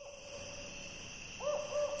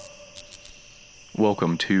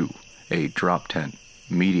Welcome to a Drop Tent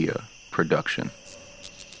Media production.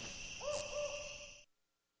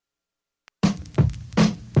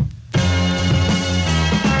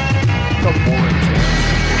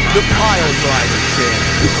 The pile driver chant.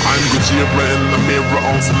 I'm Gojira in the mirror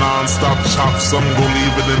on some non-stop chops. Some gon'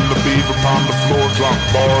 leave it in the beaver upon the floor. Drop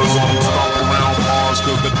bars on them, stomp around Mars.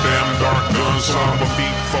 Cause the damn dark gunshot my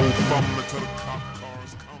feet fold fumbling till the cop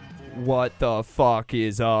cars come. What the fuck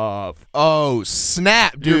is up? Oh,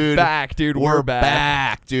 snap, dude. You're back, dude. We're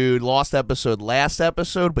back. dude. Lost episode last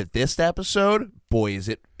episode, but this episode, boy, is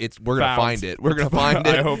we're gonna find it. We're gonna find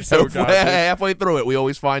it. I hope so, guys. Halfway through it, we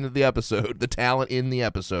always find the episode, the talent in the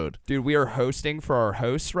episode. Dude, we are hosting for our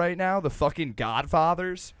hosts right now, the fucking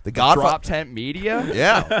Godfathers. The Godfa- Drop Tent Media.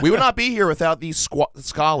 Yeah, we would not be here without these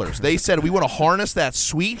scholars. They said we want to harness that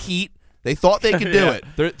sweet heat. They thought they could do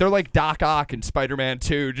it. They're like Doc Ock in Spider-Man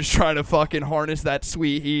 2, just trying to fucking harness that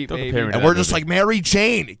sweet heat, baby. And we're just like, Mary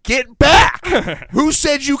Jane, get back! Who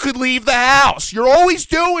said you could leave the house? You're always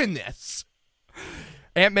doing this.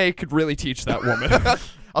 Aunt May could really teach that woman.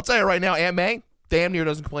 I'll tell you right now, Aunt May damn near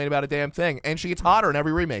doesn't complain about a damn thing. And she gets hotter in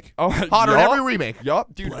every remake. Hotter in every remake.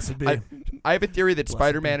 Yup, dude. Blessed be. I have a theory that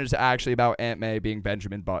Spider-Man is actually about Aunt May being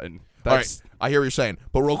Benjamin Button. All right, I hear what you're saying.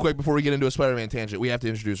 But real quick, before we get into a Spider-Man tangent, we have to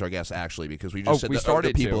introduce our guests, actually, because we just said we the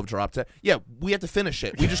started people to. have dropped it. Yeah, we have to finish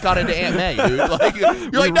it. We just got into Aunt May, dude. Like,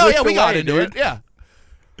 you're like, no, yeah, we got into it. Yeah.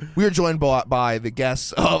 We are joined by the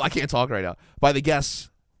guests. Oh, I can't talk right now. By the guests.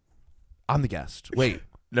 I'm the guest. Wait.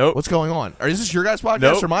 Nope. What's going on? Is this your guys' podcast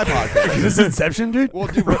Nope. or my podcast? Is this Inception, dude? Well,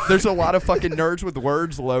 dude, there's a lot of fucking nerds with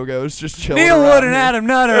words logos just chilling Neil around Wood and here. Adam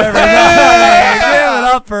Nutter, everybody. Give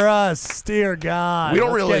it up for us. Dear God. We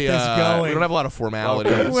don't Let's really. get this going. We don't have a lot of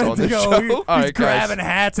formalities Went on to this go. show. He's All right, guys. grabbing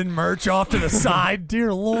hats and merch off to the side.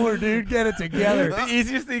 Dear Lord, dude, get it together. The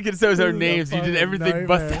easiest thing you can say is our This is a names. You did fucking everything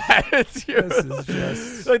but nightmare. that. It's This is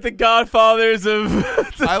just. like the Godfathers of.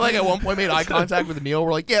 I like at one point made eye contact with Neil.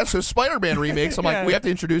 We're like, yeah, so Spider-Man remakes. I'm like, Yeah. we have to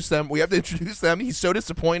introduce them. He's so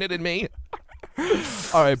disappointed in me.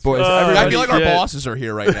 All right, boys. I everybody, I feel like our shit. bosses are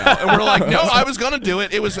here right now, and we're like, no, I was gonna do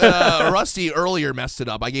it. It was Rusty earlier messed it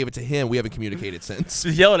up. I gave it to him. We haven't communicated since.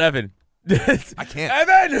 Just yell at Evan. I can't.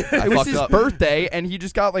 Evan! I it was fucked his up. birthday, and he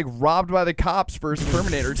just got like robbed by the cops for his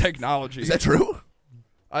Terminator technology. Is that true?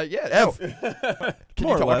 Yeah. Ev. No. Can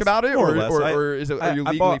More you or talk less. about it, More or less. or is it? Are you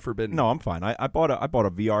I legally bought- forbidden? No, I'm fine. I bought a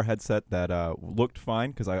VR headset that looked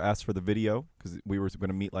fine because I asked for the video because we were going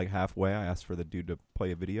to meet like halfway. I asked for the dude to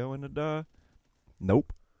play a video and it,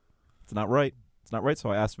 nope, it's not right. It's not right.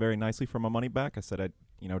 So I asked very nicely for my money back. I said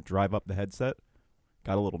I'd drive up the headset.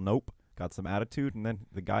 Got a little nope. Got some attitude, and then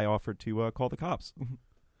the guy offered to call the cops.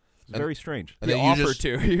 It's very strange. And He then you offered just-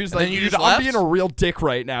 to. He was and like, then you "Dude, just I'm left? being a real dick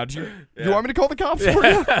right now. Do you want me to call the cops for you?"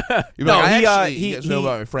 You're No, like, he, actually, he- you guys know he-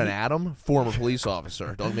 about my friend Adam, former police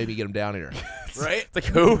officer. Don't maybe get him down here, right? Like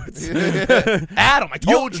who? Adam, I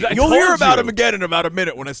told you. I You'll told hear about you. him again in about a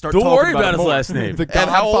minute when I start Don't talking worry about about him his more. last name. The Ev,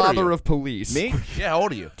 how old are Godfather you? of police. Me? Yeah, how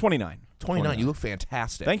old are you? 29. 29. You look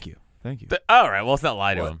fantastic. Thank you. Thank you. All right, well, let's not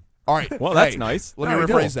lie to him. All right. Well, that's hey, nice. Let me How you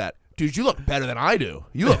rephrase doing? that. Dude, you look better than I do.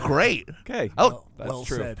 You look great. Okay. I look, Well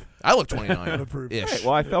true. said. I look 29 Approved. ish. Hey,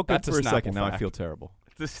 well, I felt good That's a for a Snapple second. Now I fact. feel terrible.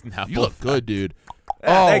 This Snapple. You look good, dude.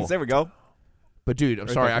 Thanks. There we go. But dude, I'm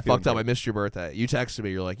Right sorry, back I to feeling fucked up. great. I missed your birthday. You texted me.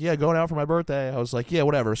 You're like, "Yeah, going out for my birthday." I was like, "Yeah,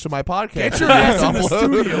 whatever." So my podcast. Get your ass in the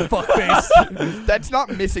studio, fuckface. That's not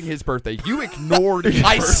missing his birthday. You ignored his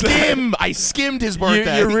birthday. I skimmed his You,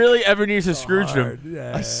 birthday. you really Ebenezer Scrooged him. Hard,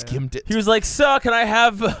 yeah. I skimmed it. He was like, "So, can I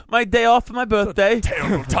have my day off for my birthday?"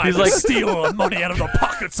 Terrible time He's to like- steal money out of the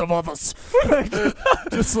pockets of others.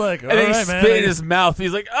 Just like, And then he all right, spit man. in his mouth.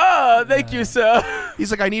 He's like, "Oh, thank you, sir." He's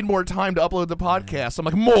like, "I need more time to upload the podcast." I'm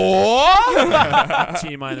like, "More?"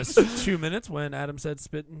 T-minus 2 minutes when Adam said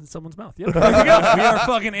spit in someone's mouth. Yep, there we go. We are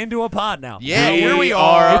fucking into a pod now. Yeah, We here we are-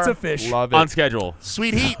 are. It's a fish. Love it. On schedule.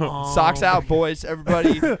 Sweet heat. Socks out, boys.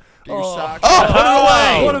 Everybody, get your Oh. socks. Oh, put it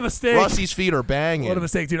away. What a mistake. Rusty's feet are banging. What a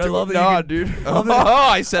mistake, dude. I love that Nah, you can, dude. love Oh, that-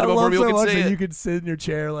 I said I it before love people so could much see that you it. could sit in your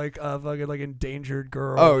chair like a fucking like endangered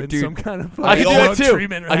girl Oh, in dude. some kind of I can do fucking that too.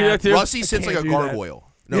 treatment I can do rehab. that too. Rusty sits like can't a do that. gargoyle.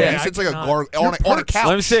 No, Yeah, he I sits like a cannot. gargoyle on a You're couch.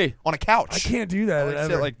 Let me see. On a couch. I can't do that. I like to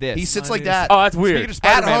sit ever. like this. He sits Mine like is- that Oh, that's Speaking weird. of at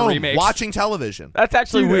Spider-Man home remakes, watching television. That's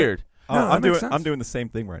actually Dude, weird. No, that makes sense. I'm doing the same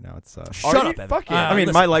thing right now. It's Shut Are up, you? Evan. Fuck yeah. I mean,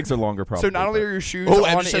 listen. my legs are longer probably. So not only but- are your shoes Oh, on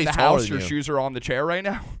Ed just said in the he's taller house, than your you. shoes are on the chair right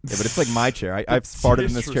now. yeah, but it's like my chair. I've farted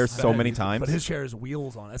in this chair so many times. But his chair has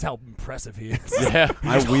wheels on it. That's how impressive he is. Yeah.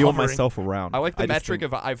 I wheel hovering. myself around. I like the just metric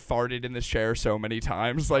think- of I've farted in this chair so many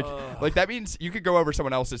times. Like that means you could go over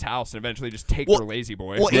someone else's house and eventually just take Well- their lazy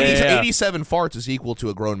boy. Well, Yeah. 87 farts is equal to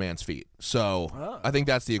a grown man's feet. So I think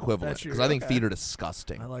that's the equivalent That's your- because I think okay. feet are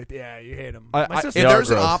disgusting. I like. Yeah, you hate them. I- My I- sister. If They are there's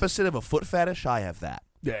an gross. opposite of a foot fetish, I have that.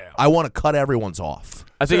 Yeah. I want to cut everyone's off.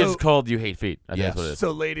 I think So- it's called you hate feet. I think that's Yes. what it is.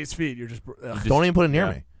 So ladies' feet, you're just. Don't even put it near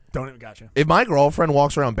yeah. me. Don't even gotcha. If my girlfriend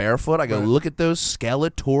walks around barefoot, I go, Right. look at those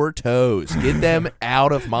Skeletor toes. Get them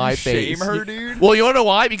out of my Shame face. her, dude. Well, you want to know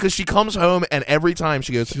why? Because she comes home and every time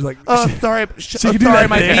she goes, She's like, oh, sorry, She can do sorry, that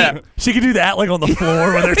my thing. feet. She can do that like on the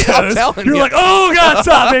floor with her Yeah, I'm toes. telling You're you. like, oh god,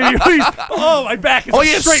 stop, baby, please. Oh, my back is Oh, a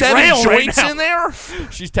you have straight 7 rail right joints now. in there?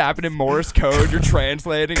 She's tapping in Morse code. You're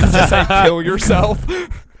translating. It's just like kill yourself.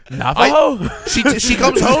 Navajo? She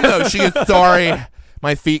comes home though. She goes, sorry,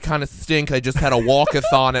 my feet kind of stink. I just had a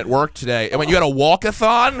walkathon at work today. And when you had a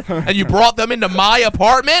walkathon and you brought them into my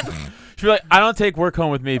apartment, She'd be like, I don't take work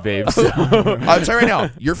home with me, babes. I'll tell you right now,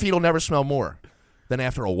 your feet will never smell more than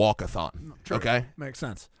after a walkathon. Okay, Makes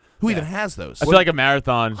sense. who even has those? I feel like a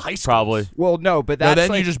marathon, High schools. probably. Well, no, but No, that's then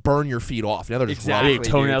like you just burn your feet off. Now they're just Exactly.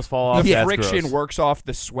 rotting. Your toenails fall off. the That's friction gross. works off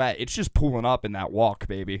the sweat. It's just pulling up in that walk,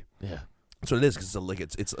 baby. Yeah. That's what it is.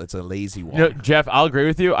 Because it's a lazy walk. You know, Jeff, I'll agree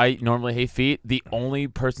with you. I normally hate feet. The only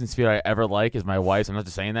person's feet I ever like is my wife's. I'm not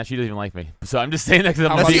just saying that. She doesn't even like me. So I'm just saying that because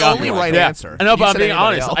I'm That's being the only honest. right Yeah. answer. I know, You but I'm said being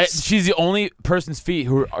anybody honest. else. She's the only person's feet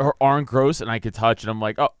who aren't gross and I could touch. And I'm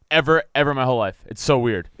like, oh, ever my whole life. It's so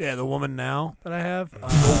weird. Yeah, the woman now that I have.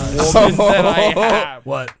 Woman that I have.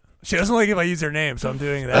 What? She doesn't like if I use her name, so I'm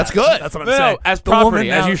doing that. That's good. That's what I'm No, saying. as The woman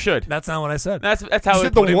property, as now- you should. That's not what I said. That's You how said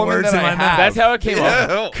it. the putting woman words that in I my mouth. have. That's how it came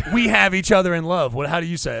up. We have each other in love. How do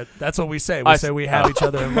you say it? That's what we say. We I say s- we have each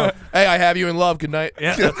other in love. Hey, I have you in love. Good night.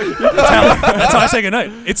 Yeah, that's how I say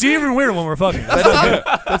goodnight. It's even weirder when we're fucking.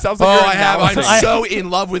 That sounds Oh, like you're I have. I'm announcing. so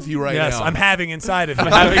in love with you right Yes, now. I'm having inside of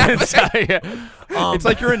you. It's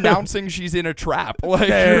like you're announcing she's in a trap. Like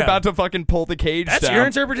Yeah, you're yeah. about to fucking pull the cage That's down. your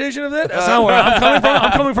interpretation of that. That's not where I'm coming from.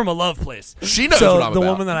 I'm coming from a love place. She knows So what I'm the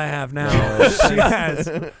about. woman that I have now,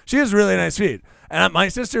 she has really nice feet. And my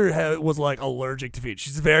sister was like allergic to feet.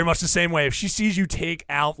 She's very much the same way. If she sees you take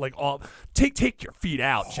out like all, take your feet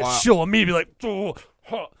out, she'll immediately be like,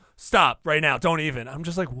 oh, stop right now, don't even. I'm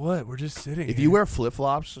just like, what? We're just sitting. If here. you wear flip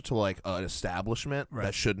flops to like an establishment Right.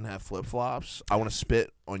 that shouldn't have flip flops, I want to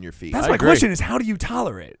spit on your feet. That's I my agree. question: is how do you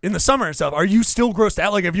tolerate in the summer and stuff? Are you still grossed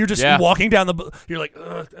out? Like if you're just Yeah. walking down you're like,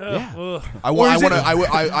 ugh. I Or want. is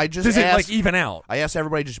I just Does it ask. like even out? I asked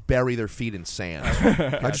everybody to just bury their feet in sand.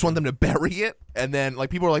 I just want them to bury it, and then like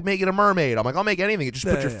people are like, make it a mermaid. I'm like, I'll make anything. Just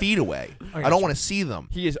put Yeah, your yeah. feet away. I got don't you. want to see them.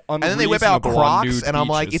 He is And then they whip out unreasonable on Crocs, nude and I'm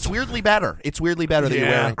like, beaches. it's weirdly better. It's weirdly better that you're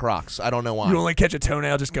Yeah. wearing Crocs. I don't know why. You only catch a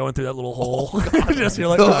toenail just going through that little hole. Just you're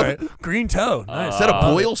like, all right, green toe, nice. Instead of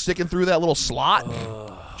boil sticking through that little slot.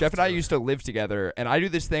 Jeff and I used to live together, and I do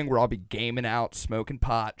this thing where I'll be gaming out, smoking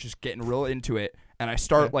pot, just getting real into it, and I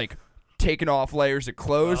start like taking off layers of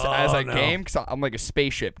clothes as I no. game because I'm like a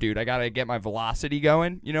spaceship, dude. I gotta get my velocity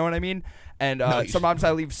going. You know what I mean? And sometimes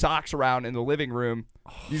I leave socks around in the living room,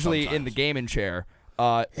 usually in the gaming chair.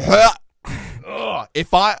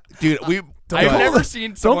 If I, dude, I've Go ahead. never seen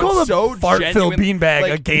Don't someone call the so fart-filled genuine- beanbag a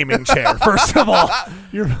like, gaming chair. First of all,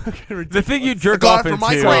 you're fucking The thing you jerk got off it from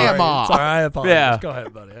my into. grandma. Sorry, I apologize. Yeah. Go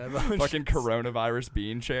ahead, buddy. fucking coronavirus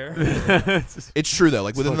bean chair. It's true though.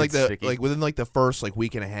 Like within fucking sticky. the first like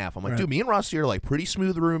week and a half, I'm like, Right. dude, me and Rusty are like pretty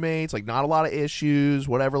smooth roommates, like not a lot of issues,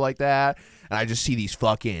 whatever like that. And I just see these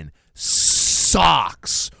fucking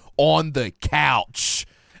socks on the couch.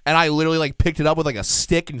 And I literally like picked it up with like a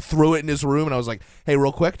stick and threw it in his room. And I was like, "Hey,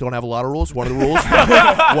 real quick, don't have a lot of rules. One of the rules,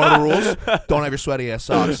 don't have your sweaty ass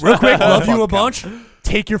socks. Real quick, love you a Fuck bunch.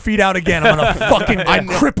 Take your feet out again. I'm gonna fucking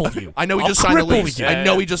cripple you. I know he I'll just signed the cripple lease. you. I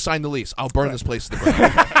know he just signed the lease. I'll burn this place to the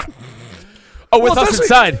ground. Oh, with Well, us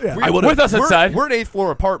especially- inside. yeah. With us inside. We're an 8th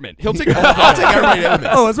floor apartment. He'll take I'll take everybody in with me.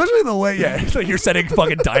 Oh, especially the way, yeah, it's like you're setting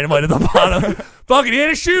fucking dynamite at the bottom. Fucking, he had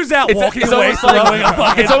his shoes out, walking away, almost like, throwing a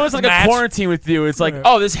fucking it's almost like match. a quarantine with you. It's like,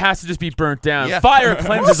 oh, this has to just be burnt down. Yeah. Fire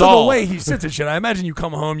cleanses Also, all. the way he sits and shit. I imagine you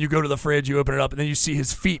come home, you go to the fridge, you open it up, and then you see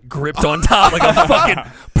his feet gripped on top like a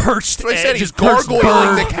fucking perched That's what I said. edge, He's perched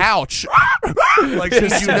gargoyling bird. the couch. Like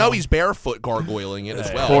You know he's barefoot gargoyling it as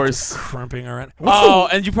Of well. course. crumping around. Oh,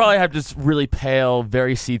 and you probably have just really pale,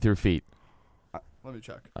 very see-through feet. Let me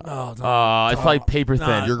check. Oh, It's probably paper thin.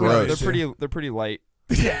 Nah, You're gross. gross. They're pretty light.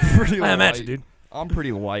 Yeah, Pretty I imagine, light. dude. I'm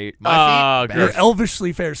pretty light. My feet, You're bad.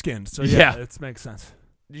 elvishly fair-skinned, so yeah, Yeah. it makes sense.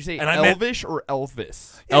 Did you say And I meant- elvish or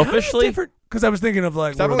Elvis? Elfishly? Because I was thinking of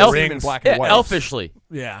like I've Lord of only the seen him in Rings. black Yeah, and white. elfishly.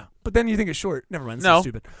 Yeah, but then you think it's short. Never mind. This No. is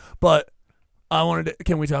stupid. But I wanted to.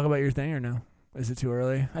 Can we talk about your thing or no? Is it too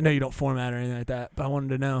early? I know you don't format or anything like that, but I wanted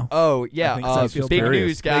to know. Oh I yeah, think so. I feel big curious.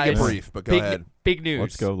 news, guys. Make it brief, but go big, ahead. big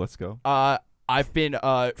news. Let's go. I I've been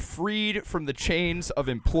freed from the chains of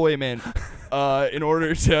employment in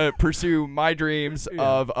order to pursue my dreams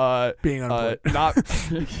of Being unemployed. not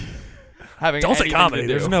having Don't say anything comedy. to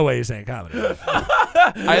do. There's no way you're saying comedy.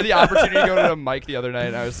 I had the opportunity to go to a mic the other night,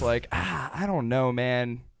 and I was like, I don't know,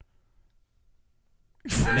 man.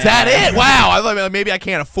 Is that it? Wow. I thought maybe I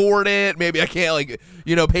can't afford it. Maybe I can't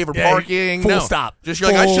pay for parking. Full No. stop. Just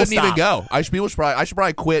I Full shouldn't even stop. go. I should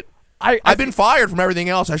probably quit. I've been fired from everything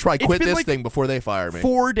else. I should probably It's quit been this like thing before they fire me.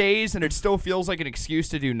 4 days, and it still feels like an excuse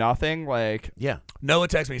to do nothing. Like, Yeah. Noah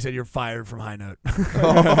texted me. He said you're fired from High Note.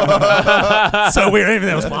 So weird. I didn't even think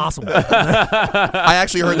that was possible. I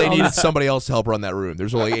actually heard they needed somebody else to help run that room.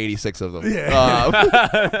 There's only 86 of them.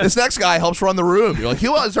 This next guy helps run the room. You're like,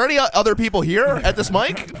 is there any other people here at this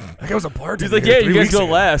mic? Like I was a bartender. He's like, yeah, here you 3 guys go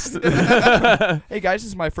weeks last. hey guys, this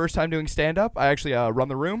is my first time doing stand-up. I actually run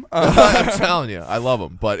the room. I'm telling you, I love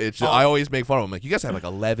them, but I always make fun of them. Like, you guys have like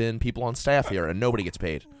 11 people on staff here, and nobody gets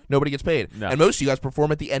paid. Nobody gets paid, No. and most of you guys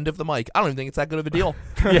perform at the end of the mic. I don't even think it's that good of a deal.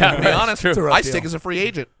 Yeah, To be honest, It's a rough I deal. stick as a free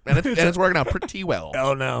agent, and it's working out pretty well.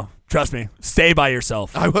 Oh no! Trust me. Stay by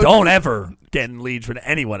yourself. I will. Don't ever get in leads with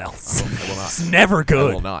anyone else. I will not. It's never I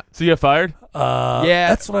good. will not. So you got fired? Yeah,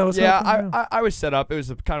 that's what I was. Yeah, hoping. I was set up. It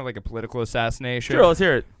was kind of like a political assassination. Sure, let's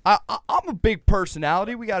hear it. I'm a big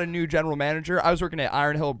personality. We got a new general manager. I was working at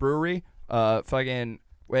Iron Hill Brewery.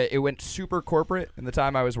 It went super corporate in the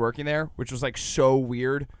time I was working there, which was like so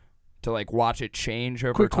weird to like watch it change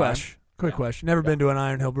over Quick time. question. Quick question. Never been to an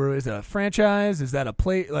Iron Hill Brewery. Is it a franchise? Is that a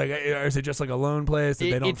plate? Like, or is it just like a lone place that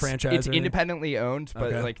they don't franchise? It's or anything? independently owned, but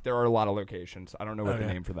Okay. like there are a lot of locations. I don't know what the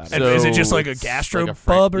Okay. name for that And is. is it just like a it's gastro like a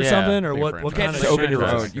pub or yeah, something, or like a what? franchise. What You can't kind just of open your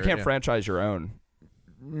franchise? own. You can't Yeah. franchise your own.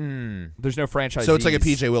 There's no franchise. So it's like a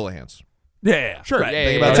PJ Willihan's. Yeah. Sure, Right. yeah,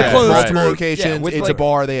 Think yeah, about It's it. a closed multiple brewery. locations. Yeah, with, it's like, a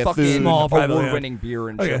bar. They have fucking food. Small privately owned. award-winning beer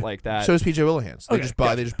and Okay. shit like that. So is PJ Willihan's. They Okay, just buy.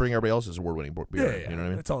 gotcha. They just bring everybody else's award-winning beer. Yeah, You know what I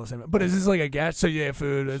mean? It's all the same. But is this like a gas? So you have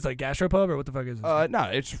food. It's like gastropub or what the fuck is this? No,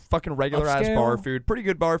 it's fucking regular ass Upscale? bar food. Pretty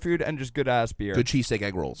good bar food and just good ass beer. Good cheesesteak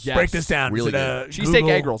egg rolls. Yeah. Break this down. really Is it a Cheesesteak Google-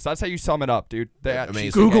 egg rolls. That's how you sum it up, dude. They got Amazing. cheesesteak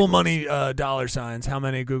egg Google rolls. money dollar signs. How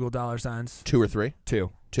many Google dollar signs? 2 or 3. Two.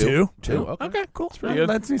 Two. Okay. Okay. Cool. pretty good.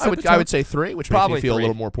 I would say 3, which Probably makes me feel 3. a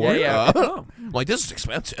little more poor. Yeah, yeah. Oh. I'm like, this is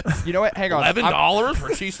expensive. You know what? Hang on. $11 for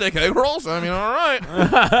cheesesteak egg rolls? I mean, all right.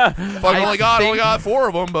 Fucking only got 4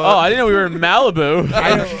 of them, but Oh, I didn't know we were in Malibu.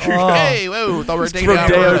 hey, whoa, thought we were taking it out.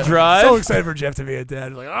 Rodeo Drive. So excited for Jeff to be a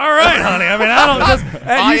dad. Like, all right, honey. I mean, I don't just.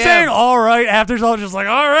 I You saying am. all right after it's all just like,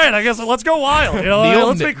 all right. I guess let's go wild. You know, Neil,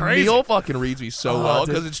 let's be crazy. Neil fucking reads me so Oh, well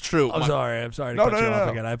dude. because it's true. I'm sorry. I'm sorry to No, cut no, you no, off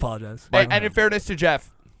no. again. I apologize. And in fairness to Jeff,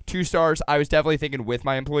 2 stars. I was definitely thinking with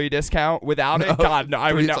my employee discount. Without it, God, no,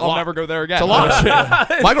 It's a I'll lot. never go there again. It's a lot.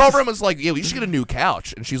 My girlfriend was like, "Yeah, we should get a new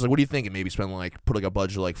couch," and she's like, "What do you think?" And maybe spend put a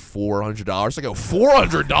budget of $400. I go,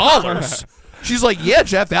 $400. She's like, "Yeah,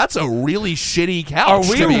 Jeff, that's a really shitty couch." Are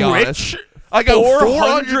we to be rich? honest. I go,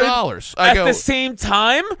 $400. I At go, the same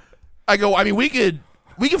time? I mean, we could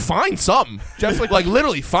find something. Jeff's like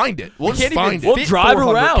literally find it. We'll just Can't find even it. We'll fit drive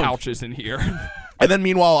 400 around. couches in here. And then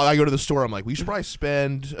meanwhile, I go to the store. I'm like, we should probably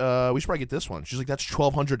spend. We should probably get this one. She's like, that's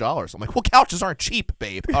 $1,200. I'm like, well, couches aren't cheap,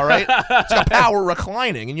 babe. All right, it's got power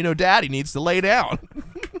reclining, and Daddy needs to lay down.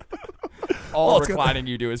 All it's got- reclining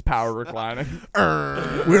you do is power reclining.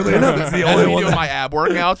 Weirdly enough, it's the As only we one do that my ab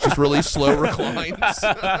workouts, just really slow reclines.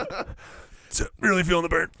 really feeling the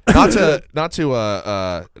burn.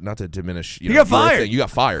 not to diminish. You got your fired. thing. You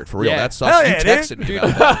got fired for real. Yeah. That sucks. Hell You yeah, texted me dude.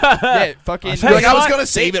 about that. Yeah, fucking. You're like, I was Hey, gonna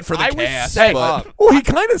save it for the I was cast, set but up. Well, he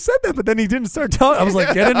kind of said that, but then he didn't start telling. I was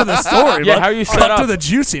like, get into the story. Yeah, bud. how are you set Cut to up? the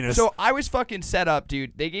juiciness. So I was fucking set up,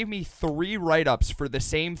 dude. They gave me 3 write-ups for the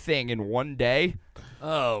same thing in one day.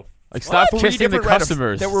 oh, Like, stop 3 kissing the different write-ups.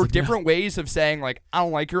 customers. There were different ways of saying, like, I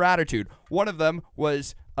don't like your attitude. One of them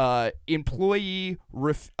was employee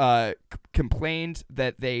complained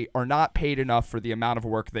that they are not paid enough for the amount of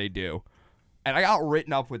work they do. And I got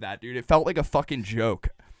written up with that, dude. It felt like a fucking joke.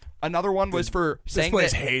 Another one was for this saying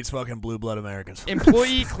place that hates fucking blue blood Americans.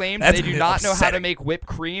 employee claimed That's they do not know how to upsetting. make whipped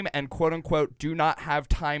cream and quote-unquote do not have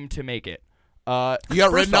time to make it. you got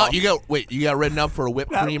First written up. off- You got written up for a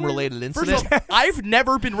whipped cream related First incident. off, I've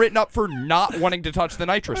never been written up for not wanting to touch the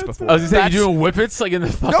nitrous before. I was gonna say, That's- you doing whippets like in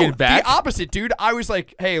the fucking no, back? the opposite, dude. I was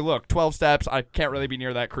like, hey, look, 12 steps. I can't really be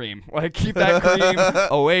near that cream. Like, keep that cream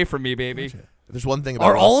away from me, baby. There's one thing about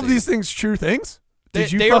Are all of Rusty. these things true things? Did They-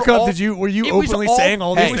 you they fuck are up? all- Were you it was openly all- saying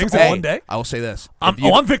all Hey, these things hey, in one day? I will say this. I'm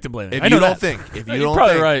victim blaming. If I you know don't that. think, if you You're don't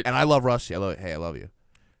probably think, right. and I love Rusty. Hey, I love you.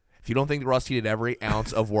 If you don't think that Rusty did every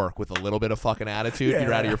ounce of work with a little bit of fucking attitude,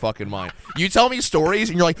 you're out of your fucking mind. You tell me stories,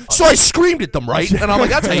 and you're like, so I screamed at them, right? And I'm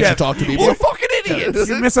like, that's how you should talk to people. You're fucking idiots.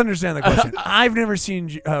 You misunderstand the question. I've never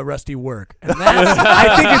seen Rusty work, and that's,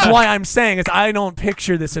 I think it's why I'm saying it's. I don't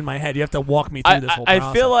picture this in my head. You have to walk me through this whole process.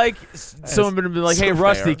 I feel like someone would be like, "Hey, so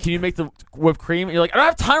Rusty, fair. can you make the whipped cream?" And you're like, "I don't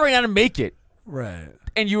have time right now to make it." right.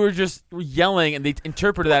 And you were just yelling, and they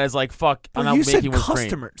interpreted that as like, "Fuck, I'm Well, not you said making whipped cream."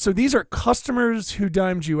 customer. So these are customers who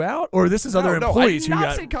dimed you out, or this is other employees I who did not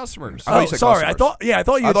got. say customers. I thought Oh, you said sorry. customers. I thought you I had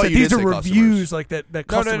thought said you these did are say reviews customers. like that.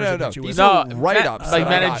 That No, customers no. that you These with. are No, write-ups. like that I got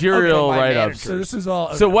managerial from my write-ups. managers. So this is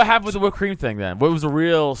all. So what happened with the whipped cream thing then? What was the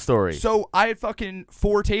real story? So I had fucking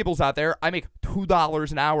 4 tables out there. I make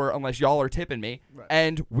 $2 an hour unless y'all are tipping me,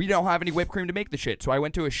 and we don't have any whipped cream to make the shit. So I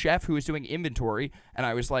went to a chef who was doing inventory, and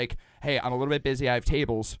I was like, "Hey, I'm a little bit busy. I have tables.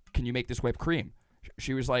 Can you make this whipped cream?"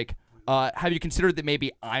 She was like, "Have you considered that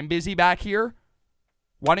maybe I'm busy back here?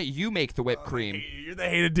 Why don't you make the whipped cream?" You're the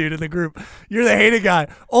hated dude in the group. You're the hated guy.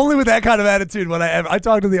 Only with that kind of attitude when I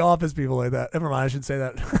talk to the office people like that. Never mind, I should say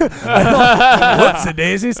that. Whoops and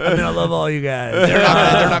daisies. I mean, I love all you guys.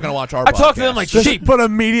 They're not gonna watch our. I talk to them podcast. like Just sheep. put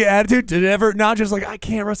immediate attitude. Did it ever not just like I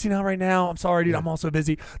can't Rusty not right now. I'm sorry, dude. I'm also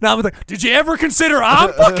busy. Now I'm like, did you ever consider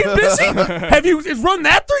I'm fucking busy? Have you run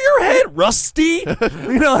that through your head, Rusty?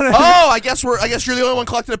 You know what I mean? Oh, I guess you're the only one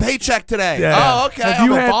collecting a paycheck today. Yeah. Oh, okay. Have I'm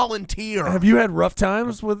you a had- volunteer. Have you had rough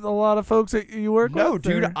times with a lot of folks that you work No, with?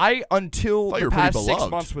 dude. or- I until Thought you the were pretty past 6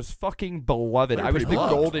 beloved. months was fucking beloved. Thought you I were was the pretty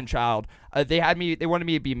beloved. golden child. They wanted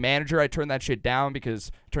me to be manager. I turned that shit down because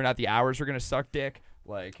it turned out the hours were gonna suck dick.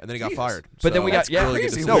 Like, and then he got fired. But then So we got that's really good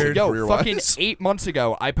crazy decision weird. career-wise. fucking 8 months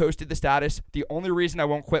ago, I posted the status. The only reason I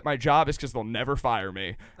won't quit my job is because they'll never fire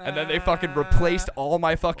me. And then they fucking replaced all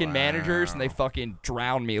my fucking managers, and they fucking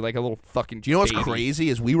drowned me like a little fucking. Do you know what's baby. crazy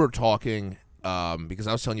is we were talking because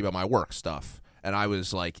I was telling you about my work stuff, and I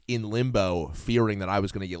was like in limbo, fearing that I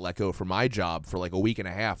was going to get let go from my job for like a week and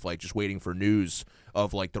a half, like just waiting for news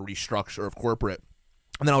of like the restructure of corporate.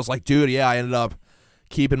 And then I was like, dude, yeah, I ended up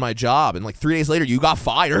keeping my job, and like 3 days later you got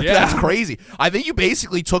fired. Yeah. That's crazy. I think you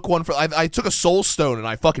basically took one for I took a soul stone and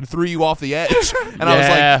I fucking threw you off the edge, and I was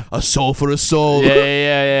Yeah. like, a soul for a soul.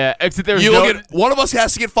 Yeah. Except there was You no. will get, one of us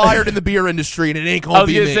has to get fired in the beer industry, and it ain't I gonna was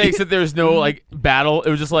be gonna me. say, except there was no like battle. It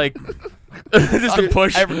was just like just a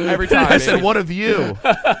push. Every time. I said, baby. one of you.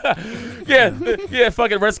 yeah.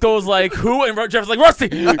 Fucking Red Skull was like, who? And Jeff was like, Rusty.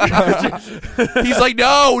 He's like,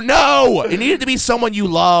 no. It needed to be someone you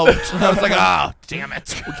loved. I was like, damn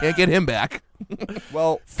it. We can't get him back.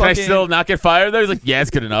 Well, Can I fucking, still not get fired? Though he's like, yeah, it's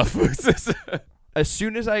good enough. as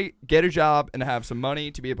soon as I get a job and have some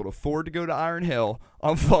money to be able to afford to go to Iron Hill,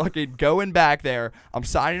 I'm fucking going back there. I'm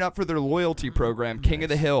signing up for their loyalty program, King of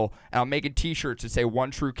the Hill, and I'm making T-shirts that say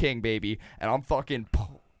 "One True King, baby." And I'm fucking.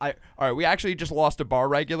 All right, we actually just lost a bar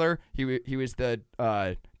regular. He was the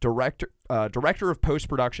director of post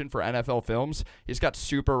production for NFL Films. He's got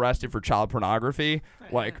super arrested for child pornography,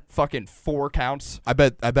 like fucking 4 counts. I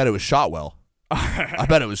bet it was shot well. I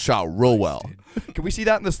bet it was shot real well. Can we see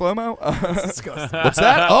that in the slow mo? disgusting. What's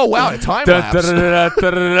that? Oh, wow. A time lapse. There goes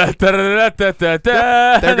the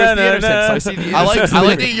innocence. I see the I innocence.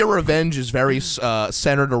 like that your revenge is very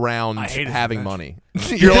centered around I hate his having revenge.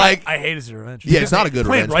 money. You're like, I hate his revenge. Yeah, it's not a good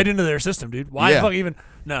Playing revenge. right into their system, dude. Why Yeah. the fuck even?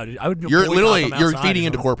 No, dude. I would. you're boycott literally them you're outside feeding or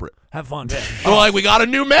into something. corporate. Have fun. Yeah. They're like, we got a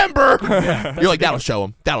new member. You're like, that'll show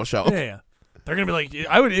him. That'll show him. Yeah. They're gonna be like,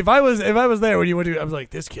 I would if I was there when you went to. I was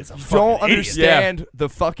like, this kid's a fucking Don't idiot. understand the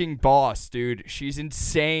fucking boss, dude. She's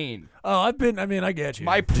insane. Oh, I mean, I get you.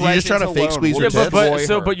 My you just presence trying to fake alone squeeze will her Yeah, tits? but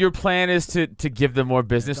destroy her. but your plan is to give them more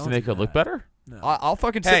business to don't make do it look that. better. I'll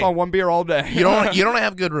fucking Hey. sip on one beer all day. You don't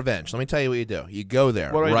have good revenge. Let me tell you what you do. You go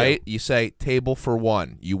there, What do I right? You say table for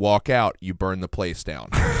one. You walk out. You burn the place down.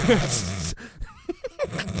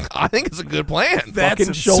 I think it's a good plan. That's Fucking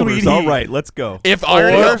some shoulders. sweet All heat. right, let's go. If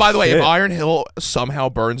Iron Hill, Or- by the way, if Shit. Iron Hill somehow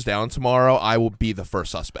burns down tomorrow, I will be the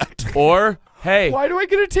first suspect. Or hey, Why do I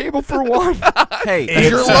get a table for one? Hey,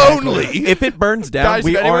 You're lonely. if it burns down, Guys,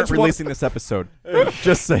 we if anyone's aren't releasing this episode.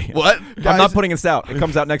 Just saying. What? I'm not putting this out. It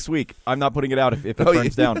comes out next week. I'm not putting it out if it Oh,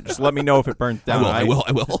 burns yeah. down. Just let me know if it burns down. I will.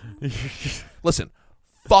 Listen,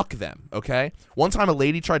 fuck them, okay? One time a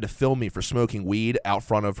lady tried to film me for smoking weed out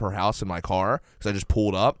front of her house in my car because I just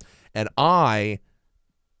pulled up, and I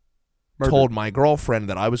told my girlfriend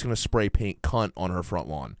that I was going to spray paint cunt on her front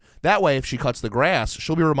lawn. That way, if she cuts the grass,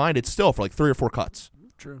 she'll be reminded still for like 3 or 4 cuts.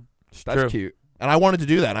 True. That's True. cute. And I wanted to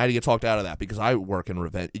do that, and I had to get talked out of that because I work in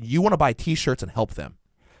revenge. You want to buy T-shirts and help them.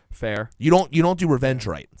 Fair. You don't do revenge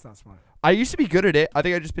right. It's not smart. I used to be good at it. I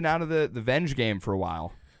think I've just been out of the Venge game for a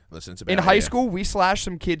while. The Cincinnati In high area. school, we slashed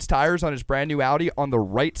some kid's tires on his brand new Audi on the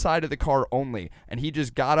right side of the car only, and he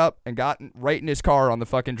just got up and got right in his car on the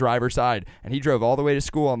fucking driver's side, and he drove all the way to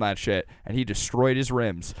school on that shit, and he destroyed his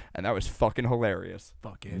rims, and that was fucking hilarious.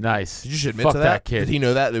 Fuck it. Nice. Did you admit Fuck to that? kid. Did he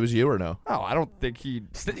know that it was you or no? Oh, I don't think he.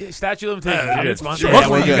 Statue of limitations. Yeah, dude. it's fine. Yeah,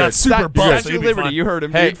 Luckily, we're you good. got super buff, so Statue you'll of be Liberty, fine. you heard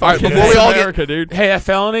him. Hey, dude. all right, Fucking before we all America, dude. Hey, that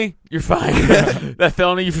felony, you're fine. That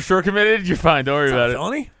felony, you for sure committed. You're fine. Don't worry It's not about a it.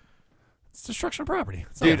 felony. It's destruction of property.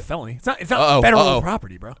 It's Dude. not a felony. It's not Uh-oh, federal uh-oh.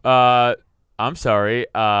 property, bro. I'm sorry.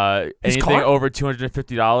 His Anything car? over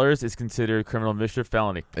 $250 is considered criminal mischief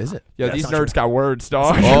felony. Is it? Yo, That's these not nerds got words,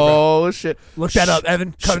 dog. Oh shit! Look that up,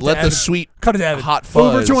 Evan. Cut it Let to the Evan. sweet Cut it to Evan. hot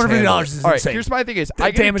Over fuzz $250 handle is All right, insane. here's my thing: is The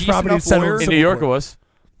I get a damage decent property enough settled lawyer. In Civil New York, court. it was.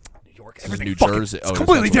 New York. This is Everything New fucking- Jersey. It's Oh,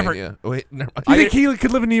 completely Pennsylvania. different. Wait, never mind. You think he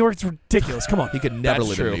could live in New York? It's ridiculous. Come on. He could never That's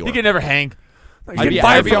live true. in New He York. could never hang. You I'd get be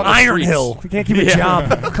fired on from the Iron streets. Hill. You can't keep a Yeah.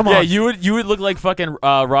 job. Come on. Yeah, you would look like fucking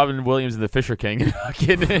Robin Williams in The Fisher King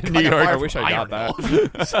in New York. I wish I got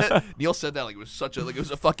that. Neil said that like it was such a it was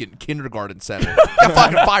a fucking kindergarten center. Got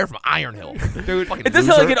fucking fired from Iron Hill, dude. Fucking It does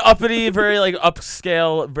loser. sound like an uppity, very like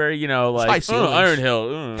upscale, very high like ceilings. Iron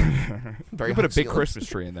Hill. Very Put a high big ceilings. Christmas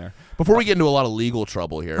tree in there. Before we get into a lot of legal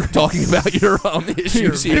trouble here, talking about your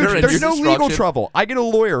issues here, Dude, and there's your no legal destruction. trouble. I get a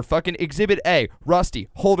lawyer. Fucking Exhibit A. Rusty,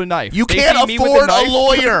 hold a knife. You They can't see me with afford a knife.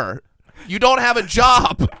 lawyer. You don't have a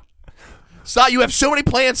job. Stop! You have so many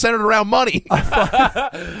plans centered around money.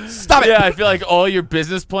 Stop it. Yeah, I feel like all your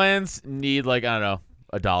business plans need like I don't know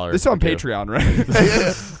 $1. This is on or two. Patreon,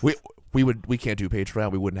 right? We can't do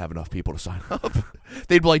Patreon. We wouldn't have enough people to sign up.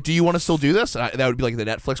 They'd be like, "Do you want to still do this?" And that would be like the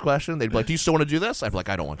Netflix question. They'd be like, "Do you still want to do this?" I'd be like,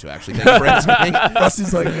 "I don't want to actually." Thank you for asking.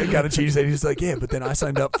 Rusty's like, I gotta change that. He's like, yeah, but then I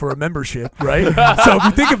signed up for a membership, right? So if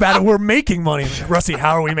you think about it, we're making money. Rusty,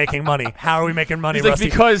 how are we making money? How are we making money, He's like, Rusty?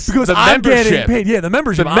 because the I'm getting membership. paid. Yeah, the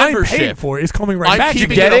membership. The I'm membership. paying for it. It's coming right I'm back. to keeping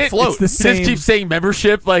me. Get it it? afloat. It's the He same. just keeps saying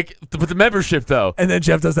membership, like with the membership though. And then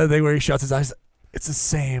Jeff does that thing where he shuts his eyes. It's the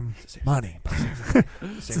same money.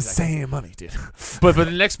 It's the same money, dude. But the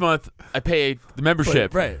next month I pay the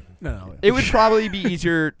membership. Right. No. It would probably be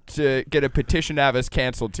easier to get a petition to have us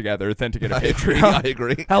canceled together than to get a I agree. I Patreon.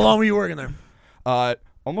 agree. How long were you working there?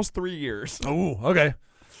 Almost 3 years. Oh, okay.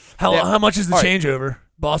 How Yeah. how much is the All right. changeover,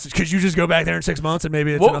 boss? Could you just go back there in 6 months and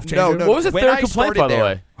maybe it's What- enough no, changeover? no. What was the When third I complaint, started by the there-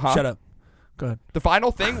 way? Huh? Shut up. Go ahead. The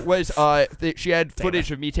final thing was she had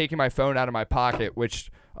footage of me taking my phone out of my pocket,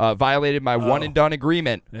 which violated my one and done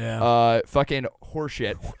agreement. Yeah. Fucking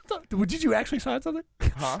horseshit. Did you actually sign something?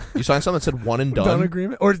 Huh? You signed something that said one and Done done.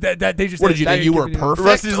 agreement, or is that they just? What did you that think? You were giving perfect.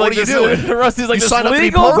 Rusty's What like are you this. doing? Rusty's like You this signed up to be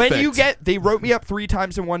legal. perfect. When you they wrote me up 3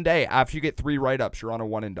 times in one day. After you get 3 write-ups, you're on a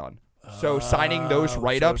one and done. So signing those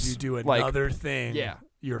write-ups, So if you do like another thing, yeah.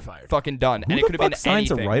 you're fired. fucking done, and Who it the could have been fuck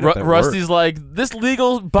signs a anything. write-up at Rusty's like this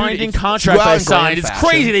legal binding if you contract go out I in signed. grand It's fashion-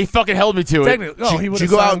 crazy they fucking held me to it. Technically, Did he you would've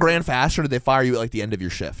go out signed- in grand fast, or did they fire you at like the end of your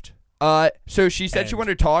shift? So she said she And-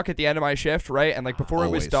 wanted to talk at the end of my shift, right? And like before it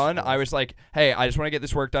was Always, done, I always. was like, "Hey, I just want to get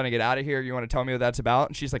this work done and get out of here. You want to tell me what that's about?"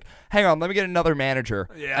 And she's like, "Hang on, let me get another manager."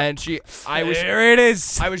 Yeah. And I was There it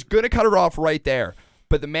is. I was gonna cut her off right there,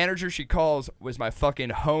 but the manager she calls was my fucking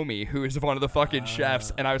homie, who is one of the fucking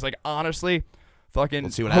chefs, and I was like, honestly. Fucking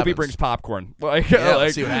Let's see what hope he happens. brings popcorn. Like, Yeah, like,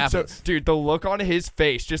 let's see what happens. So, dude, the look on his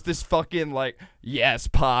face, just this fucking like, yes,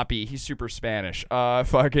 Poppy. He's super Spanish.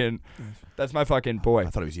 Fucking, that's my fucking boy. I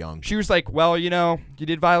thought he was young. She was like, well, you know, you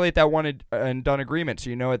did violate that one and done agreement, so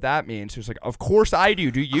you know what that means. She was like, of course I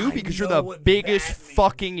do. Do you? Because you're know the what biggest that means.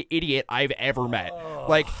 fucking idiot I've ever met.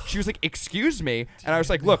 Like, she was like, excuse me. And I was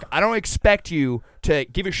like, look, I don't expect you to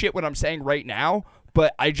give a shit what I'm saying right now,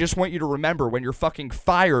 but I just want you to remember when you're fucking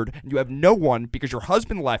fired and you have no one because your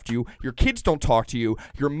husband left you, your kids don't talk to you,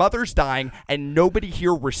 your mother's dying, and nobody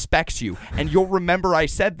here respects you. And you'll remember I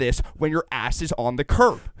said this when your ass is on the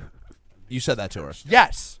curb. You said that to her.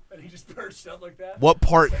 Yes. And he just perched up like that. What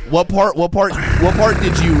part of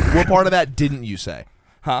that didn't you say?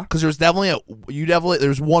 Huh? Because there was definitely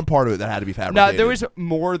there's one part of it that had to be fabricated. No, there was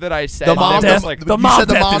more that I said. the mom that death. was like, The you mom said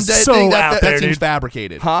the death mom is death so thing. out That there, seems dude.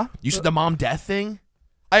 fabricated. Huh? You said the mom death thing.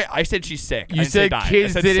 I said she's sick. I You didn't say said die.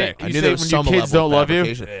 kids I said didn't- sick. I You knew said there was when some your kids level of don't love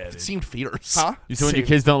you? fabrication. It seemed fierce. Huh? You said when your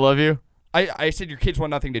kids don't love you? I said your kids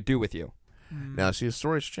want nothing to do with you. Now, see, the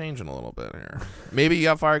story's changing a little bit here. Maybe you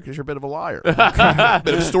got fired because you're a bit of a liar, bit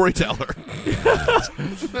of a storyteller.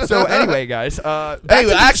 So anyway, guys.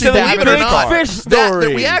 Hey, actually, the believe it or big not, fish that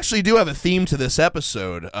story. we actually do have a theme to this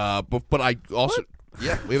episode. But I also,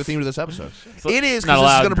 yeah, we have a theme to this episode. It is not because this is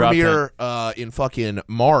allowed going to to drop premiere in fucking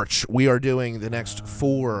March. We are doing the next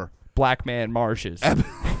 4. Black man marshes.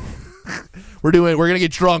 We're gonna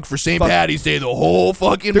get drunk for St. Patty's Day the whole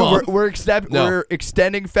fucking Dude, month. we're No.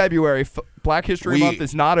 extending February. Black History Month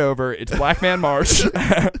is not over. It's Black Man March.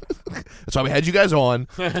 That's why we had you guys on.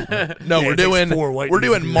 No, we're it takes doing 4 white we're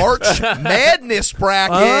dudes to doing do March Madness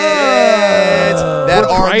brackets Oh. that We're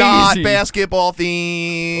are not crazy. basketball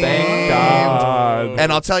themed. Thank God.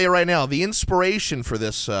 And I'll tell you right now, the inspiration for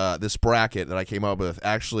this this bracket that I came up with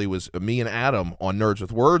actually was me and Adam on Nerds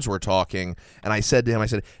with Words were talking, and I said to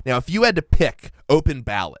him, now if you had to pick open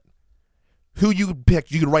ballot, who you could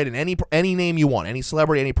pick, you could write in any name you want, any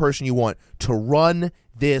celebrity, any person you want to run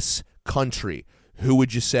this country. Who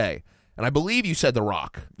would you say? And I believe you said The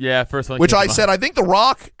Rock. Yeah, first one. Which came I to mind. said, I think The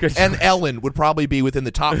Rock Good and choice. Ellen would probably be within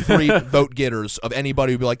the top 3 vote getters of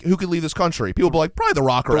anybody who'd be like, who could leave this country? People would be like, probably The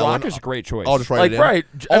Rock or The Ellen. Rock is a great choice. I'll just write Like it in. right.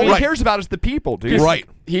 I All mean, he cares about is the people, dude. Right.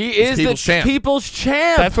 he He's is the people's champ. people's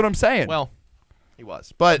champ. That's what I'm saying. Well, he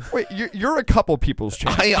was. But Wait, you're a couple people's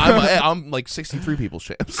champ. I'm like 63 people's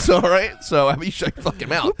champs. So, right? So, I mean, you should fucking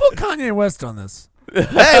Who mouth. put Kanye West on this?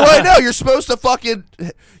 Hey, wait, no, you're supposed to fucking.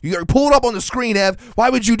 You pull it up on the screen, Ev. Why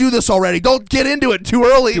would you do this already? Don't get into it too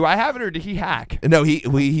early. Do I have it or did he hack? No,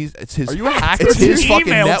 he's it's his. Are you a hacker? It's his Just fucking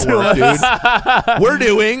email to network, dude. We're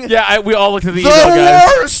doing Yeah, we all looked at the the email, guys.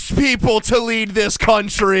 worst people to lead this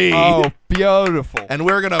country. Oh, beautiful. And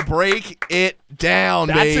we're gonna break it down,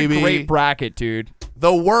 That's baby. a great bracket, dude.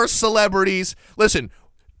 The worst celebrities. Listen,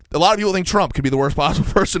 a lot of people think Trump could be the worst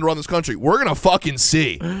possible person to run this country. We're gonna fucking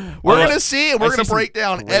see. We're gonna see, and we're gonna break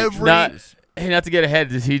down every. Not to get ahead.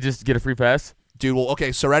 Does he just get a free pass? Dude, well,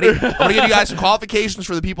 okay, so ready? I'm gonna give you guys some qualifications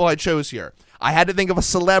for the people I chose here. I had to think of a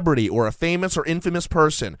celebrity or a famous or infamous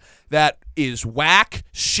person that is whack,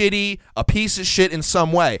 shitty, a piece of shit in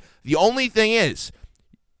some way. The only thing is,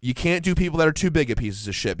 you can't do people that are too big of pieces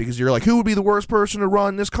of shit because you're like, who would be the worst person to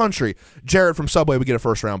run this country? Jared from Subway would get a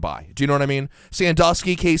first round bye. Do you know what I mean?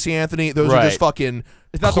 Sandusky, Casey Anthony, those are Right. just fucking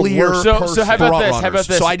not the clear worst So how about front this? How runners. about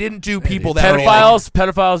this? So I didn't do people that are like,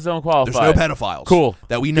 Pedophiles don't qualify. there's no pedophiles. Cool.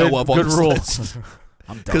 That we know Good- of on good this rule. list.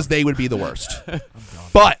 Because they would be the worst.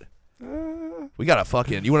 But we gotta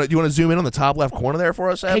fucking. You want to zoom in on the top left corner there for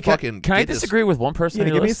us? Ed? Hey, fucking can I get this- disagree with one person? Yeah, on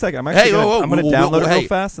your give me a list? second. I'm Hey, actually whoa, gonna, whoa, I'm gonna whoa, download whoa, it hey, real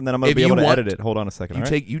fast, and then I'm gonna if be able you to want- edit it. Hold on a second. all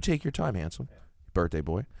right? You take your time, handsome. Birthday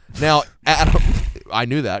boy. Now, Adam, I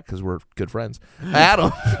knew that because we're good friends.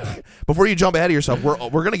 Adam, before you jump ahead of yourself,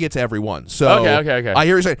 we're gonna get to everyone. So Okay. I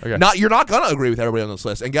hear you saying Okay. you're not gonna agree with everybody on this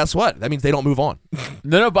list, and guess what? That means they don't move on.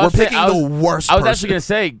 No, but We're I'm saying picking I was, the worst. I was person. actually gonna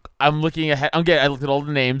say I'm looking ahead. I looked at all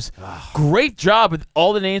the names. Great job with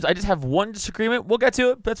all the names. I just have one disagreement. We'll get to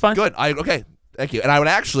it. That's fine. Good. Okay. Thank you. And I would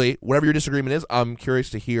actually, whatever your disagreement is, I'm curious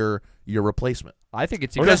to hear your replacement I think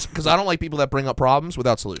it's because I don't like people that bring up problems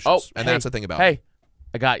without solutions. Oh, and hey, that's the thing about Hey, it.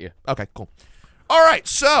 I got you. Okay, cool. All right,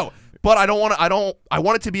 so, but I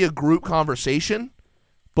want it to be a group conversation,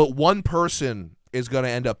 but one person is going to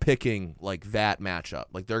end up picking like that matchup.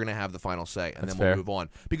 Like they're going to have the final say, and That's then we'll fair. move on.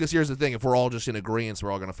 Because here's the thing: if we're all just in agreement,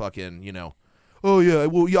 we're all going to fucking, oh yeah,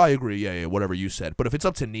 well yeah, I agree, yeah, whatever you said. But if it's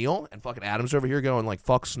up to Neil and fucking Adam's over here going like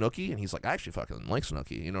fuck Snooki, and he's like, I actually fucking like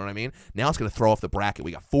Snooki, you know what I mean? Now it's going to throw off the bracket.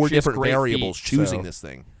 We got 4 She has different great variables feet, choosing so- this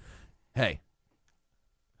thing. Hey,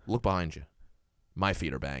 look behind you. My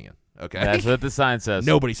feet are banging. Okay, That's what the sign says.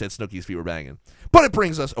 nobody said Snooki's feet were banging. But it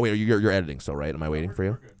brings us. Oh wait, you're editing still, right? Am I waiting for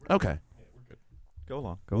you? Okay. Go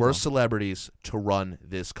along. Go Worst celebrities to run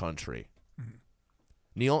this country.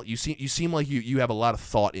 Neil, you seem like you have a lot of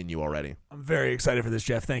thought in you already. I'm very excited for this,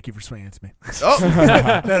 Jeff. Thank you for swinging it to me.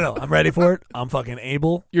 Oh, no, I'm ready for it. I'm fucking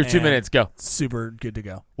able. Your 2 and minutes. Go. Super good to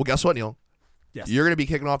go. well, guess what, Neil? Yes. You're going to be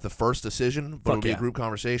kicking off the first decision, but Fuck it'll be yeah. a group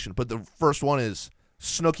conversation. But the first one is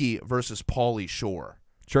Snooki versus Pauly Shore.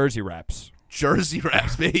 Jersey Raps. Jersey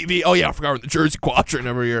Raps, baby. Oh yeah, I forgot the Jersey Quadrant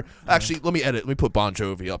over here. Actually, let me edit. Let me put Bon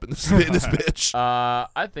Jovi up in this bitch.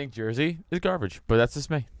 I think Jersey is garbage, but that's just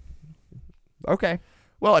me. Okay.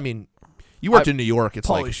 Well, I mean, you worked in New York. It's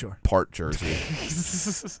Pauly like Shore. part Jersey.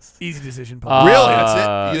 Easy decision, Uh, Paul. Really?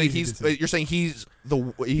 That's it? easy decision. You're saying he's He's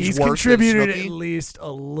worse than contributed Snooki? at least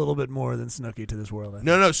a little bit more than Snooki to this world. I think.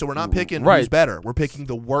 No. So we're not picking Right. who's better. We're picking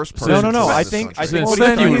the worst So- person. No. to run I this think country. Well, what then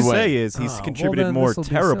he's trying you to would say win. is he's well, contributed then more this'll be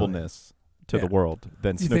silly. terribleness to the Yeah. world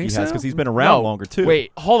than You Snooki think has so? because he's been around No. longer too.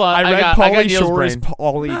 Wait, hold on. I read got Pauly Neil's Shore's brain.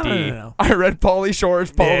 Pauly No, D. no. I read Pauly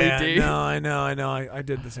Shore's Pauly Yeah, D. no, I know. I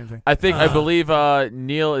did the same thing. I believe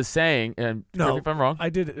Neil is saying, and correct No, me if I'm wrong. I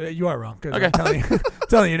did. You are wrong. 'Cause Okay. I'm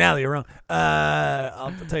telling you now that you're wrong.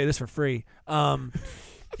 I'll tell you this for free.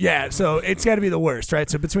 Yeah, so it's got to be the worst, right?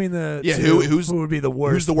 So between the two, who would be the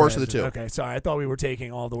worst? Who's the worst of the two? Okay, sorry, I thought we were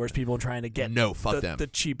taking all the worst people and trying to get fuck them. The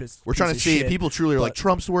cheapest. We're trying to piece see of if shit. people truly are like But-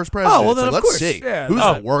 Trump's the worst president. Oh well, It's then like, of let's course, see yeah. who's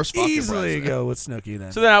Oh, the worst fucking easily president. go with Snooki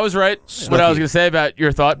then. So then I was right. What I was going to say about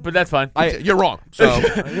your thought, but that's fine. You're wrong. So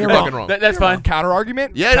you're fucking wrong. That's fine. Counter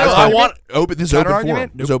argument? Yeah, no, I want this is open forum.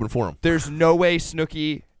 Counter-argument? This is open forum. There's no way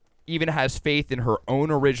Snooki even has faith in her own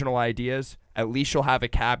original ideas. At least she'll have a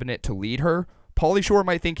cabinet to lead her. Pauly Shore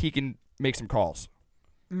might think he can make some calls.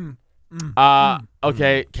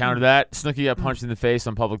 Okay, counter that. Snooki got punched in the face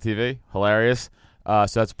on public TV. Hilarious. So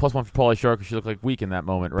that's +1 for Pauly Shore because she looked like weak in that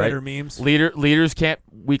moment, right? Better memes. Leaders can't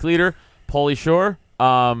weak leader. Pauly Shore.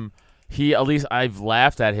 He at least I've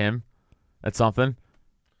laughed at him. That's something.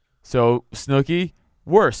 So Snooki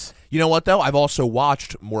worse. You know what though? I've also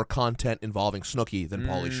watched more content involving Snooki than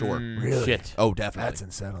Pauly Shore. Really? Shit. Oh, definitely. That's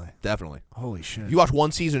unsettling. Definitely. Holy shit. You watch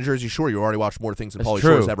one season of Jersey Shore, you already watched more things than That's Pauly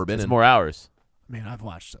true. Shore's ever been it's in. more hours. I mean, I've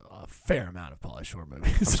watched a fair amount of Pauly Shore I'm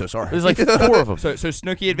movies. so sorry. There's like 4 of them. So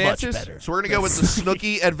Snooki Much advances? better. So we're gonna go with the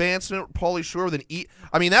Snooki advancement, Pauly Shore with an E.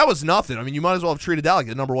 I mean, that was nothing. I mean, you might as well have treated that like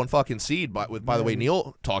the number 1 fucking seed. By the way,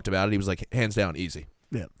 Neil talked about it. He was like, hands down, easy.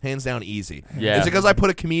 Yeah. Hands down, easy. Yeah. Is it because I put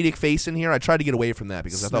a comedic face in here? I tried to get away from that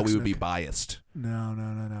because I thought we would be Snook. biased.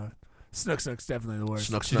 No. Snook's definitely the worst.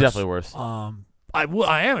 Snook, She's Snooks. definitely worse.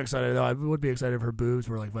 I am excited though. I would be excited if her boobs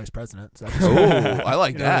were like vice president. So Oh, I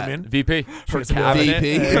like you know what that. I mean? VP. She gets cabinet.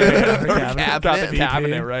 VP. her Cabinet. Got the VP.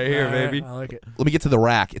 cabinet right here, All right, baby. I like it. Let me get to the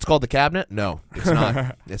rack. It's called the cabinet? No, it's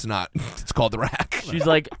not. It's not. It's called the rack. She's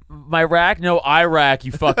like, my rack? No, Iraq,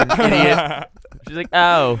 you fucking idiot. She's like,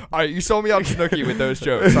 oh. All right, you sold me on Snooki with those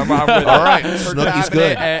jokes. I'm with it. All right, Her Snooki's cabinet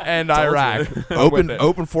good. And Iraq. I'm with it.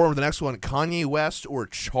 Open forum for the next one. Kanye West or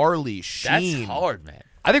Charlie Sheen? That's hard, man.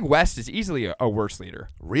 I think West is easily a worse leader.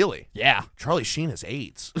 Really? Yeah. Charlie Sheen has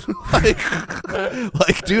AIDS.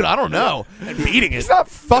 like, dude, I don't know. And beating it. He's not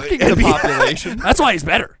fucking the population. That's why he's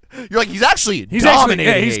better. You're like, he's actually He's actually,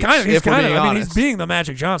 dominating yeah, he's AIDS, kind of, if we're being I mean, honest. he's being the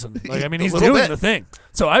Magic Johnson. Like, I mean, A he's little doing bit. the thing.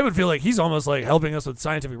 So I would feel like he's almost like helping us with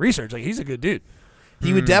scientific research. Like, he's a good dude.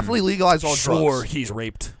 He would definitely legalize all Sure, drugs. he's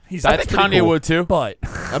raped. He's I think Kanye would too. But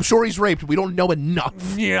I'm sure he's raped. We don't know enough.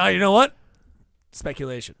 yeah, you know what?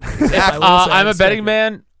 Speculation. I'm a betting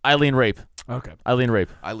man. I lean rape. Okay. I lean rape.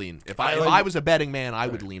 I lean. If I was a betting man, I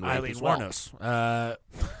would lean rape Eileen as well. Warnos.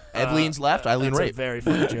 Ed leans left. I lean That's a rape. very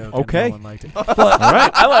funny joke. Okay. And no one liked it.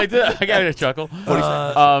 I liked it. I got a chuckle.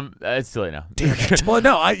 Uh, It's too late now. well,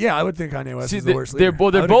 no, I would think Kanye West See, is the worst they're leader.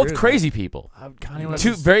 I they're would both agree with crazy that. people. Kanye West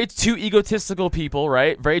Two is- very two egotistical people,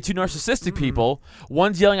 right? Very two narcissistic people.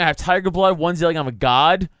 One's yelling, "I have tiger blood." One's yelling, "I'm a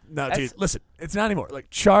god." No, That's- dude, listen, it's not anymore. Like,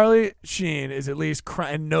 Charlie Sheen is at least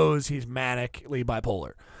and knows he's manically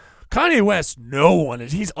bipolar. Kanye West, no one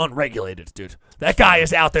is. He's unregulated, dude. That guy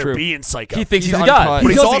is out there True. being psycho. He thinks he's a uncut. god. But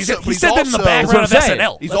he's does- also- he said that in the also- background of That's what I'm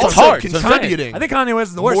SNL. He's That's also hard. contributing I think Kanye West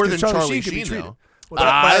is the worst more because than Charlie Charlie Sheen could be Sheen, treated. though.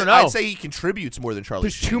 I don't know. I'd say he contributes more than Charlie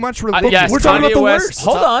There's Sheen. too much Yes, We're talking about Kanye the West. worst.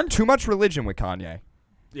 Hold on. Too much religion with Kanye.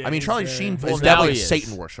 Yeah, I mean, he's Charlie very- Sheen Well, is now definitely a he is.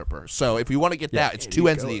 Satan worshiper. So if we want to get that, it's two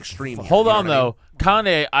ends of the extreme. here, Hold you know on what I mean?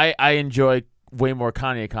 though, Kanye. I enjoy way more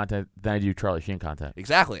Kanye content than I do Charlie Sheen content.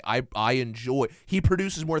 Exactly. I enjoy. He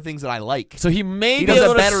produces more things that I like. So he may He be does a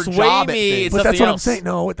able better to sway job at me. things. It's But that's something what I'm else. saying.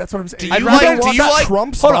 No, that's what I'm saying. Do you I'd like- rather do watch you like-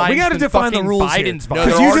 Trump's Hold on, we vibes got to than define the fucking rules here. Biden's No, vibes.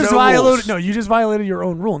 there you are just no violated. rules. No, you just violated your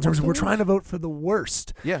own rule in terms of we're trying to vote for the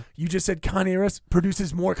worst. Yeah. You just said Kanye West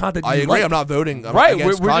produces more content. I you agree. like. I'm not voting. I'm Right, we're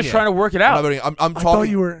against just Kanye. trying to work it I'm not out. voting. I'm I thought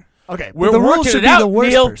talking. you were okay. We're the rule working should it be the out, worst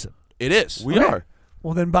Neil. person. It is. We are.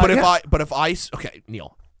 Well, then, But yeah, okay,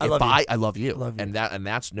 Neil. I If love you. I love you, Love you. and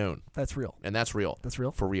that's known, that's real. and that's real. That's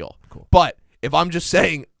real. For real. Cool. But if I'm just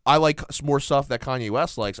saying I like more stuff that Kanye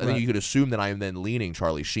West likes, I think Right. you could assume that I am then leaning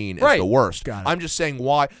Charlie Sheen as Right. the worst. Got it. I'm just saying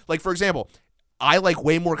why. Like, for example, I like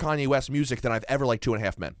way more Kanye West music than I've ever liked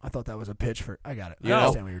 2.5 Men. I thought that was a pitch for. I got it. No. I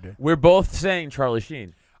understand what you're doing. We're both saying Charlie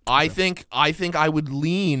Sheen. I think I would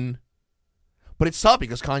lean, but it's tough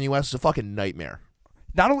because Kanye West is a fucking nightmare.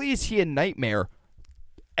 Not only is he a nightmare,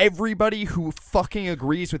 everybody who fucking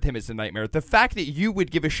agrees with him is a nightmare. The fact that you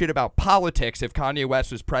would give a shit about politics if Kanye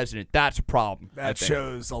West was president, that's a problem. I That think.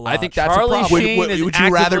 shows a lot. I think that's Charlie a problem. Sheen Would is you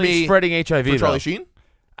rather actively be spreading HIV For though. Charlie Sheen?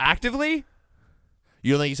 Actively?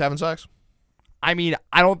 You don't think he's having sex? I mean,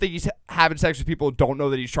 I don't think he's having sex with people who don't know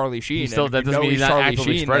that he's Charlie Sheen. He still, And that if you doesn't know mean he's not Charlie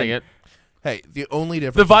actively Sheen, spreading then- it. Hey, the only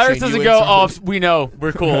difference The virus between doesn't you and go, Charlie- we know,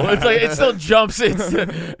 we're cool. It's like it still jumps. It's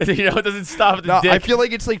it doesn't stop at the No, dick. I feel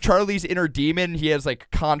like it's like Charlie's inner demon. He has like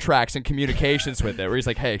contracts and communications with it, where he's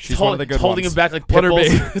like, "Hey, she's one of the good holding ones." him back like Let her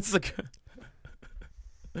pitbulls. be. It's like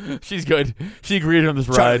she's good. She agreed on this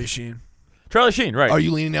Charlie ride. Sheen. Charlie Sheen, right? Are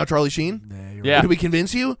you leaning now Charlie Sheen? Yeah. Did we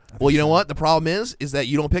convince you? Well, you know what? The problem is that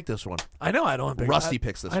you don't pick this one. I know I don't pick Rusty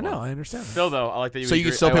picks this I one. know, I understand. Still though, I like that you. So you can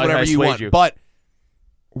agree- still I pick like how whatever I you swayed want. you. But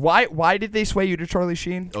Why did they sway you to Charlie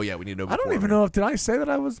Sheen? oh yeah, we need to know. I don't even know if did I say that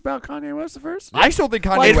I was about Kanye West at first? I still think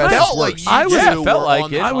Kanye Like, It West felt is like worse. you I was- two Yeah, it felt were like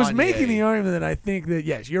on it. the I was Kanye. making the argument that I think that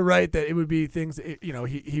yes, you're right that it would be things that,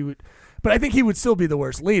 he would, but I think he would still be the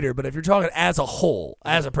worst leader. But if you're talking as a whole,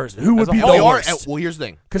 as a person, who would be Oh, the you are. worst? Well, here's the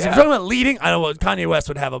thing. Because if you're talking about leading, I know Kanye West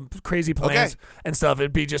would have a crazy plans Okay. and stuff.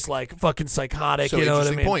 It'd be just like fucking psychotic. So you know what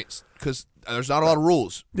I interesting mean? points because there's not a lot of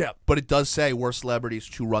rules. Yeah. But it does say we're celebrities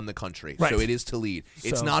to run the country. Right. So it is to lead.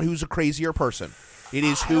 It's So- not who's a crazier person. It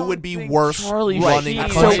is who don't would be think worse Charlie running Sheen the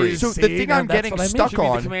is- country. So See, the thing now I'm that's getting what I mean. stuck Should be the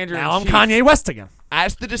on commander Now I'm in chief. Kanye West again.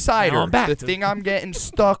 as the decider, Now I'm back the to- thing I'm getting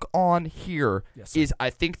stuck on here Yes, sir. is I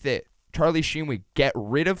think that Charlie Sheen would get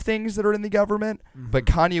rid of things that are in the government, but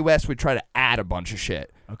Kanye West would try to add a bunch of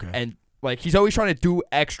shit. Okay. And like he's always trying to do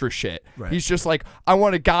extra shit. Right. He's just like, I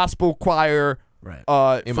want a gospel choir. Right.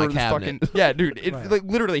 In for my this cabinet. fucking, yeah, dude. Right. Like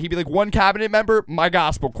literally, he'd be like one cabinet member, my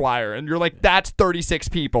gospel choir, and you're like, that's 36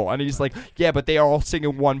 people, and he's like, yeah, but they are all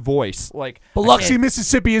singing one voice. Like, Biloxi,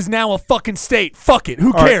 Mississippi is now a fucking state. Fuck it. Who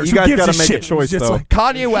All right, cares? you guys Who gives gotta a make a shit? choice, It's just though. like-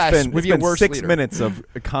 Kanye West would It's be a been worse 6 leader. minutes of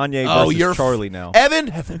Kanye Oh, versus you're Charlie now.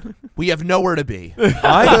 Evan, we have nowhere to be. He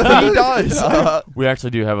does. We actually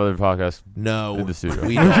do have other podcasts No, in the studio.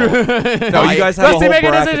 we don't. No, you guys have a Rusty, whole make a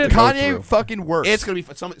bracket decision. to go Kanye through. fucking worse. It's gonna be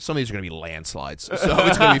some of these are gonna be landslides, so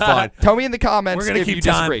it's gonna be fine. Tell me in the comments We're gonna if keep you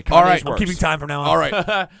time. disagree. All Kanye's right, I'm worse. keeping time from now on. All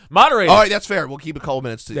right, Moderator. all right, that's fair. We'll keep a couple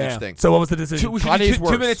minutes to Yeah. each thing. So what was the decision? Two, we should Kanye's do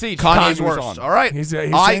worse. 2 minutes each. Kanye's Kanye's worse. on. All right, He's I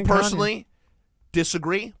saying personally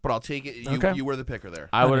disagree, but I'll take it. You, Okay. you were the picker there.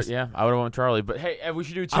 I would, Nice. yeah, I would have won Charlie. But hey, we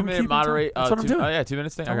should do 2 I'm minute keeping time. moderate. That's what I'm doing. Oh yeah, 2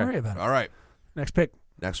 minutes thing. Don't Okay. worry about it. All right, Next pick.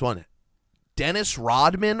 next one. Dennis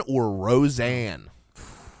Rodman or Roseanne?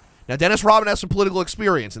 Now, Dennis Rodman has some political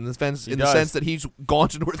experience in the sense does. that he's gone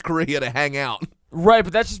to North Korea to hang out. Right,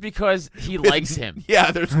 but that's just because he likes him.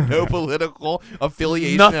 Yeah, there's no political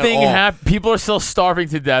affiliation. Nothing at all. happened. People are still starving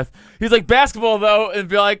to death. He's like, basketball though, and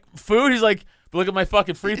be like, food. He's like, look at my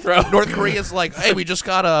fucking free throw. North Korea's like, hey, we just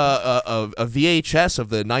got a VHS of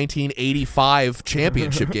the 1985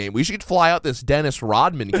 championship game. We should fly out this Dennis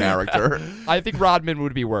Rodman character. I think Rodman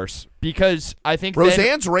would be worse because I think then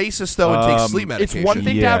Roseanne's racist though and takes sleep it's medication. one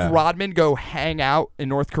thing to Yeah. have Rodman go hang out in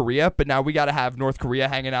North Korea, but now we got to have North Korea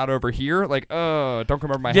hanging out over here. Like, don't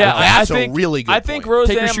come over my Yeah, house. That's I a think, really good I think point.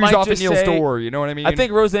 Roseanne Take your shoes might off at just Neil's say, door. You know what I mean? I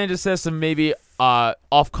think Roseanne just says some maybe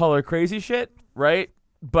off-color crazy shit, right?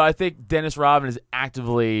 But I think Dennis Rodman is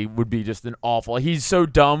actively would be just an awful. He's so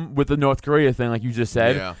dumb with the North Korea thing, like you just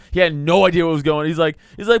said. Yeah. He had no idea what was going. He's like,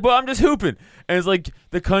 well, I'm just hooping, and it's like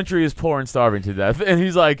the country is poor and starving to death, and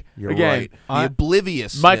he's like, You're again, right. The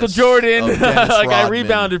obliviousness. Michael Jordan, of Dennis like I Rodman.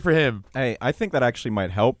 rebounded for him. Hey, I think that actually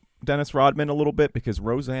might help Dennis Rodman a little bit because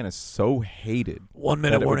Roseanne is so hated 1 that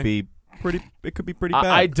minute it would warning. be pretty. It could be pretty bad.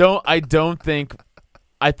 I don't think.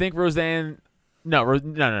 I think Roseanne. No.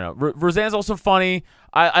 Roseanne's also funny.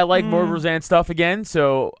 I like more Roseanne stuff again,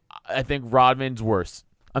 so I think Rodman's worse.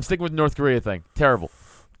 I'm sticking with the North Korea thing. Terrible.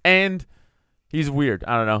 And he's weird.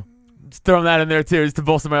 I don't know. Just throwing that in there too, just to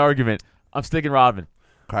bolster my argument. I'm sticking Rodman.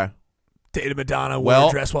 Okay. Dated Madonna, Well- wore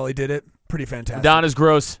a dress while he did it. Pretty fantastic. Madonna's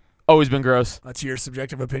gross. Always been gross. That's your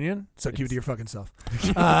subjective opinion, so keep it to your fucking self.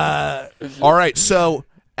 All right. So,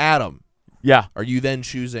 Adam, Yeah. are you then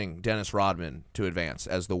choosing Dennis Rodman to advance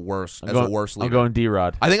as the worst I'm leader? going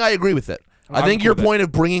D-Rod. I think I agree with it. I I'm think cool your with it. point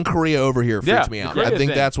of bringing Korea over here freaks Yeah, me out. Korea I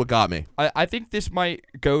think thing. that's what got me. I think this might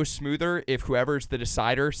go smoother if whoever's the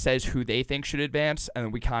decider says who they think should advance, and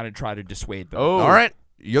then we kind of try to dissuade them. Oh. All right.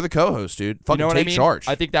 You're the co-host, dude. you Fucking know what take I mean? charge.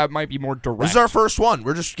 I think that might be more direct. This is our first one.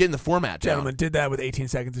 We're just getting the format down. Gentlemen, did that with 18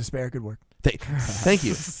 seconds to spare. Good work. Thank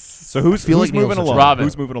you. so who's feel like moving Neil's along? Robin.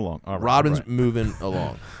 Who's moving along? All right, Robin's all right. moving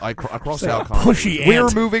along. I crossed Like out a comedy. pushy We're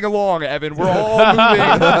ant. moving along, Evan. We're all moving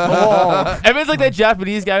along. Evan's like that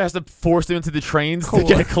Japanese guy who has to force him into the trains to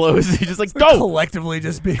get closed. He's just like, go! Collectively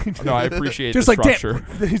just being. No, I appreciate just the like structure.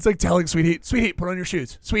 damn. He's like telling Sweet Heat, put on your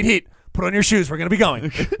shoes. Sweet Heat, put on your shoes. We're gonna be going.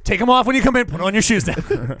 Take them off when you come in. Put on your shoes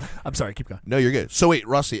now. I'm sorry. Keep going. No, you're good. So wait,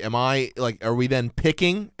 Rusty, are we then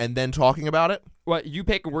picking and then talking about it? Well, you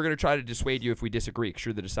pick, and we're going to try to dissuade you if we disagree, because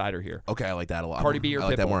you're the decider here. Okay, I like that a lot. Cardi B or I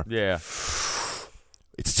like that Pitbull? more. Yeah.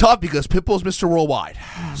 It's tough because Pitbull's Mr. Worldwide.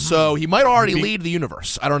 So he might already lead the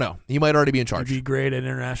universe. I don't know. He might already be in I'd charge. be great at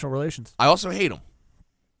international relations. I also hate him.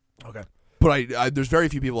 Okay. But I there's very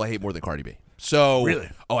few people I hate more than Cardi B. So Really?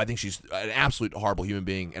 Oh, I think she's an absolute horrible human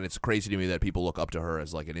being, and it's crazy to me that people look up to her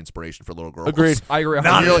as like an inspiration for little girls. Agreed. I agree 100%.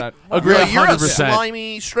 Not really. Agree You're a 100%.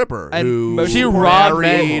 slimy stripper And who most She people robbed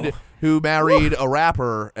married men. who married a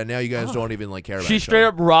rapper, and now you guys don't even like care about She each straight other.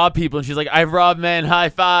 up robbed people, and she's like, "I've robbed men, high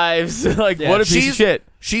fives." Like, Yeah, what a piece of shit.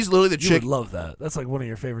 She's literally the You chick. would love that. That's like one of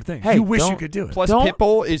your favorite things. Hey, you wish you don't- could do it. Plus, Don't-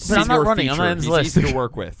 Pitbull is but I'm not senior running. I'm feature. not in this He's list. easy to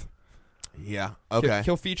work with. Yeah. He'll- Okay.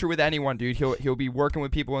 He'll feature with anyone, dude. He'll be working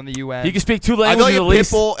with people in the UN. He can speak 2 I feel languages like at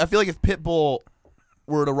least. I feel like if Pitbull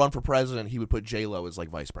were to run for president, he would put J-Lo as like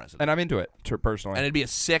vice president, and I'm into it personally. and it'd be a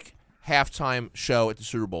sick halftime show at the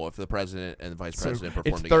Super Bowl if the president and the vice president performed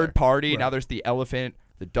it's together. third party. Right. Now there's the elephant,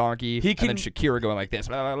 the donkey, He and then can- Shakira going like this.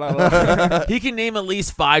 Blah, blah, blah, blah. He can name at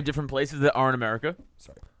least 5 different places that aren't America.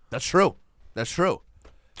 That's true. That's true.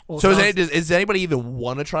 Well, So sounds- does anybody even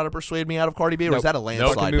want to try to persuade me out of Cardi B, or Nope. is that a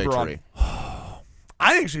landslide Nope. Move her on. victory?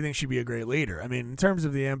 I actually think she'd be a great leader. I mean, in terms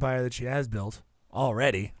of the empire that she has built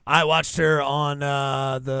already. I watched her on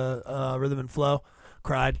the Rhythm and Flow.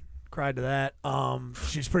 Cried to that.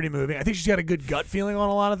 She's pretty moving. I think she's got a good gut feeling on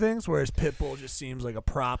a lot of things, whereas Pitbull just seems like a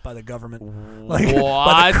prop by the government. Like, by the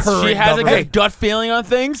What? current She has a government. good gut feeling on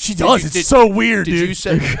things? She does. It's so weird, Did dude. you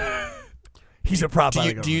say? He's a prop by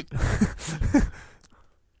the Do you government.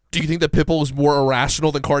 do you think that Pitbull is more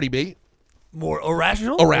irrational than Cardi B? More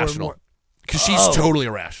irrational? Or Irrational, more- because she's Oh. totally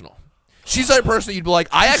irrational. She's that person that you'd be like,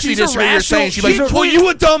 I actually She's disagree with what you're irrational. saying. She'd be like, She's a- well, you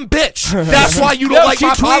a dumb bitch. That's why you don't No, like she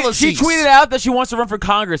my tweet- policies. She tweeted out that she wants to run for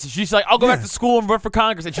Congress. And she's like, I'll go back to school and run for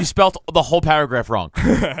Congress. And she spelled the whole paragraph wrong.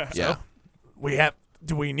 Yeah.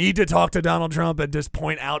 Do we need to talk to Donald Trump and just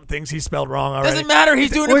point out things he spelled wrong already? Doesn't matter. He's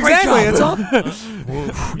doing Well, a great exactly. job.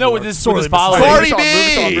 It's all. No, with his sorely following. mistaken. Cardi Move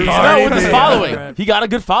us on, B. move us on, move us No, on. with his Yeah, following. right. He got a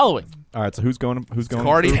good following. All right, so who's going?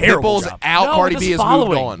 Cardi Terrible Pitbull's job. out. No, Cardi with B his has moved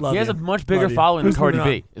following. on. Love He has you. a much bigger Love you. following Who's than Cardi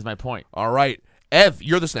moving B, is my point. All right. Ev,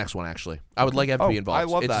 you're this next one, actually. I would like Ev to be involved. I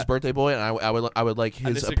love it's his that. birthday boy, and I would like And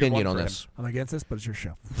his this is a good opinion one on for this. I'm against this, but it's your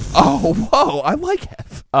show. Oh, whoa. I like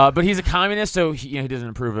Ev. But he's a communist, so he doesn't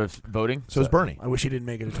approve of voting. So is Bernie. I wish he didn't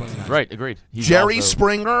make it to 29. Right, agreed. He's Jerry also-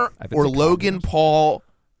 Springer I've or been to Logan communist. Paul.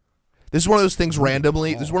 This is one of those things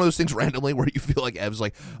randomly. This is one of those things randomly where you feel like Ev's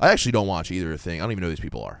like, I actually don't watch either thing. I don't even know who these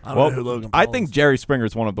people are. I don't Well, know who Logan I Paul think is. Jerry Springer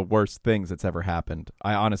is one of the worst things that's ever happened.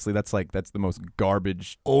 I honestly, that's the most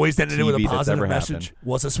garbage. always ended it with a TV that's positive ever message. happened.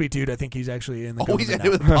 Was a sweet dude. I think he's actually in the Always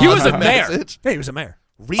government ended now. with He was a positive mayor. message. Yeah, he was a mayor.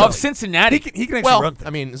 Really? Of Cincinnati. He can actually Well, run things. I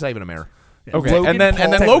mean, it's not even a mayor. Yeah. Okay, Logan and then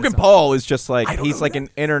Paul- Logan Paul is just like I don't he's know like that. an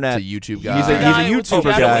internet. It's a YouTube He's guy. a YouTuber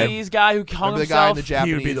guy. Japanese guy who hung Remember the guy in himself. the Japanese?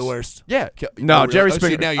 He would be the worst. Yeah. No, Oh, really? Jerry Oh, see,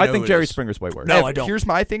 Springer. now you I know think who it Jerry is. Springer's way worse. No, Ev, I don't. Here's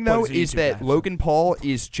my thing But though: he's a is YouTube that guy. Logan Paul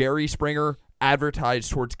is Jerry Springer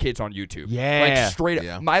advertised towards kids on YouTube. Yeah. Like straight up.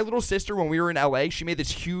 Yeah. My little sister, when we were in LA, she made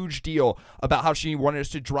this huge deal about how she wanted us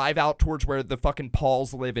to drive out towards where the fucking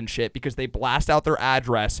Pauls live and shit because they blast out their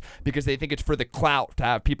address because they think it's for the clout to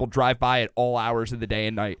have people drive by at all hours of the day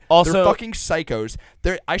and night. Also- they're fucking psychos.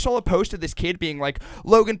 I saw a post of this kid being like,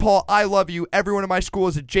 Logan Paul, I love you. Everyone in my school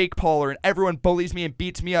is a Jake Pauler and everyone bullies me and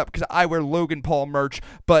beats me up because I wear Logan Paul merch,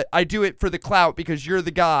 but I do it for the clout because you're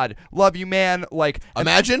the god. Love you, man. Like,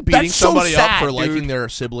 Imagine that's beating so somebody up sad, for dude. liking their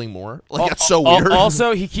sibling more. Like, Al- that's so al- weird.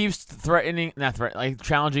 Also, he keeps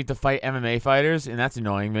challenging to fight MMA fighters, and that's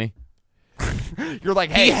annoying me. You're like,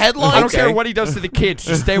 He hey, headlines- I don't care Okay. what he does to the kids.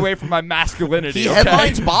 Just stay away from my masculinity. he okay?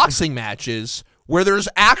 headlines boxing matches where there's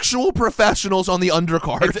actual professionals on the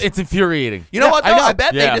undercard. It's infuriating. You know what? I though? know. I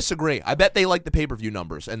bet they Yeah. disagree. I bet they like the pay-per-view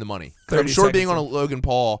numbers and the money. 'Cause I'm 30 sure being on seconds a Logan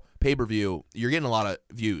Paul pay-per-view, you're getting a lot of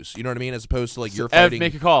views. You know what I mean? As opposed to like you're Ev, fighting.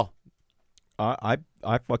 make a call. I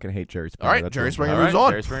fucking hate Jerry Springer. All right, That's Jerry what- Springer All moves right,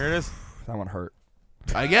 on. Jerry Springer it is. That one hurt.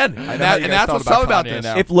 Again, know and, how that, you and guys that's thought what's about tough about Kanye this.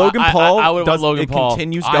 now. If Logan Paul I would does, want Logan it Paul.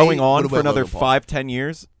 continues I going on would've for went another Logan Paul. 5-10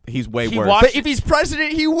 years, he's way He worse. watched- But if he's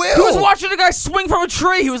president, he will. He was watching a guy swing from a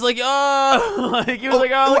tree. He was like, oh, like, he was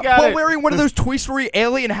like, oh, look at while it. wearing one of those Toy Story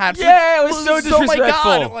alien hats. Yeah, it was so Oh my god!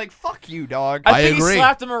 disrespectful. I'm like, fuck you, dog. I I think agree. he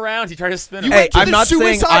slapped him around. He tried to spin him. You Hey, went to I'm the not saying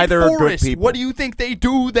suicide either are good forest. people. What do you think they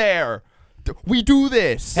do there? We do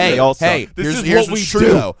this. Hey, They all suck. hey, This here's, is here's what what's we true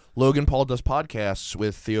do. though. Logan Paul does podcasts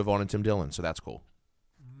with Theo Vaughn and Tim Dillon, so that's cool.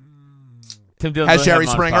 Tim Dillon Has doesn't Jerry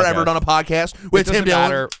have him on Springer his ever podcast. done a podcast it with doesn't Tim Dillon?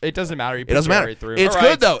 matter. It doesn't matter. It doesn't matter. Through. It's All good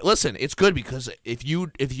right. though. Listen, it's good because if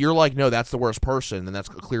you're like, no, that's the worst person, then that's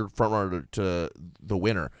a clear front runner to the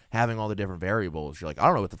winner. Having all the different variables, you're like, I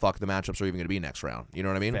don't know what the fuck the matchups are even going to be next round. You know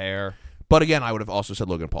what I mean? Fair. But again, I would have also said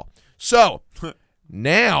Logan Paul. So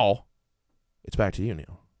now it's back to you,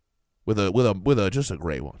 Neil, with a just a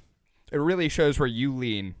great one. It really shows where you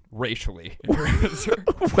lean racially.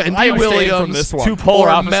 Wendy I abstain Williams from this one. Two polar or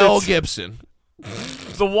opposites. Mel Gibson.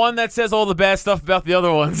 The one that says all the bad stuff about the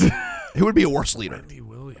other ones. Who would be a worse leader? Wendy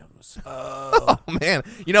Williams. Oh man,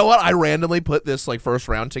 you know what? I randomly put this like first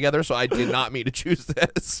round together, so I did not mean to choose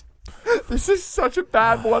this. This is such a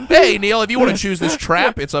bad one. Hey Neil, if you want to choose this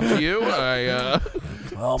trap, it's up to you.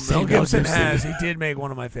 Well, Say Mel Mel Gibson Gibson. has. He did make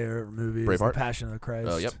one of my favorite movies, Braveheart? The Passion of the Christ.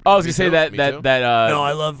 Oh, yep. I was gonna Me say too, that me that too. that. No,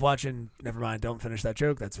 I love watching. Never mind. Don't finish that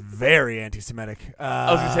joke. That's very anti-Semitic.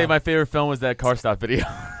 I was gonna say my favorite film was that car stop video.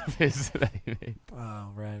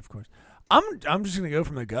 Oh, right, of course. I'm just gonna go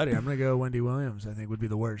from the gut here. I'm gonna go Wendy Williams. I think would be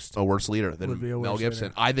the worst. A worse leader than Would be a Mel worse Gibson.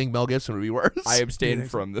 leader. I think Mel Gibson would be worse. I abstain think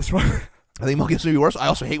so? from this one. I think Mel Gibson would be worse. I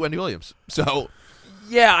also hate Wendy Williams. So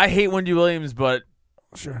Yeah, I hate Wendy Williams, but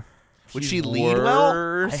Sure. would she's she lead well?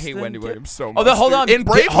 worse I hate than Wendy Gib- Williams so much. Oh, then hold on. In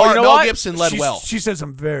Oh, Braveheart, you know Mel what? Gibson led well. She said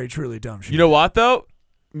some very truly dumb shit. You know what though?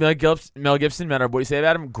 Mel Gibson, no matter what you say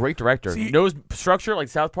about him, great director. See- He knows structure, like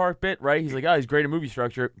South Park bit, right? He's like, oh, he's great at movie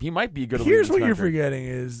structure. He might be a good. Here's at what leading you're this country. forgetting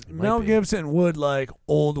is might Mel be. Gibson would like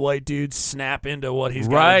old white dudes snap into what he's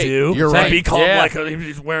Right. gonna do. You're and right. Become Yeah. like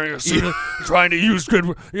he's wearing a suit, trying to use good.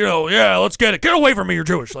 Yeah, let's get it. Get away from me. You're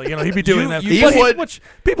Jewish. Like he'd be doing that. he But would- which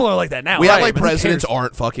people are like that now. We right? act like But who presidents cares?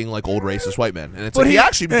 aren't fucking like old racist white men, and it's But like, he- he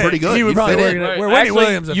actually be hey, pretty good. he would He'd probably fit work in. it out. Right. Where Wendy Actually,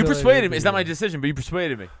 Williams, I you feel like persuaded would me. be It's not my good. decision, but you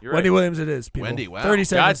persuaded me. You're Wendy right. Williams, it is. People. Wendy, wow.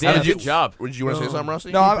 37 God damn, Did you- good job. Did you want to say something,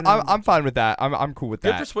 Rusty? No, I'm fine with that. I'm cool with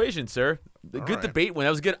Good that. persuasion, sir. The good right. debate win.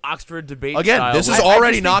 That was a good Oxford debate. Again, style this is win. I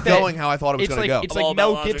already just not think that going how I thought it was It's going like to it's go. like All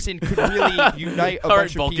Mel about logic. Gibson could really unite a All right,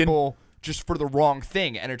 bunch of Vulcan. people just for the wrong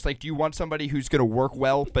thing. And it's like, do you want somebody who's going to work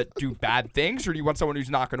well but do bad things, or do you want someone who's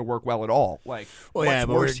not going to work well at all? Like, Well, what's yeah,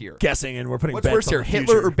 but worse we're here? guessing and we're putting What's bets worse on here, the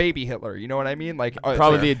Hitler future. or baby Hitler? You know what I mean? Like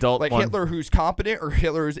Probably like- the adult like one. Hitler who's competent or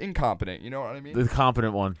Hitler who's incompetent. You know what I mean? The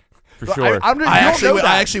competent one, for But sure. I'm just, I you don't know I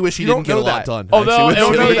that. actually wish he You didn't don't get a know lot that. done. Although I it actually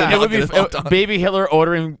wish would he be, did it not would be get a lot done. baby Hitler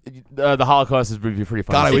ordering the Holocaust would be pretty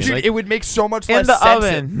funny. God, I wish Dude, it would make so much in less the sense.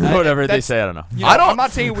 oven, that- whatever they that's- say. I don't know. You know, I don't- I'm not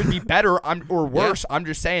saying it would be better or worse. I'm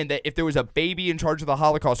just saying that if there was a baby in charge of the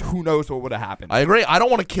Holocaust, who knows what would have happened. I agree. I don't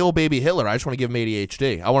want to kill baby Hitler. I just want to give him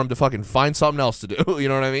ADHD. I want him to fucking find something else to do. You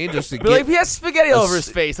know what I mean? Just to But like, get, he has spaghetti all over his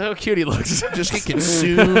s- face. Look how cute he looks. just get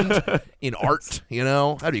consumed in art. You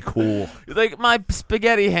know, that'd be cool. like my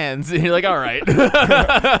spaghetti hands. And you're like, all right.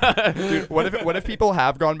 Dude, what if people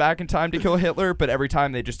have gone back in time to kill Hitler, but every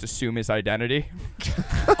time they just assume his identity?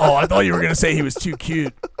 Oh, I thought you were gonna say he was too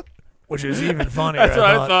cute, which is even funnier. That's what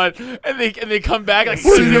I thought. And they come back like,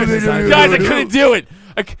 What are you guys, doing? I couldn't do it.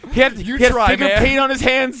 He had try, finger man. paint on his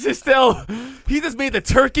hands still. He just made the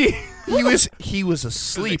turkey. He was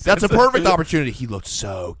asleep. That's a perfect opportunity. He looked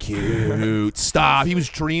so cute. Stop. He was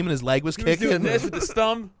dreaming. His leg was He was doing kicking. this with the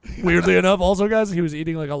thumb. Weirdly enough, also guys, he was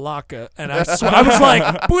eating like a latke, and I was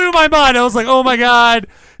like, blew my mind. I was like, oh my god,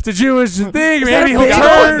 it's a Jewish thing. Maybe he'll He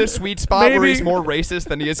got turn. the sweet spot where Maybe. he's more racist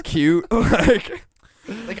than he is cute.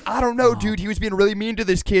 Like I don't know, dude. He was being really mean to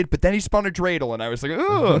this kid, but then he spun a dreidel, and I was like,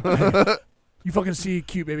 ugh. You fucking see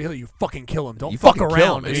cute baby Hitler, you fucking kill him. Don't You fuck fucking kill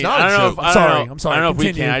around. him. It's dude. not I a don't know. joke. If, I Sorry, don't know. I'm sorry. I don't know if we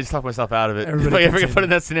Continue. can. I just talked myself out of it. Everybody If I can continue. put in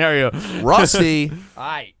that scenario. Rusty,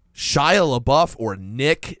 I Shia LaBeouf, or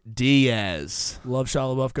Nick Diaz? Love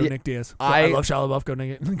Shia LaBeouf, go Yeah, Nick Diaz. I- love Shia LaBeouf, go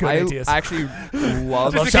Nick Diaz. actually love.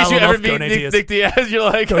 love Just in case Shia you ever LaBeouf, go meet Nate Diaz. Nick Diaz, you're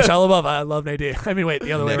like, Go Shia LaBeouf, I love Nate Diaz. I mean, wait,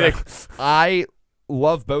 the other way Nick. around. I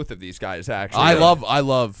love both of these guys. Actually, I love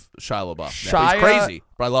Shia LaBeouf. Shia- He's crazy,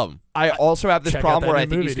 but I love him. I also have this Check out problem that where I new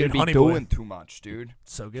think movie, he's going dude, to be Honey Boy. doing too much, dude.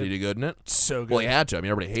 So Did he good. do good in it? So good. Well, he had to. I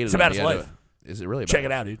mean, everybody hated It's him. about He his had life. to- Is it really? Check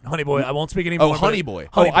about it out, dude. Honey Boy. I won't speak anymore. Oh, but- Honey Boy. Oh,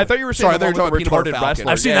 Honey I Boy. thought you were Sorry, saying they were the talking one about with Peanut retarded Butter wrestler. Falcon.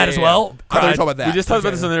 I've seen Yeah, that yeah, as yeah. well. I thought you were talking about that. we just talked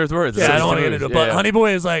about this on There's Words. Yeah, I don't want to It's get into it, yeah. but Honey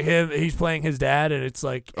Boy is like him. He's playing his dad, and it's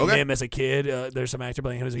like Okay. him as a kid. There's some actor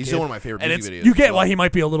playing him as a He's kid. still one of my favorite and music it's, videos. you get So- why he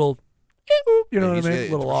might be a little, you know what I He's- mean, yeah,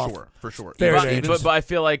 a little off. For sure. Very Even dangerous. Stevens- But I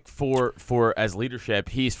feel like for as leadership,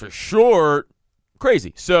 he's for sure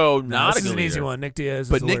crazy. So No, not this a is good an easy leader. one. Nick Diaz.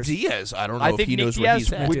 But is the Nick worst. Diaz, I don't know I if think he Nick knows what Diaz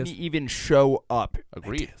he's at. wouldn't even show up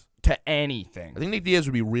Agreed. to anything. I think Nick Diaz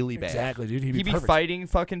would be really bad. Exactly, dude. He'd be He'd be perfect. fighting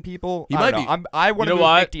fucking people. He I might don't know. be. I want You to know move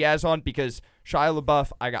what? Nick Diaz on because Shia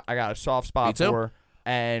LaBeouf, I got a soft Me spot too. for,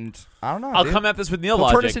 and I don't know. I'll dude. come at this with Neil He'll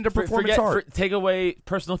logic. turn this into performance art. Take away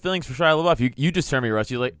personal feelings for Shia LaBeouf. You just turned me,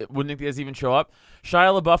 Russ. You like, would Nick Diaz even show up?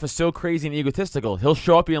 Shia LaBeouf is so crazy and egotistical. He'll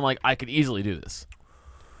show up being like, I could easily do this.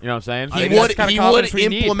 You know what I'm saying? He think that's would. the kind of He would confidence we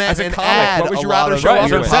need implement as a and comic. add What would a you lot rather of show up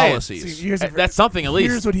weird with? policies. See, here's the- That's something at least.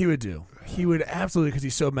 Here's what he would do. He would absolutely, because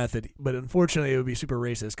he's so method, but unfortunately it would be super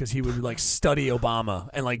racist because he would like study Obama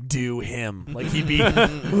and like do him. Like he'd be, you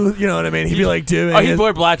know what I mean? He'd be like doing. Oh, he'd his-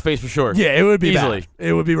 wear blackface for sure. yeah, it would be Easily. bad.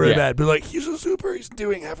 It would be really Yeah. bad. But like he's he's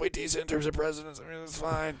doing halfway decent in terms of presidents. I mean, it's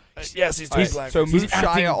fine. Yes, he's All doing right, black. so He's move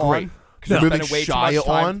acting Shia great. on. No. Moving Moving way too Shia much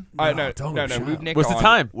time. on? All right, No, no, don't no, move no. Shia. Move Nick What's on. the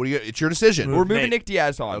time? What do you? It's your decision. We're moving Nate. Nick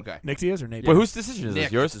Diaz on. Okay. Nick Diaz or Nate? Well, Diaz? whose decision is Nick,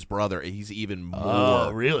 this? Yours? it's his brother. He's even more.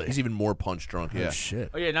 Oh, really? He's even more punch drunk. Oh, Yeah.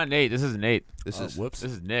 shit. Oh yeah, not Nate. This is Nate. This is. Whoops.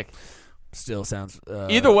 This is Nick. Still sounds.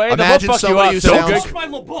 Either way, they'll Imagine both fuck you somebody up. who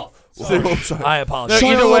So sounds- good. I apologize. No,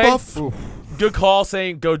 either Shia way, LaBeouf? good call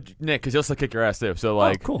saying go Nick because he'll still kick your ass too. So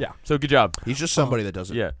like, cool. Yeah. So good job. He's just somebody that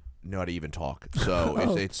doesn't Yeah. know how to even talk. So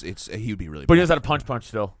it's he'd be really. But he knows how to punch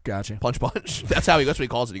still. Gotcha. punch. That's how he. That's what he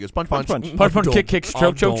calls it. He goes punch. Punch, kick,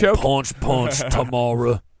 choke, choke. Punch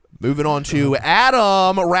tomorrow. Moving on to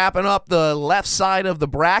Adam, wrapping up the left side of the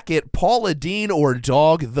bracket. Paula Dean or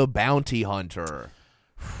Dog the Bounty Hunter?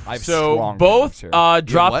 I have So strong both feelings here.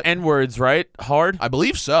 drop what? N words, right? Hard I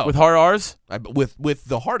believe so. with hard R's. With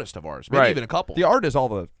the hardest of ours, maybe Right. even a couple. The art is all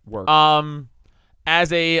the work.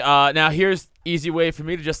 As a now here's easy way for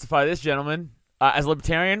me to justify this, gentleman. As a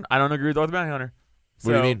libertarian, I don't agree with Dog the Bounty Hunter.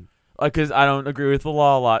 What do you mean? Because I don't agree with the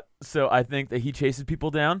law a lot. So I think that he chases people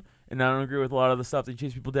down, and I don't agree with a lot of the stuff that he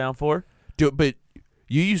chases people down for. But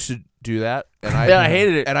you used to do that, and I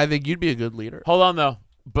hated it. And I think you'd be a good leader. Hold on though.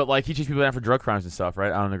 But like he chases people down for drug crimes and stuff,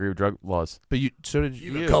 right? I don't agree with drug laws. But so did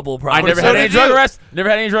you. A couple of I problems. never so had any did drug you. arrests. Never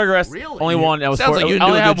had any drug arrests. Really? Only one. That was Sounds like you didn't I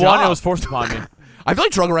only do a had good one. It job. was forced upon me. I feel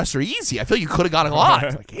like drug arrests are easy. I feel like you could have gotten a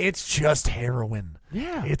lot. It's just heroin.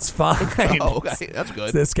 Yeah. It's fine. Oh, okay, that's It's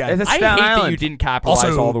good. this guy. It's a I Staten hate that Island. you didn't capitalize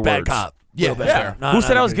Also, all the bad words. cop. Yeah. Little bit Yeah. fair. No, Who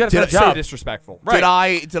said I was good at Did that I- So job? disrespectful. Right.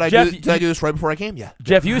 Did I Jeff, do this right before I came? Yeah.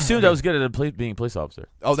 Jeff, you assumed I was good at being a police officer.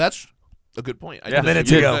 Oh, that's a good point. Yeah. I Minute assumed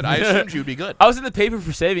to you go. would. I assumed you'd be good. I was in the paper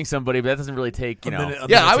for saving somebody, but that doesn't really take, you know.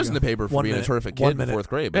 Yeah, I was in the paper for 1 being minute. a terrific 1 kid in minute. fourth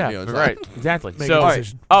grade. But, Yeah, you know, it's right. not- Exactly. Make So, a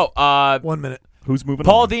decision. 1 minute. Who's moving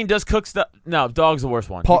Paul on? Dean does cook stuff. No, Dog's the worst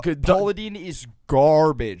one. He could- Paula Dean is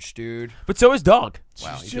garbage, dude. but so is Dog.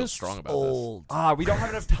 Wow, he She's feels just strong about old. We don't have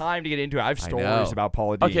enough time to get into it. I have I stories know. about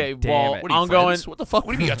Paula Dean. Okay, Damn well, it. What are you, I'm going- friends? What the fuck?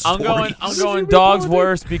 What do you mean you got I'm stories? going Dog's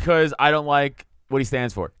worst because I don't like what he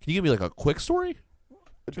stands for. Can you give me like a quick story?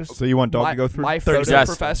 So you want Dog my, to go through? my 30 photo seconds.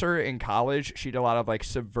 professor in college, she did a lot of like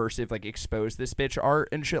subversive, like expose this bitch art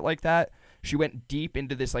and shit like that. She went deep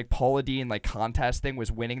into this like Paula Dean like contest thing,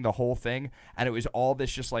 was winning the whole thing, and it was all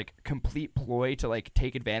this just like complete ploy to like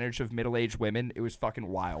take advantage of middle-aged women. It was fucking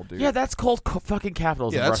wild, dude. Yeah, that's called fucking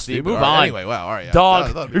capitalism, Yeah, that's Rusty. stupid. Move All right, on. Anyway, wow. All right, yeah.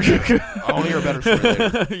 Dog. I want to hear a better story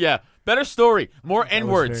later. Yeah, better story. More That N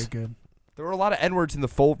was words. very good. There were a lot of N-words in the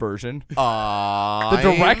full version. The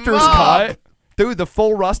The director's cut. Dude, the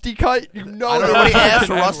full Rusty cut. You know I don't there know what he was asked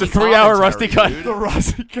for Rusty. The 3-hour commentary, Rusty cut. dude. the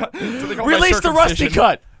Rusty cut. So they call my Release the Rusty circumcision.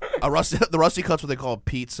 cut. The Rusty cut's what they call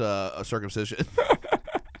Pete's circumcision.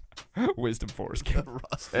 Wisdom Force.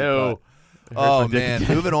 Rusty Ew. cut. Oh man,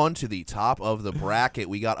 moving on to the top of the bracket,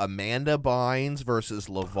 we got Amanda Bynes versus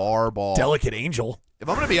LeVar Ball. Delicate angel. If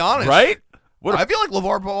I'm going to be honest, Right? What I a feel like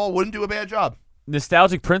LeVar Ball wouldn't do a bad job.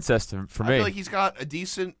 nostalgic princess for I me. feel like he's got a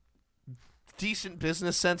decent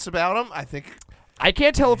business sense about him. I think I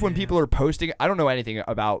can't tell if when people are posting, I don't know anything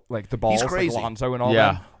about like the balls, like crazy. Lonzo and all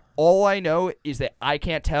Yeah. that. All I know is that I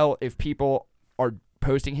can't tell if people are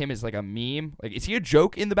posting him as like a meme. Like, is he a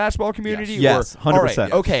joke in the basketball community? Yes, or, 100%. all right,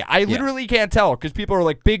 Yes. okay, I literally can't tell because people are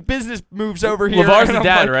like big business moves over here. LeVar's and the I'm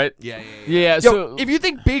dad, like, right? yeah. Yeah. Yo, So if you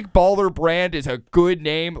think Big Baller Brand is a good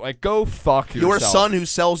name, like go fuck Your yourself. son who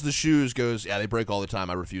sells the shoes goes, yeah, they break all the time.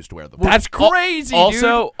 I refuse to wear them. That's crazy,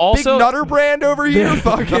 also- dude. also- Big Nutter Brand over here.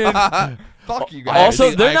 Fucking fuck you guys. Also,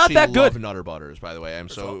 I they're not actually that good. love Nutter Butters, by the way. I'm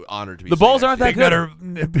so honored to be. The saying balls aren't that Big good.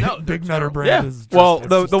 Nutter, big Nutter brand Yeah. is just, Well, it's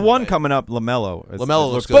the just the a one bit. coming up, LaMelo.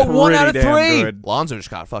 LaMelo looks pretty good. But 1 out of damn 3. good. Lonzo just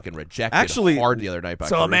got fucking rejected Actually- hard the other night by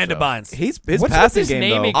So Caruso. Amanda Bynes. His What's with passing this game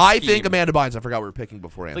naming though. I scheme? think Amanda Bynes. I forgot we were picking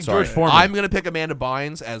beforehand. Like Sorry. George Foreman. I'm going to pick Amanda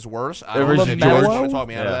Bynes as worse. I don't Over think LaMelo? George going to talk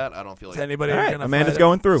me out of Yeah. that. I don't feel Is like. anybody All right, gonna Amanda's fight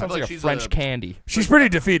going through. Sounds like a she's French a- candy. She's pretty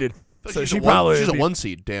defeated. So she's she a probably she's a would be- 1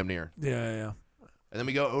 seed, damn near. Yeah. And then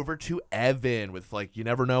we go over to Evan with like you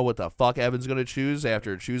never know what the fuck Evan's going to choose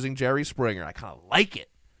after choosing Jerry Springer. I kind of like it.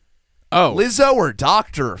 Oh, Lizzo or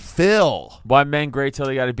Dr. Phil? Why men great till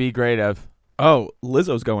they got to be great, Ev?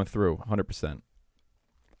 Lizzo's going through 100%.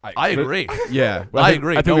 I agree. Yeah, I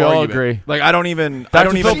agree. I think No we all argument. agree. like I don't even. Dr. I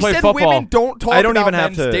don't Phil even. She play said football. women don't talk I don't about even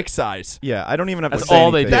have men's to- dick size. Yeah, I don't even have That's to say all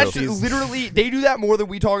they anything. do. That's She's- literally, they do that more than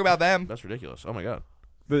we talk about them. That's ridiculous. Oh my god.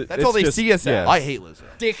 but That's it's all they just- see us as. yeah. I hate Lizzo.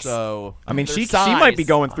 Dicks. So I mean, Their she size. might be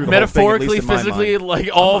going through the whole thing, Metaphorically, at least in my physically, mind. like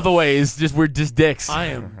all the ways. Just we're just dicks. I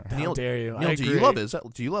am. How Neil- dare you? Neil, I do agree. you love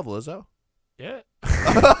Lizzo? Do you love Lizzo? Yeah.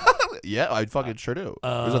 Yeah, I fucking sure do.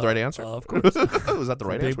 Was that the right answer? Of course. Was that the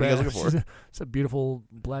right answer? What are you guys looking for? She's a beautiful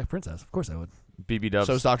black princess. Of course I would. BB Dubs.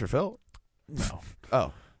 So is Dr. Phil? No.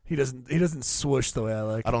 Oh, He doesn't swoosh the way I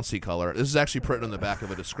like. I don't see color. This is actually printed on the back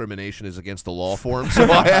of a discrimination is against the law form. So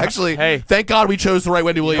I actually, Hey. thank God we chose the right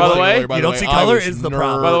Wendy Williams. By the thing way, earlier, by you the don't way. see I color was is the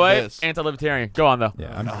problem. By the way, nervous. anti-libertarian. Go on though.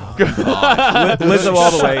 Yeah, I'm God. Lizzo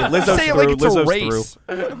all the way. Lizzo's Say it through. like it's a Lizzo's race.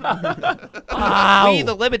 through. Ow. We,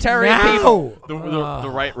 the libertarian people. No. The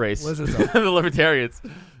right race. Lizzo's the libertarians.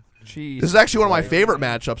 Jeez. This is actually one of my favorite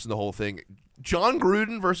matchups in the whole thing. John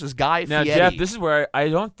Gruden versus Guy Now, Fieri. Jeff, this is where I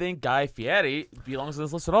don't think Guy Fieri belongs on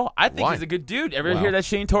this list at all. I think Why? he's a good dude. Ever Wow. hear that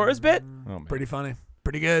Shane Torres bit? Oh, man. Pretty funny.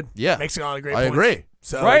 Pretty good. Yeah. Makes a lot of great I points. agree.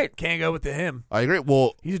 So Right. can't go with him. I agree.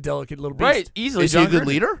 Well, He's a delicate little beast. Right, easily. is he a John good Gruden.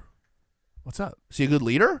 leader? What's up? Is he a good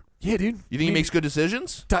leader? Yeah, dude. You think he makes good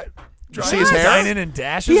decisions? You see his hair? Dining and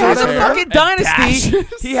dashes. He or has a whatever? fucking dynasty.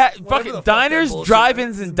 dashes. He had Whatever the fucking fuck that diners, bullshit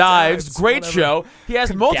drive-ins, is. and dives. Dives, Great whatever. show. He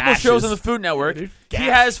has multiple Gashes. shows on the Food Network. Dude, He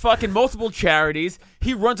gashes. has fucking multiple charities.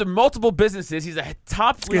 He runs multiple businesses. He's a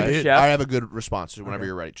top good, leader dude. chef. I have a good response whenever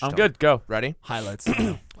you're ready. Just I'm tell good. me. Go. Ready? Highlights.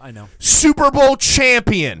 I know. Super Bowl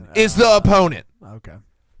champion is the opponent. Okay.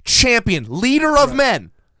 Champion. Leader of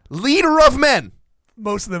men. Leader of men.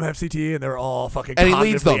 Most of them have CTE, and they're all fucking. And he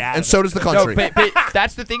leads them. cognitively out And of so it. does the No, country. but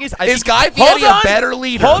that's the thing is, I Is think Guy Hold Fieri a on. better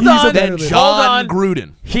leader Hold on. than Hold John on.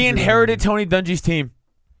 Gruden? He inherited Tony Dungy's team.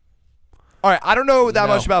 all right, I don't know that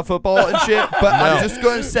No. much about football and shit, but I'm just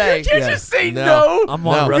going to say Did you just say No. no? I'm No.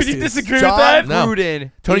 on Would Would Rusty. you disagree John with that? No.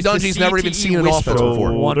 Gruden. Tony is the Dungy's never even CTE seen an offense whisperer.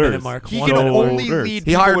 before. 1 minute mark. He One can minute. only lead. He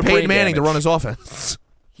people hired with Peyton brain Manning to damage. run his offense.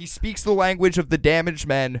 He speaks the language of the damaged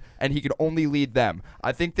men, and he can only lead them.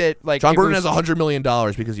 I think that like John it Gruden was- has $100 million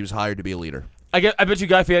because he was hired to be a leader. I bet you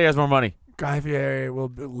Guy Fieri has more money. Guy Fieri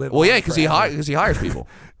will live. Well, on yeah, because he forever hires people.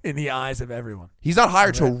 in the eyes of everyone. He's not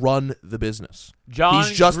hired to run the business. John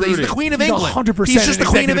He's the Gruden. Queen of He's England. 100% He's just the an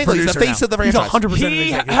Queen of executive England. He's the producer face now. of the He's franchise. 100% an He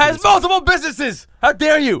executive has producer. multiple businesses. How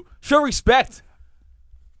dare you? Show respect.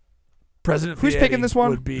 President. Who's Fieri picking this one?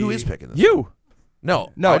 Would be Who is picking this? You.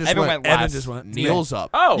 No, No, I just Evan went. went Evan last. just went. Neil's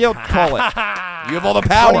up. Oh. You'll call it. You have all the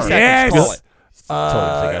power. 20 seconds, Yes. call it.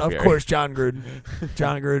 Totally Of Fieri. course, John Gruden.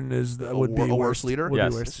 John Gruden is would be a worse worst leader? Would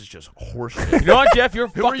Yes. be This worst. is just horseshit. You know what, Jeff? You're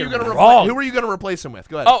Who are fucking you gonna wrong. Who are you going to replace him with?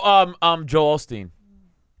 Go ahead. Oh, Joel Osteen,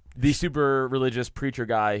 the super religious preacher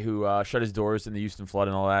guy who shut his doors in the Houston flood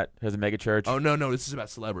and all that. Has a mega church. Oh no, no, this is about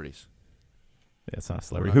celebrities. Yeah, it's not a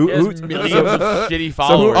celebrity. He has Who? millions of shitty who-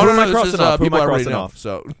 followers. Oh no, am no, I this crossing is off? Who am people I I already crossing know. off?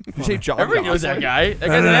 So You say John Everybody knows Gosling? that guy. That No, guy's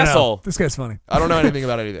no, an no, no. asshole. This guy's funny. I don't know anything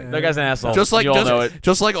about anything. That guy's an asshole. Just like you all know it.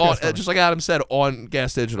 just like Adam said on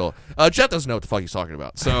Gas Digital. Jet doesn't know what the fuck he's talking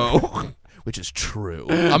about. So, which is true.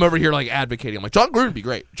 I'm over here like advocating. I'm like, John Gruden would be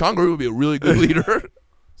great. John Gruden would be a really good leader.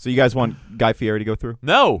 So you guys want Guy Fieri to go through?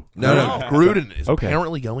 No. No, Gruden is Okay.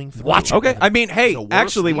 apparently going through. Watch it. Okay. I mean, hey, He's a worse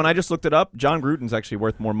actually, when leader. I just looked it up, John Gruden's actually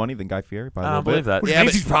worth more money than Guy Fieri by a I little don't believe bit. that. Which Yeah,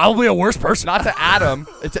 means but- he's probably a worse person. Not to Adam.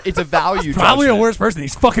 It's a value. Probably a judgment. worse person.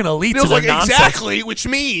 He's fucking elite. Feels to like the nonsense. exactly, which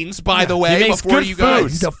means, by the way, He makes before good you food.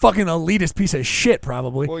 guys, He's a fucking elitist piece of shit,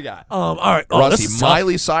 probably. What we got? All right. Oh, this Rusty, is tough.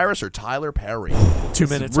 Miley Cyrus or Tyler Perry? 2 It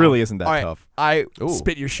minutes. really isn't that All right, tough. I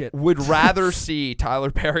Spit your shit. would rather see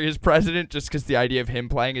Tyler Perry as president just because the idea of him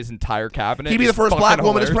playing his entire cabinet. He'd be the is first fucking black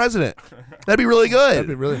woman as hilarious. president. That'd be really That'd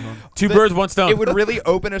be good. really fun. Two But birds, one stone. It would really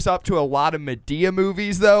open us up to a lot of Medea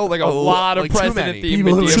movies, though. Like a Oh, lot of like too president many. themed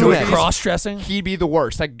People who Medea too enjoy many. movies. cross-dressing. He'd be the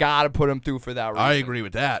worst. I gotta put him through for that reason. I agree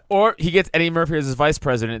with that. Or he gets Eddie Murphy as his vice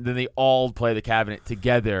president, then they all play the cabinet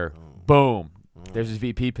together. Boom. There's his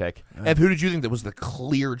VP pick. And who did you think that was the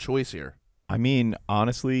clear choice here? I mean,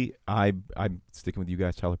 honestly, I'm sticking with you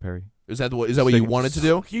guys, Tyler Perry. Is that what you Sticking- wanted to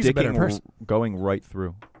do? He's a better Sticking person. going right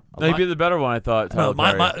through. No, he'd be the better one, I thought. No,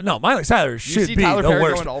 Tyler Perry. Miley Cyrus should see be Tyler the Perry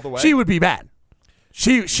worst. going all the way? She would be bad.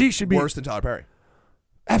 She should be Worse than Tyler Perry.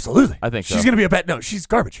 absolutely. I think so. She's gonna be a bad. No, she's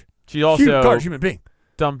garbage. She also Huge garbage human being.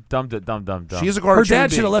 dumb. She is a Her garbage human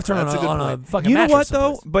dad should being. have left her That's a good on a point. fucking. You know what mattress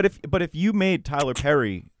though? someplace. But if you made Tyler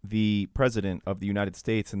Perry the president of the United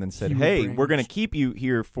States and then said, He would "Hey, bring- we're going to keep you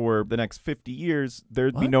here for the next 50 years,"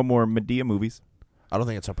 there'd be What? no more Medea movies. I don't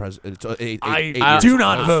think it's a president. It's eight I years. do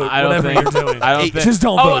not vote. I don't Whatever think- you're doing. I don't Eight- think. Just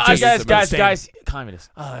don't Oh, vote. Just guys, communist.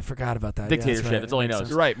 I forgot about that. Dictatorship, Yeah, that's all he knows.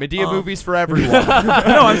 You're right. Medea Um, movies for everyone. No,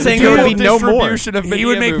 I'm saying there would be no more. Distribution of He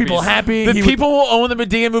would Medea make people movies. happy. The He people will own the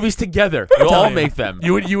Medea movies together. You'll Tell all you. make them.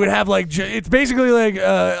 would you would have like it's basically like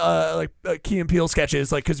Key and Peele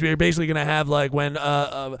sketches, like because we're basically gonna have like when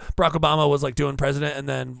Barack Obama was like doing president, and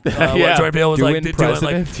then when Yeah. Jordan Peele was Doing like doing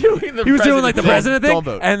president? like Doing the he was doing like the president thing, Don't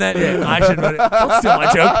vote. and then I should vote. Don't steal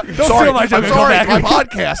my joke. Don't Sorry, steal my joke. I'm and go sorry. back. It's my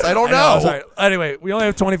podcast. I don't I know, know. sorry. Anyway, we only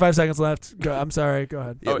have 25 seconds left. I'm sorry. Go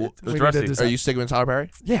ahead. Yeah, Oh, well, it's We need to Rusty. decide. Are you sticking with Tyler Perry?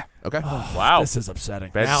 Yeah. Okay. Wow. This is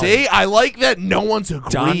upsetting. Bad- Now- See, I like that no one's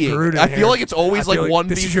agreeing. John Gruden. I here. feel like it's always I feel like 1v4.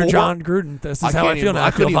 This is your John Gruden. This is how I can't feel even- now.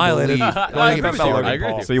 I feel couldn't even violated. believe- I I don't agree even with feel you. like I agree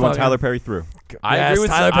with you. So you want Fucking- Tyler Perry through? I Yes, agree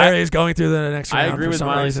with Tyler I- Perry is going through the next I round agree for with some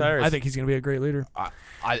Miley reason. Cyrus. I think he's going to be a great leader.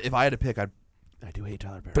 If I had to pick, I do hate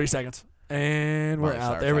Tyler Perry. 3 seconds. And we're Miley out.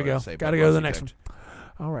 Cyrus, There we I go. would say, Got to but go to the Rusty next picked.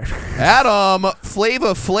 one. All right. Adam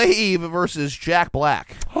Flava Flav versus Jack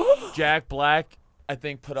Black. Jack Black, I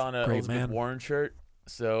think, put on a Great Elizabeth man. Warren shirt.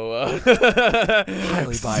 So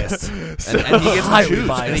Highly biased. and he gets to Highly choose. And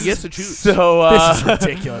biased. he gets to choose. so This is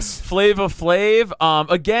ridiculous. Flava Flav,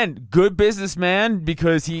 again, good businessman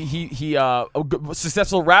because he a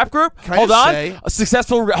successful rap group. Can I hold just on, say- a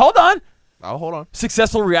successful. Hold on, Oh, hold on.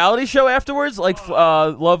 successful reality show afterwards, like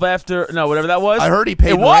Love After, no, whatever that was. I heard he paid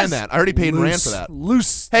It and was. ran that. I heard he paid and ran for that.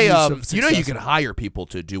 Loose. Hey, loose of you know you success. can hire people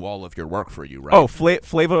to do all of your work for you, right? Oh,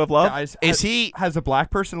 Flavor of Love. Guys, Is he? has a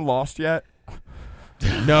black person lost yet?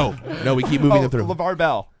 No, we keep moving Oh, them through. LeVar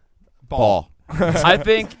Bell. Ball. I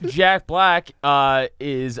think Jack Black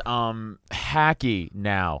is hacky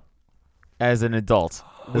now as an adult.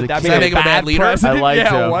 Would that As a be that kid, make him a bad leader? president? I like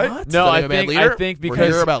yeah, him. what? No, Does that I make him a bad think leader? We're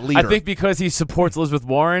because here about leader. I think because he supports Elizabeth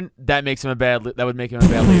Warren, that makes him a bad. That would make him a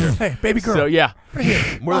bad leader. Hey, baby girl. So yeah, More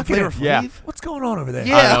than Lock it in. Flavor Flav? Yeah. What's going on over there?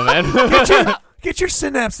 Yeah. I don't know, man. Get your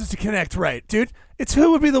synapses to connect right, dude. It's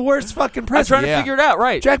who would be the worst fucking I'm trying president. to Yeah. figure it out.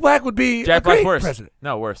 Right. Jack Black would be Jack a great Black's worse. president.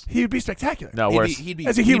 No, worse. He would be spectacular. No, worse. He'd be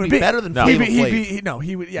As a human being. better than No. He'd Flavor be, he'd Flav. be, he- no,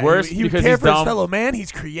 he would. Yeah, Worse he would because care he's for his dumb. fellow man.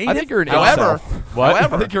 He's creative. I think you're an However, incel. What?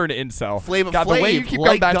 however, I think you're an incel. Flavor God, the way you Flav, keep like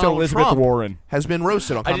coming back to Donald Elizabeth Trump, Warren. has been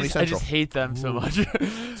roasted on Comedy I Central. just hate them so much.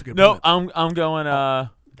 That's a good No, point. I'm going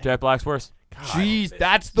Jack Black's worse. Jeez,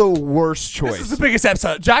 that's the worst choice. This is the biggest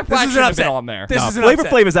episode. Jack Black this is an shouldn't have been upset. on there. This No, is an Flavor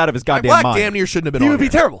upset. Flav is out of his goddamn Black mind. damn near shouldn't have been He on would be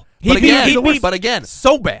there. terrible. But again, be but again,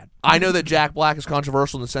 so bad. I know that Jack Black is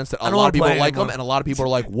controversial in the sense that a don't lot wanna of people play like anymore. him, and a lot of people are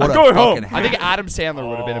like, "What I'm a going fucking home. I think Adam Sandler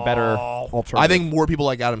would have been a better alternative. I think more people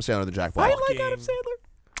like Adam Sandler than Jack Black.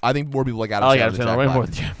 I think more people like Adam I like Sandler Adam than Sandler Jack way Black. more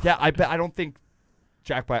than Jack. Yeah, I don't think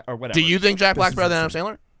Jack Black or whatever. Do you think Jack Black's better than Adam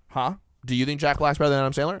Sandler? Huh? Do you think Jack Black's better than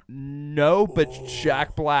Adam Sandler? No, but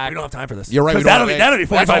Jack Black. We don't have time for this. You're right, 'Cause we don't that'll have- be that'll be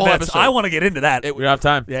that's a 45 whole minutes. episode. I want to get into that. We don't have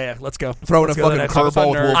time. Yeah, let's go. Throwing Let's a go to fucking the next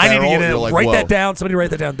curveball with episode. Will I need to Ferrell, get you're in. like, Write whoa. that down. Somebody write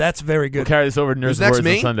that down. That's very We'll good. carry this over to Who's Nerds next, Words on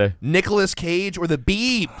me? Sunday. Nicolas Cage or the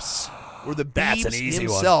Biebs? Or the That's an Biebs easy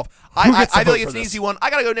one. himself. Who I gets to feel vote like for it's an this? easy one. I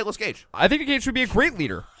gotta go Nicolas Cage. I think Cage would be a great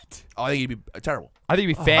leader. Oh, I think he'd be terrible. I think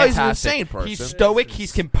he'd be he's an fantastic. insane person. He's stoic.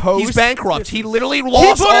 He's composed. He's bankrupt. He literally He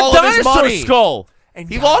lost put all a of his dinosaur money. skull. And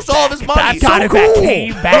He got lost it all of back. his money. Got it back.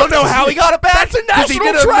 Came back. I don't know how he got it back. That's a Because he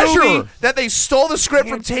did national a treasure. movie that they stole the script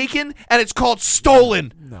from Taken, and it's called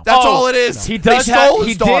Stolen. That's Oh, all it is. He They does stole have. his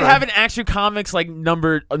He did daughter. have an Action Comics like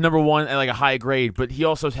number one at like a high grade, but he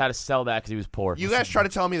also had to sell that because he was poor. You guys try to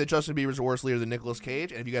tell me that Justin Bieber's a worse leader than Nicolas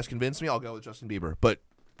Cage, and if you guys convince me, I'll go with Justin Bieber. But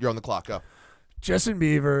you're on the clock. Go. Justin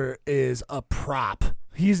Bieber is a prop.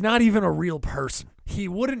 He's not even a real person. He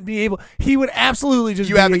wouldn't be able. He would absolutely just.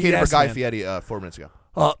 You be a advocated yes for Guy man. Fieri 4 minutes ago.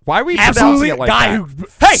 Why are we Absolutely, pronouncing it like guy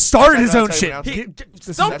that? who started his That's own how you shit. pronounce it.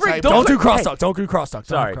 This Don't is- bring- how Don't do you- crosstalk. Don't do crosstalk.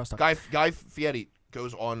 Sorry. Don't do crosstalk. Guy Fieri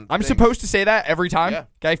goes on. I'm things. supposed to say that every time. Yeah.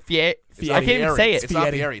 Guy Fieri. It's I not can't even Fieri. say it. It's not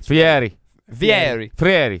Fieri. Fieri. It's Fieri. Fieri.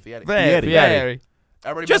 Fieri. Fieri. Fieri. Fieri.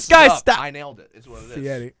 Everybody Just messes it guys, up. stop. I nailed it. Is what it is.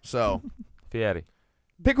 Fieri. So Fieri.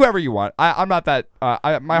 Pick whoever you want. I'm not that. My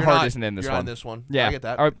you're heart not- isn't in this you're one. Not in this one. Yeah. I get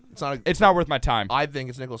that. Or- It's not. It's not worth my time. I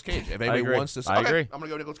think it's Nicolas Cage. If anybody agree. wants to, I okay, agree. I'm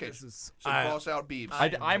gonna go Nicolas Cage. So I- cross out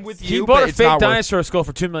Biebs. I'm with He you, bought but a it's fake not worth. dinosaur skull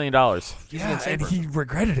for $2 million. Yeah, and he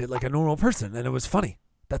regretted it like a normal person, and it was funny.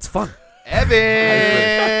 That's fun. Evan.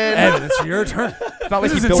 Evan, it's your turn. It's not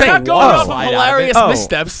like This he is built insane. a Not Going wall off of slide out of hilarious it. Oh.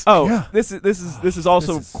 missteps. Oh, Yeah. this is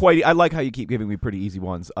also This is- quite. I like how you keep giving me pretty easy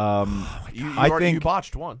ones. You I already- think- you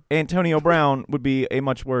botched one. Antonio Brown would be a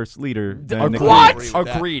much worse leader than Agreed. Nick What? Cage.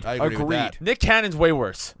 Agreed. I agree with that. Agreed. Nick Cannon's way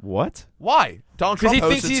worse. What? Why? Donald 'Cause Trump he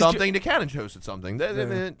thinks hosted he's something. Nick Cannon hosted something.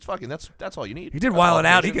 It's fucking. That's all you need. He did That's Wild and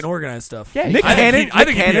Out. He qualifications. can organize stuff. Yeah, Nick I think Cannon. he- I think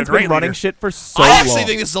he'd be a Cannon's great been running leader. shit for so I long. actually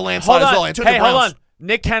think this is a landslide Hold as well. on. Antonio Hey, hold Brown's- on.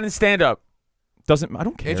 Nick Cannon stand up. Doesn't I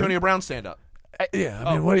don't care. Antonio Brown stand up. Yeah,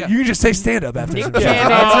 I mean, Oh, what, yeah. you can just say stand up after. Nick this. Cannon.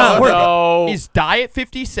 That's not working. No. His diet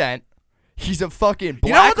 50 Cent. He's a fucking black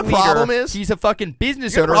You know what the leader. problem is? He's a fucking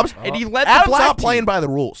business You know owner, the problem- and he led Adam's the black not playing team. by the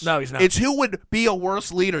rules. No, he's not. It's who would be a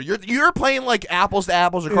worse leader. You're playing like apples to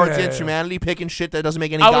apples or Cards Against Humanity, picking shit that doesn't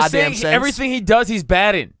make any I was goddamn saying sense. everything he does, he's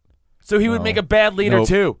bad in. So he would No. make a bad leader Nope.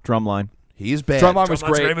 too. Drumline. He's bad. Drumline was Drumline's a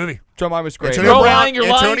great. great movie. Drumline was great. Antonio You're Brown- lying. You're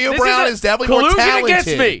lying. Antonio This Brown a is definitely more collusion against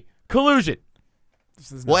talented. me. Collusion.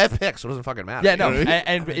 Well, F picks, so it doesn't fucking matter. Yeah, You know no, what I mean?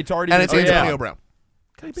 and it's already. and it's been- Antonio Brown,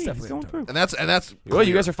 Definitely going through. and that's. Well,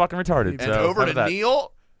 you guys are fucking retarded. and so over how to about that?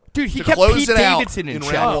 Neil. Dude, he to kept close Pete it out Davidson in in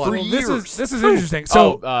check round one. for Well, years. this is interesting.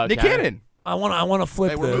 So Nick Cannon. Cannon. I want to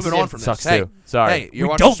flip Hey, we're this. moving on from this. Sucks Hey, too. Sorry. Hey, you're We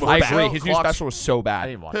watching don't Sports move I agree. Show? His new Clocks- special was so I bad.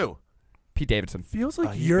 didn't watch it. Who? Pete Davidson. Feels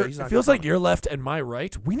like he's not feels gonna like your left and my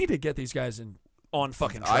right. We need to get these guys in on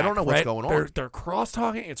fucking track. I don't know what's right? going on. They're cross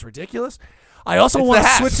talking. It's ridiculous. I also It's want the to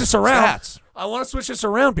hats. switch this It's the around. hats. I want to switch this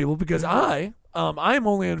around, people, because I I'm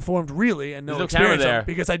only informed really and no There's no camera experience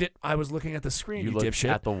there. because I was looking at the screen. You looked dipshit.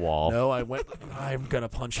 at the wall. No, I went. I'm gonna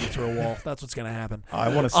punch you through a wall. That's what's gonna happen. I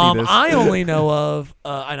want to see this. I only know of,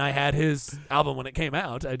 and I had his album when it came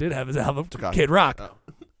out. I did have his album, Tekashi. Kid Rock. Oh.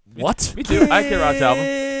 What? Me too. I had Kid Rock's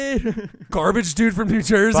album. Garbage dude from New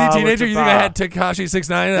Jersey, Ba, teenager. what's You a think I ba? had Tekashi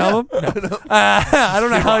 6ix9ine album? No. I don't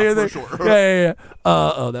know how you're there. for sure. Yeah.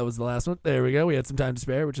 Oh, that was the last one. There we go. We had some time to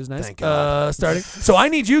spare, which is nice. Thank God. Starting. So I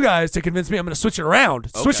need you guys to convince me. I'm going to switch it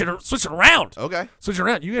around. Switch it around. Okay. Switch it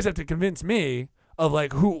around. You guys have to convince me of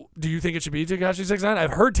like who do you think it should be? Tekashi 6ix9ine.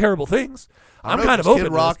 I've heard terrible things. I I'm don't know, kind of 'cause open. Kid to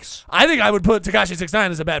this. Rock's- I think I would put Tekashi 6ix9ine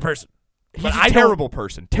as a bad person. He's But a I don't- terrible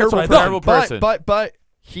person. Terrible what I person. thought. Terrible person. But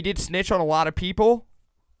he did snitch on a lot of people.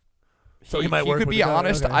 So he might work could with be the guy,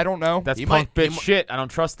 honest. okay. I don't know. That's He punk might- he bitch might- shit. I don't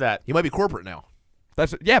trust that. He might be corporate now,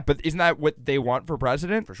 That's but isn't that what they want for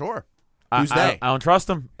president? for sure. I- Who's I, they? I don't trust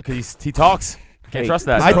him because he talks. Can't Hey, trust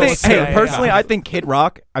that. I think. Don't Hey, say personally, that. I think Kid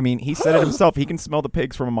Rock. I mean, he said it himself. He can smell the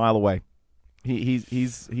pigs from a mile away.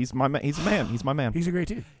 He's my man. He's a man. He's my man. He's a great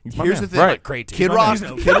dude. He's my Here's man. the thing. Right. Great dude. Kid My Rock's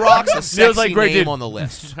man's Kid Rock's a sexy like great name dude. on the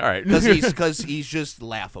list All right. because he's just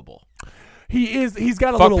laughable. He is. He's got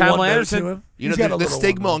a Fuck little Pamela one note Anderson. to him. You He's know got a the little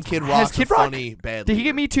stigma one on note Kid to him. Rock's Kid a Rock- funny bad. Did he leader.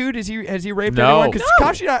 get me too? Has he raped No. anyone? Because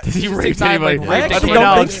Tekashi not. He he's raped 6ix9ine, anybody. like, I raped actually anyone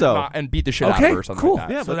don't and- think so. And beat the shit out Okay, of her or something cool. like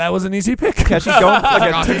that. Yeah, So that was an easy pick. Cashy's going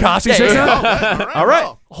like a Tekashi Yeah, 6ix9ine. All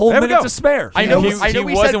right. Whole There we minute go. to spare. I know. He I know.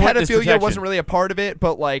 We said wasn't witness pedophilia protection. wasn't really a part of it,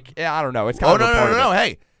 but like, I don't know. It's Oh kind no of a part of it.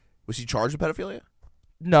 Hey, was he charged with pedophilia?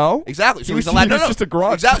 No. Exactly. So He he's was- allowed. he No, was no. just a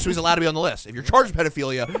grunt. Exactly. So he's allowed to be on the list. If you're charged with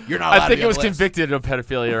pedophilia, you're not allowed I to think be it on was the list. convicted of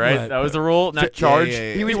pedophilia, right? Right. That was the rule, not charged.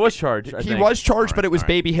 yeah. He was charged. I He think. was charged, but it was All right.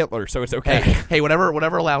 baby Hitler, so it's okay. Hey, whatever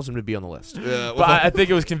allows him to be on the list. But I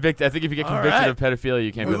think it was convicted. I think if you get All convicted right. of pedophilia,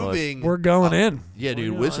 you can't be on the list. moving. We're going in. Yeah,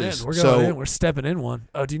 dude. We're This going is in. We're so. going in. We're stepping in one.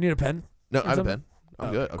 Oh, do you need a pen? No, I have a something? pen. I'm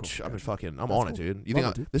Oh, good. cool. I'm fucking. I'm That's on it, cool. dude. You Love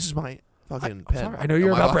think it, dude. this is my fucking I'm pen? sorry. I know you're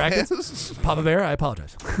Am I about off? brackets. Papa Bear, I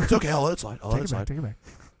apologize. It's okay. I'll let it slide. I'll let it slide. Take it back.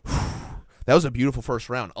 That was a beautiful first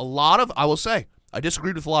round. A lot of, I will say, I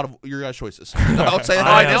disagreed with a lot of your guys' choices. I'll say that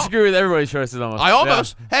I right now. disagree with everybody's choices almost. I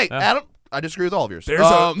almost. Hey, Yeah. Adam, I disagree with all of yours. There's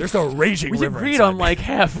a raging We river. agreed inside on me. like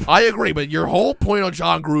half. I agree, but your whole point on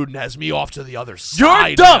John Gruden has me off to the other You're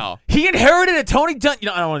side dumb. now. He inherited a Tony Dunn. You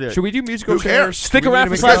know, I don't want to do it. Should we do musical Who cares? chairs? Stick Do we around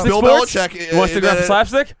need for to make slapstick Bill sports? Belichick, You want to stick around for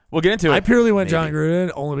slapstick? We'll get into it. I purely went John Maybe.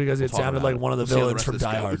 Gruden only because it talk sounded about like it. one of the We'll see how the villains rest from of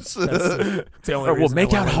Die this Hard. goes. That's the only Or we'll reason I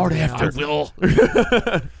make out went hard with after. John.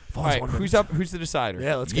 Will. All right, who's up? Who's the decider?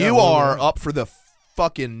 Yeah, let's go. You What do we are got? up for the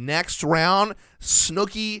fucking next round.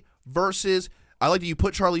 Snooki versus. I like that you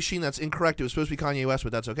put Charlie Sheen. That's incorrect. It was supposed to be Kanye West,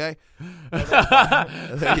 but that's okay.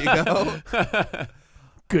 There you go.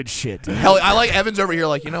 Good shit. dude. Hell, I like Evans over here.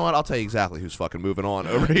 Like, you know what? I'll tell you exactly who's fucking moving on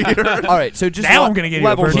over here. All right, so just Now I'm gonna give you a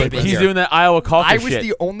level birthday keeping present. He's here. doing that Iowa caucus I was shit.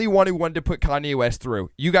 the only one who wanted to put Kanye West through.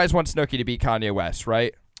 You guys want Snooki to beat Kanye West,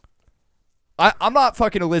 right? I'm not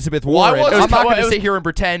fucking Elizabeth Well, I Warren. was- I'm not well, going it to was- sit here and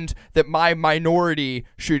pretend that my minority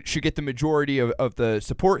should get the majority of the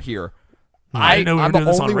support here. I didn't know we were I'm doing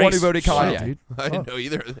the this on only one who race. voted Shit, Kanye. dude. I didn't know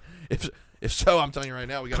either. If so, I'm telling you right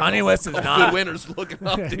now, we got Kanye West is good not- winners looking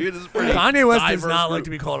up, dude. This is pretty Kanye West does diverse not group. like to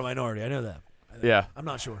be called a minority. I know that. Yeah. I'm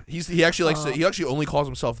not sure. He actually likes to, he actually only calls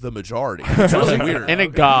himself the majority. It's really weird. And a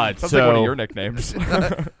god. Sounds so like one of your nicknames.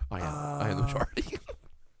 I am the majority.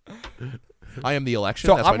 I am the election.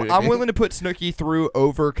 so That's my new I'm nickname. willing to put Snooki through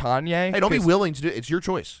over Kanye. Hey, don't be 'cause- willing to do it. It's your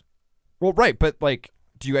choice. Well, right, but like,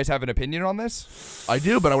 do you guys have an opinion on this? I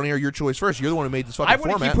do, but I want to hear your choice first. You're the one who made this fucking I want to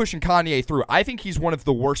format. keep pushing Kanye through. I think he's one of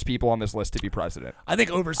the worst people on this list to be president. I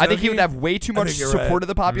think over. I think he Snooki- would have way too I much think you're support right. of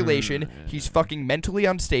the population. He's fucking mentally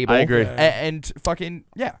unstable. I agree. And fucking,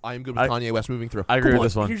 yeah. I am good with Kanye West moving through. I agree with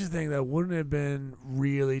this one. Here's the thing, though. Wouldn't it have been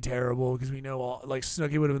really terrible because we know all like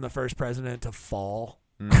Snooki would have been the first president to fall.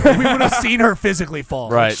 Like, we would have seen her physically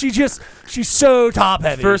fall. Right. She's so top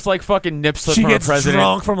heavy. First, like fucking nip slip she from a gets president.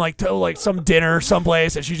 drunk from like some dinner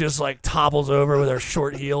someplace, and she just like topples over with her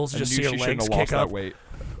short heels. I Just knew see her she shouldn't legs have lost kick that up. weight.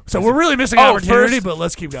 So we're really missing an Oh, opportunity, first- but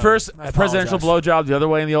let's keep going. First I presidential apologize. blowjob the other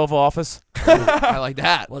way in the Oval Office. I like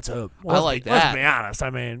that. Let's hope. I like Let's that. be honest. I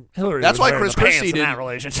mean, Hillary. That's was why wearing Chris the pants Christie in that didn't-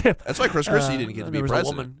 relationship. That's why Chris Christie didn't get to and be there was a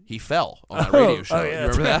president. woman. He fell on that radio show. yeah,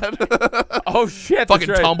 you remember that? Oh shit! Fucking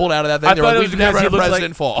that's right. tumbled out of that thing. I They're thought like, it was we've because never he had a looked like-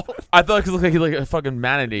 president fall. I thought it looked like he looked like a fucking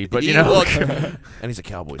manatee, but you He know. looked- and he's a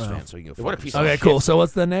Cowboys fan, so he can go. What a fuck piece himself. of Okay, cool. So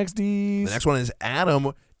what's the next D's? The next one is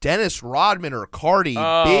Adam, Dennis Rodman, or Cardi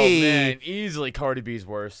Oh B. man, easily Cardi B's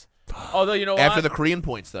worse. Although you know After what? the Korean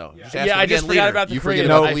points, though. Just ask Yeah, him I just again forgot later. about the you Korean- forget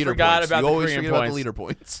about I the leader forgot points. about You the always Korean forget about the points. leader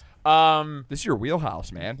points. This is your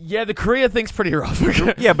wheelhouse, man. Yeah, the Korea thing's pretty rough.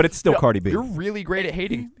 Yeah, but it's still Cardi B. You're really great at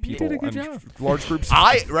hating people. did a good and job. large groups.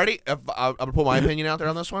 Ready? I'm gonna put my opinion out there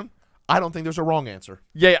on this one. I don't think there's a wrong answer.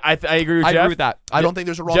 Yeah, I agree with I Jeff. agree with that. I don't think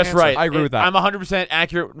there's a wrong Just answer. right. I agree with that. I'm 100%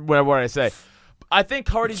 accurate with what I say. I think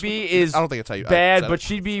Cardi B is I don't think it's how you bad, I but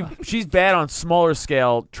she's bad on smaller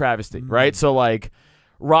scale travesty, right? So like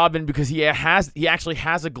Robin, because he actually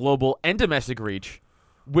has a global and domestic reach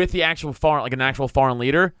with the actual foreign, like an actual foreign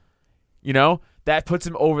leader, you know, that puts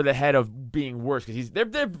him over the head of being worse because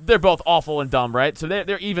they're both awful and dumb, right? So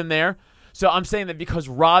they're even there. So I'm saying that because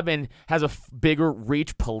Robin has a bigger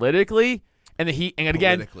reach politically, and again,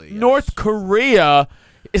 Politically, yes. North Korea.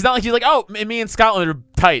 It's not like he's like, oh, me and Scotland are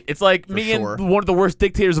tight. It's like me sure. and one of the worst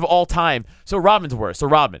dictators of all time. So Robin's worse. So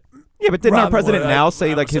Robin. Yeah, but didn't our Robin president would- now I say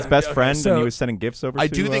like would his say- best okay, friend so- and he was sending gifts over? I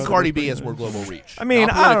to, do think the Cardi North B Korea? has more global reach. I mean,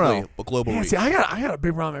 Not I don't politically, know. but global Yeah, reach. see, I got a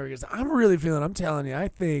big problem here because I'm really feeling. I'm telling you, I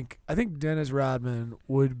think Dennis Rodman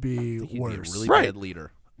would be He'd be a worse. really Right. bad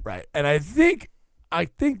leader. Right. And I think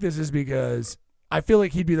this is because I feel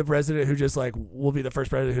like he'd be the president who just like will be the first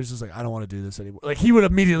president who's just like, I don't want to do this anymore. Like he would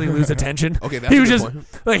immediately lose attention. Okay, that's he a was good just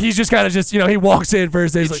point. like he's just kind of just he walks in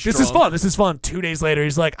first day, he's It's like, this strong. is fun. 2 days later,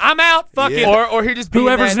 he's like, I'm out. Fuck it. Or he just be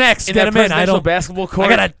Whoever's in that, next, in get that him in. I presidential don't- basketball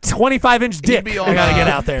court. I got a 25-inch dick. be I on, gotta get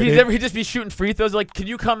out there. dude. He'd just be shooting free throws. Like, can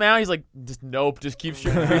you come out? He's like, just nope. Just keep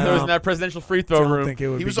shooting free No. throws in that presidential free I throw don't room. think it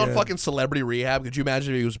would He be was on good. fucking Celebrity Rehab. Could you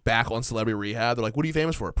imagine if he was back on Celebrity Rehab? They're like, what are you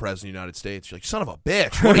famous for? President of the United States. You're like, son of a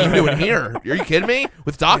bitch. What are you doing here? Are you kidding me?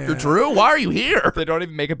 With Dr. Drew? Why are you here? They don't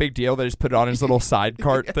even make a big deal. They just put it on his little side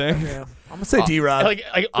cart thing. Yeah. I'm gonna say D-Rod. Like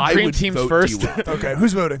I dream would teams vote first. D-Rod. Okay,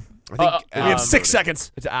 who's voting? I think We have Adam 6 voted.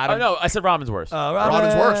 seconds. It's Oh Adam. no, I said Robin's worse.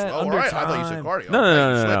 Robin's worse. Oh, all under right. I thought you said time. Cardi. No, Okay, no,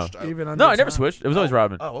 you no, no, switched. no. Even No, under I never time. switched. It was always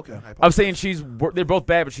Robin. Oh, okay. I I'm apologize. saying they're both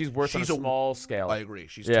bad, but she's worse on a She's a- small scale. I agree.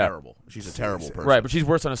 She's Yeah. terrible. She's a terrible person. Right, but she's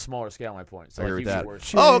worse on a smaller scale. My point. So I like, agree he with would that. be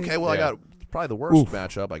worse. Oh, okay. Well, I Yeah. got probably the worst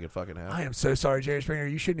matchup I could fucking have. I am so sorry, Jerry Springer.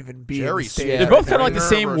 You shouldn't even be Jerry in the state. Springer They're both kinda like the versus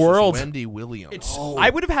same world. Wendy Williams. I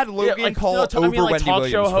would have had Logan Paul over I mean, like Wendy talk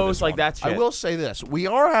Williams show for host, this like one. that shit. I will say this: we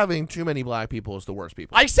are having too many black people as the worst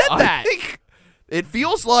people. I said that. think it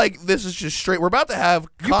feels like this is just straight. We're about to have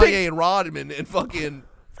Kanye and Rodman and fucking.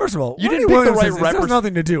 First of all, You Wendy didn't pick the Williams right has, it has represent-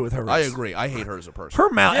 nothing to do with her. I race. agree. I hate her as a person. Her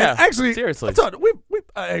mouth. Yeah, Actually, seriously. I've talked,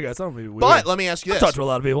 hey guys, I don't mean we. But let me ask you I've this: talked to a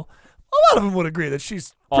lot of people. A lot of them would agree that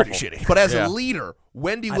she's pretty Awful. shitty. But as Yeah. a leader,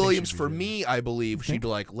 Wendy I think Williams, she'd be for good. me, I believe she'd be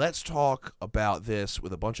like, let's talk about this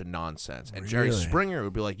with a bunch of nonsense. And Jerry Really? Springer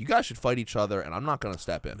would be like, you guys should fight each other, and I'm not going to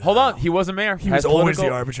step in. Hold on, he was a mayor. He Had was always the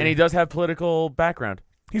political- arbiter. and he does have political background.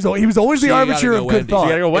 He was always So the you gotta arbiter go of good Wendy. thought. So you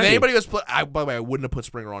gotta go If Wendy. anybody was, by the way, I wouldn't have put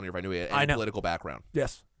Springer on here if I knew he had I any know. political background.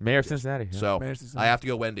 Yes. Mayor of Cincinnati. Yeah. So Mayor Cincinnati. I have to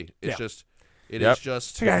go Wendy. It's Yeah. just, it is Yep.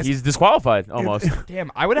 just. Hey, guys, He's disqualified almost. Damn,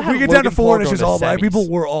 I would have if had we get Logan down to Paul 4 and it's go just to all black semis. people,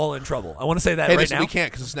 we're all in trouble. I want to say that Hey, right listen, now. we can't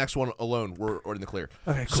because this next one alone, we're in the clear.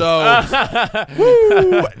 Okay, cool. So,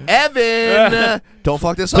 woo, Evan, don't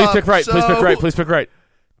fuck this Please up. pick right. Please So, pick right. Please pick right.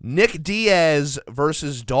 Nick Diaz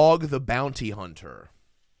versus Dog the Bounty Hunter.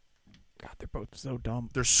 God, they're both so dumb.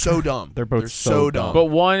 They're so dumb. They're both so so dumb. But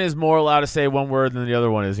one is more allowed to say one word than the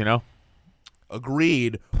other one is. You know.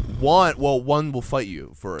 Agreed. One will fight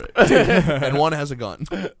you for it, and one has a gun.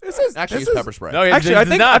 Actually, it's pepper spray. No, Actually, I it's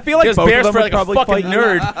think- not. I feel like Just both of bear them spray would like a probably fucking fight you.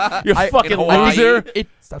 nerd. You fucking in Hawaii, loser.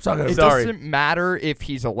 Stop talking. It Sorry. doesn't matter if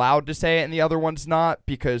he's allowed to say it and the other one's not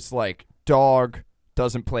because, like, dog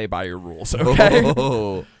doesn't play by your rules, okay?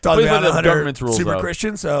 Oh. Dog Please Bounty let the Hunter, government's rules, super though.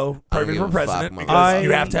 Christian, so I don't perfect give for a president fuck, because you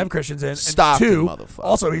motherfucker. have to have Christians in. And Stop it, 2, motherfucker.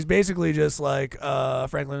 also he's basically just like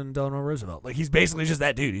Franklin Delano Roosevelt. Like he's basically just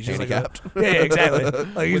that dude. He's just Handicapped. like yeah, exactly. Like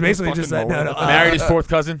he's With the basically just that. fucking No, mower. Married his fourth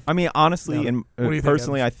cousin. I mean, honestly, No. and What do you think,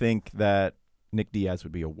 personally, Evans? I think that Nick Diaz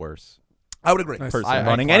would be a worse I would agree. Nice. person I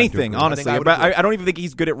running incline to anything. agree. Honestly, I would but agree. I don't even think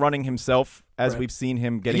he's good at running himself, as Right. we've seen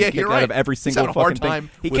him getting Yeah, kicked you're out of right. every He's single had a hard fucking time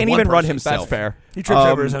thing. He with can't one even run person. himself. That's fair. He trips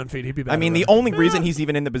over Um, his own feet. He'd be bad I mean, at the running. only reason he's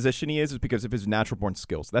even in the position he is because of his natural born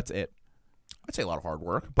skills. That's it. I'd say a lot of hard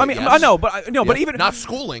work. I but mean, yes. I know, but but Yeah. even not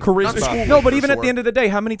schooling. Charisma. Not schooling no, but for even at sure. the end of the day,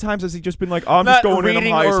 how many times has he just been like, "Oh, I'm Not just going in, I'm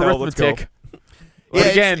reading high as or hell, let's go." arithmetic. Yeah,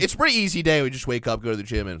 again- it's a pretty easy day. We just wake up, go to the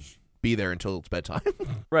gym, and be there until it's bedtime.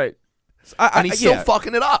 Right. and he's still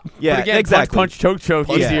fucking it up. Yeah, But again, exactly. punch, choke,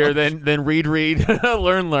 Yeah. easier than read,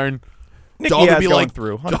 learn. Nick Dog would Diaz be going like-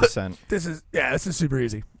 through 100%. this is super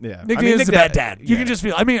easy. Yeah, Nick I mean, Diaz is a bad Diaz- dad. You yeah. can just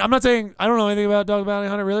feel. I mean, I'm not saying I don't know anything about Dog Bounty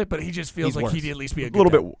Hunter really, but he just feels He's like worse. he'd at least be a a good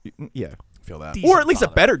little dad. bit, yeah, Feel that. Decent or at least a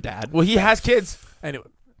father. better dad. Well, he has kids. Anyway,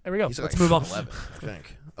 there we go. He's Let's like move on. 11, I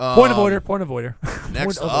think. Point of order. Point of order. Next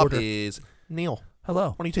Point of up order. is Neil. Hello.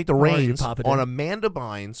 Why don't you take the How are you, reins Papa on Dan? Amanda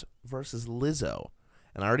Bynes versus Lizzo?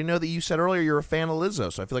 And I already know that you said earlier you're a fan of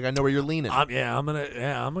Lizzo, so I feel like I know where you're leaning. I'm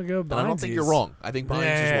gonna go. But I don't think you're wrong. I think Bynes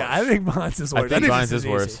Yeah, is worse. I think Bynes is I worse. think Bynes this is easy.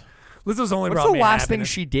 worse. Lizzo's only What's brought the me last thing happiness.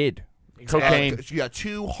 she did? Cocaine. She got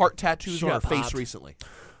 2 heart tattoos She on her got face popped. recently.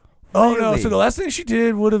 Oh no! Really? So the last thing she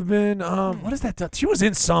did would have been what is that? She was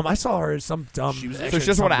in some. I saw her in some dumb. She was So actually she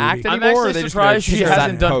doesn't want to act I'm anymore. Or actually they just surprised gonna she keep her as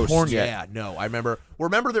hasn't that done host? porn Yeah, yet. no, I remember.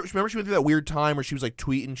 Remember that? Remember she went through that weird time where she was like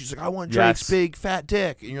tweeting. She's like, "I want Yes. Drake's big fat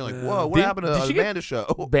dick," and you're like, "Whoa, what Did- happened did to she get- Amanda's show?"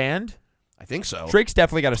 Banned? I think so. Drake's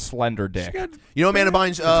definitely got a slender dick. You know, Amanda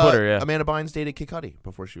Bynes. Twitter, yeah. Amanda Bynes dated Kid Cudi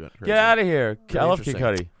before she went. Get out of here. I Pretty love Kid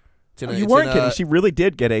interesting. Cudi. It's in Oh, a- you it's weren't in kidding. a- She really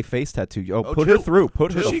did get a face tattoo. Oh, Oh, put her two. through.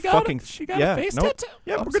 Put her Two. the She got fucking. she got yeah, a face nope. tattoo.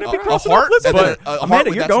 Yeah, we're a gonna be a crossing heart off lists and here. then a Amanda, heart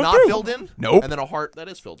you're that's going not through. filled in. Nope. And then a heart that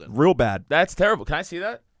is filled in. Real bad. That's terrible. Can I see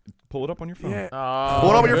that? Pull it up on your phone. Yeah.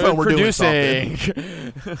 Pull it up on your good phone, we're doing producing.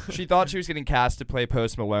 She thought she was getting cast to play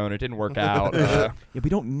Post Malone. It didn't work out. Yeah, we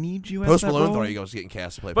don't need you. Post as that Malone role. thought he was getting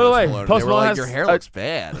cast to play By the Post way, Malone. Post They were Malone like, has "Your hair a- looks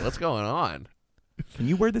bad. What's going on?" Can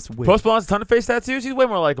you wear this wig? Post Malone has a ton of face tattoos. He's way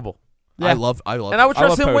more likable. I love. And I would I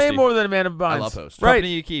love trust him way Posty. more than Amanda Bynes. I love Post. Right.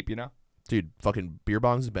 Company you keep, you know. Dude, fucking beer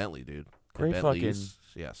bongs and Bentley, dude. Great And Bentleys,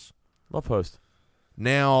 yes. Love Post.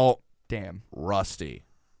 Now, Damn. Rusty.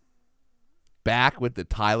 Back with the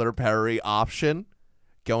Tyler Perry option,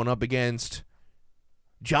 going up against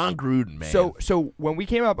John Gruden, man. So when we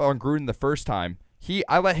came up on Gruden the first time,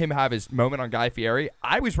 I let him have his moment on Guy Fieri.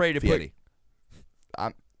 I was ready to Fieri.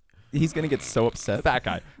 He's gonna get so upset. put that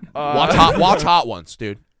guy. Watch Hot Ones,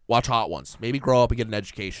 dude. Watch Hot Ones. Maybe grow up and get an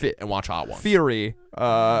education and watch Hot Ones. Fieri.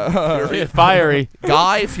 Fiery.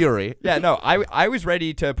 Guy Fury. Yeah, no, I was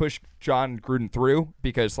ready to push John Gruden through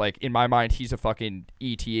because, like, in my mind, he's a fucking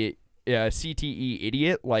CTE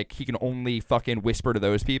idiot. Like, he can only fucking whisper to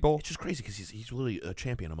those people. It's just crazy because he's literally a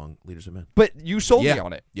champion among leaders of men. But you sold Yeah. me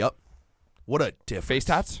on it. Yep. What a difference. Face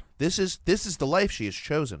tats? This is the life she has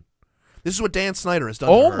chosen. This is what Dan Snyder has done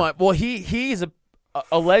to Oh her. my! Well, he's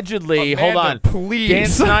allegedly. Amanda, hold on, please. Dan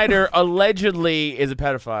Snyder allegedly is a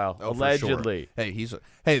pedophile. Oh, for allegedly. sure.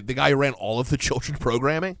 Hey, the guy who ran all of the children's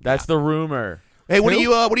programming. That's the rumor. Hey, what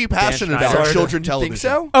are you passionate Dan about? Snyder. Children You television. think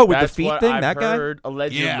so? Oh, with That's the feet what thing, I've that guy. heard,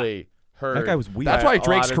 allegedly. Heard. That guy was weird. That's why a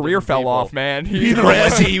Drake's lot of career different fell people. off, man. Even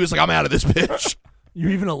Razzie, he was like, "I'm out of this bitch." You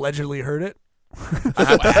even allegedly heard it. I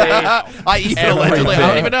have to say, I even allegedly. I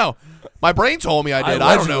don't even know. My brain told me I did.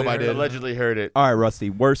 I don't know if I did. allegedly heard it. All right,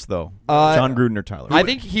 Rusty. Worse though. John Gruden or Tyler? I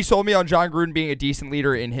think he sold me on John Gruden being a decent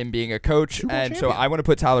leader in him being a coach, and so I want to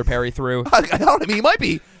put Tyler Perry through. I don't. I mean, he might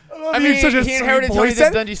be. I mean, such a he inherited sweet Tony boy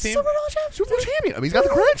son. Dungy's team. Super Bowl champion. I mean, he's got the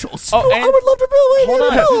credentials. Oh, and- I would love to be Hold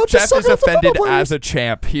on. Hell, Jeff just is suck up the offended football as players. a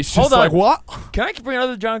champ. He's just Hold on. like, what? Can I bring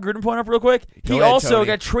another John Gruden point up real quick? Go He ahead, also Tony.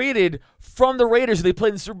 got traded from the Raiders who they played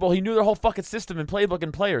in the Super Bowl. He knew their whole fucking system and playbook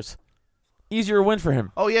and players. Easier win for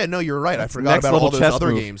him. Oh yeah, no, you're right. I forgot next about level all those chess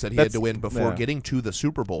other move. games that he had That's- to win before yeah. getting to the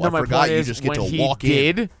Super Bowl. No, I my forgot point you is just get when to he walk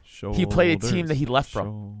in. did, he played a team that he left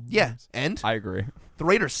from. Yeah, and I agree. the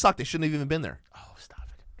Raiders sucked. They shouldn't have even been there. Oh, stop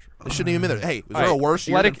it. They shouldn't even been there. Hey, was All there a right, worse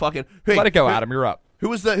year let than it- fucking? Hey, Let it go, Adam. You're up. Who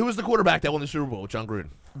was the quarterback that won the Super Bowl with John Gruden?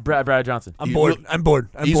 Brad Johnson. I'm You- bored. I'm bored.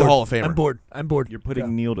 I'm he's a bored. Hall of Famer. I'm bored. I'm bored. You're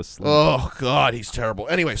putting Neil to sleep. Oh God, he's terrible.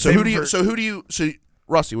 Anyway, so Same who do you? for- So who do you? So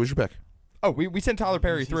Rusty, what's your pick? Oh, we sent Tyler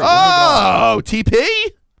Perry through. Oh, TP.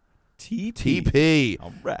 TP. TP.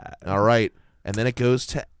 All right. All right. And then it goes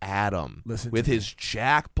to Adam Listen with to his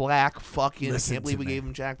Jack Black fucking. Listen I can't believe to we me. gave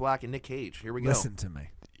him Jack Black and Nick Cage. Here we go. Listen to me.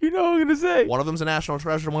 You know what I'm going to say. One of them's a national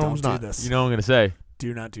treasure. One of Don't them's do not. this. You know what I'm going to say.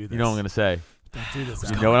 Do not do this. You know what I'm going to say. Don't do this. You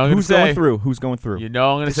Adam. know what I'm going to Who's say. going through? Who's going through? You know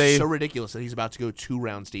what I'm going to This say. is so ridiculous that he's about to go 2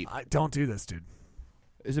 rounds deep. Don't do this, dude.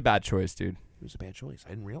 It's a bad choice, dude. It was a bad choice. I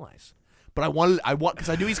didn't realize. But I want because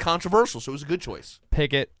I knew he's controversial, so it was a good choice.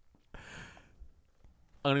 Pickett.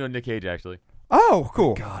 I'm going to go Nick Cage, actually. Oh,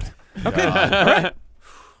 cool. God. Okay. I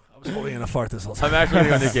was holding in a fart this whole time. I'm actually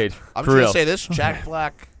going to go Nick Cage. I'm For just real. gonna say this: Jack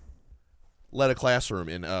Black led a classroom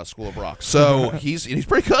in School of Rock, so he's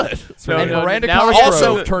pretty good. No, And no, Miranda now Cosgrove it's-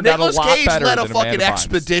 Also, turned out a Nicolas lot Cage better led a than fucking Amanda Bynes.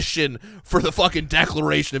 expedition for the fucking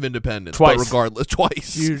Declaration of Independence. Twice. But regardless,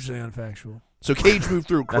 twice. Hugely unfactual. So Cage moved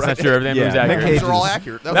through. That's Correct? not true. Everything Yeah, was Nick accurate. Cage These are all is-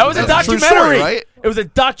 accurate. That was a that's true documentary. story, right? It was a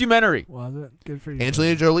documentary. Was it? Good for you.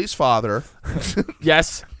 Angelina Jolie's father.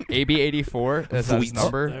 Yes. AB84. That's his Sweet.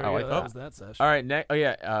 number. There I we like go. that. That was that session. All right. Oh,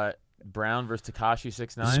 yeah. Brown versus Tekashi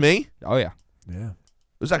 6ix9ine. This is me. Oh, yeah. Yeah. It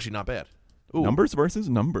was actually not bad. Ooh, Numbers versus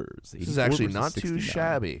numbers. This is 84 actually versus not too 69.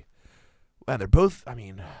 shabby. Wow, they're both. I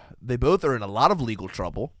mean, they both are in a lot of legal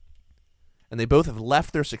trouble, and they both have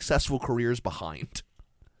left their successful careers behind.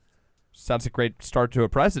 Sounds a great start to a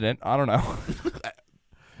president. I don't know.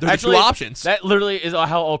 There are Actually, two options. That literally is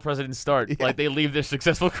how all presidents start. Like they leave their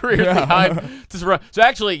successful careers behind. So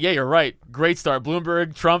actually, yeah, you're right. Great start.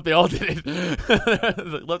 Bloomberg, Trump, they all did it.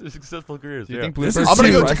 They left their successful careers. Do you yeah. think This Bloomberg is I'm gonna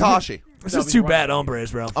too go right. Tekashi. This is two bad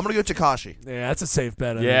hombres, bro. I'm gonna go Tekashi. Yeah, that's a safe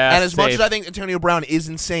bet. I think. Yeah. And as much safe. as I think Antonio Brown is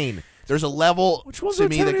insane, there's a level Which one's to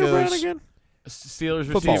me that Antonio Brown goes. again?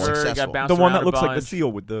 Steelers Football receiver successful. got bounced The one around that looks a like the bunch.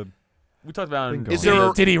 seal with the. We talked about it. Bingo. Is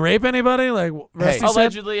there- Did he rape anybody? Like Rusty said?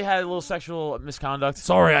 Allegedly had a little sexual misconduct.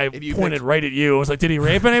 Sorry, I If you pointed picked- right at you. I was like, did he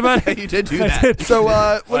rape anybody? you did do I that. did. So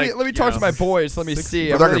let Like, me talk you to know, my boys. Let me see.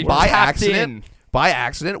 For I'm the record, really by tapped accident, in. by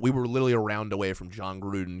accident, we were literally a round away from John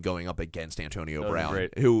Gruden going up against Antonio That would be Brown,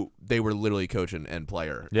 great. who they were literally coach and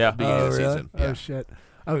player. Yeah. at the beginning of the season. Yeah. Oh shit.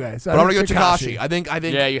 Okay, so But I'm gonna go think Takashi. I think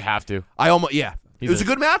Yeah, you have to. I almost it He's was a- a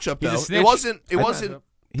good matchup he's a though. snitch. It wasn't.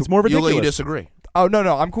 He's more You ridiculous. disagree? Oh no,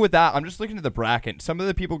 I'm cool with that. I'm just looking at the bracket. Some of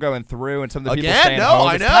the people going through, and some of the people Again? staying No, home.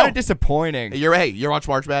 I It's know. kind of disappointing. You're watch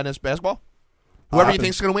March Madness basketball. Whoever you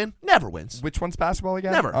think's gonna win never wins. Which one's basketball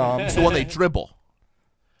again? Never. It's the one they dribble.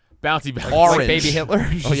 Bouncy back. Orange. Like Baby Hitler.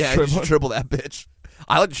 Oh yeah, Just just dribble that bitch.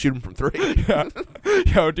 I like to shoot him from 3.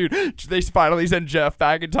 Yo, dude, they finally send Jeff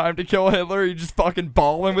back in time to kill Hitler. He just fucking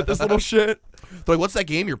balling with this little shit. They're like, what's that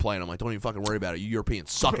game you're playing? I'm like, don't even fucking worry about it. You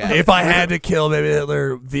Europeans suck at it. If I had to kill Baby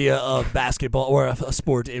Hitler via a basketball or a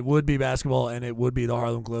sport, it would be basketball, and it would be the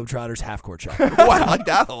Harlem Globetrotters half-court shot. Oh, I like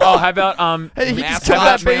that a Oh, lot. how about Hey, he Mascot just killed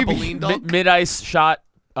that baby. trampoline dunk. mid ice shot,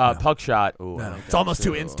 puck shot? Ooh, I No, like it's that almost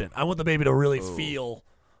too too. instant. I want the baby to really feel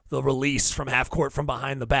the release from half court from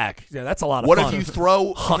behind the back. Yeah, that's a lot of What fun. if you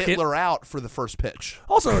throw Huck it. Hitler out for the first pitch?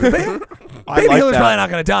 Also, the baby, I baby like Hitler's that. probably not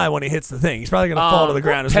going to die when he hits the thing. He's probably going to fall to the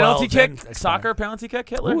ground as well. Penalty then kick, expire. soccer penalty kick,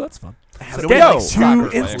 Hitler. Ooh, that's fun. Yo, Again, too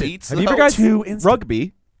soccer's instant. elite, Have you though. ever guys Too seen instant.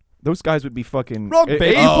 rugby? Those guys would be fucking Rugby? If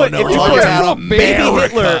you Oh, put, no, if you rugby put out of baby America.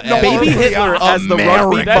 Hitler, No, baby rugby Hitler out as the of rugby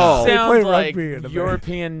America. That ball. They play sounds like rugby in America.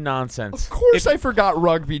 European nonsense. Of course, I forgot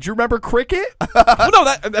rugby. Do you remember cricket? Well, no,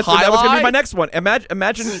 that was going to be Highlight? my next one. Imagine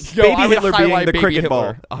Yo, baby I would Hitler being highlight the Baby cricket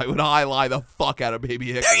Hitler. ball. I would highlight the fuck out of Baby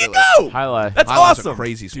Hitler. There you go. Highlight. That's Highlight's awesome. a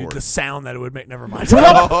crazy Dude, sport. the sound that it would make. Never mind.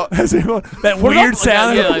 Oh, that weird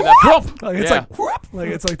sound. Yeah, like that. Like, it's Yeah. like whoop. Like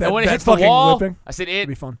it's like that. And when it that hits the fucking wall, whipping. I said It'd it.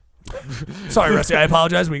 be fun. Sorry, Rusty. I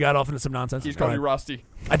apologize. We got off into some nonsense. He's Go calling you ahead. Rusty.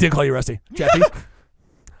 I did call you Rusty. Jeffy.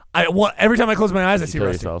 Every time I close my eyes, I see Kill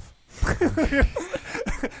Rusty. yourself.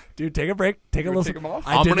 Dude, take a break. Take a You little. take 'em off?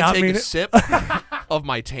 I I'm did gonna not take mean a it. sip of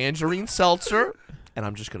my tangerine seltzer, and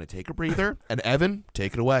I'm just gonna take a breather. And Evan,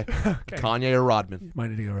 take it away. Kanye or Rodman?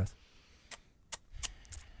 Might need to go rest.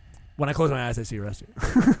 When I close my eyes, I see Rusty.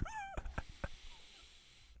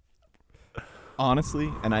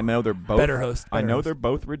 Honestly, and I know they're both. Better host. I better know host. they're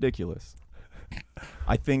both ridiculous.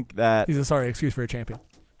 I think that He's a sorry excuse for a champion.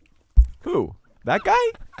 who that guy,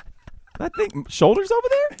 that thing, shoulders over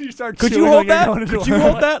there. You start Could you hold that? Could you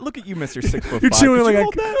hold that? Look at you, Mr. 6'5". You're chewing Could like you a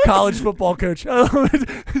hold that? college football coach.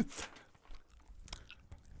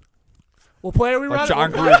 What play are we Like running?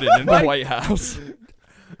 John Gruden in the White House.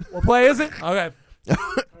 What play is it? Okay.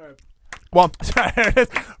 Well, Sorry, there it is.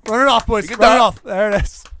 Run it off, boys. You Run get it that. off. There it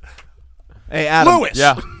is. Hey, Adam. Lewis.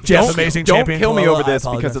 Yeah. Jeff, Don't- amazing don't champion. kill me Hello, over I this because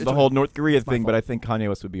apologize. of the whole North Korea my thing, but fault. I think Kanye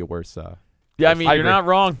West would be a worse. Yeah, I mean, I you're agree. not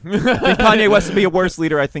wrong. I think Kanye West would be a worse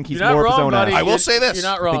leader. I think he's You're not more of his wrong, own buddy. ass. I will say this. You're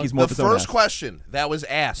not I wrong. think he's more The of his own first ass. question that was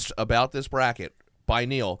asked about this bracket by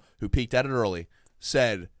Neil, who peeked at it early,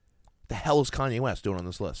 said, "The hell is Kanye West doing on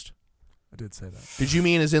this list?" I did say that. Did you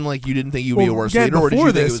mean as in like you didn't think you'd be a Well, worse again, leader, or did you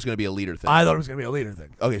before think it this, was going to be a leader thing? I thought it was going to be a leader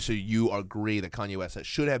thing. Okay, so you agree that Kanye West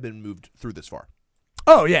should have been moved through this far.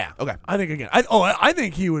 Oh, yeah. Okay. I think, again, I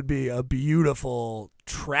think he would be a beautiful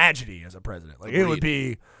tragedy as a president. Like, it would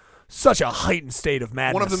be such a heightened state of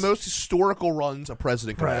madness. One of the most historical runs a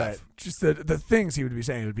president could Right. have. Just the things he would be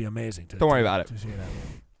saying would be amazing. Don't worry about it. To see that.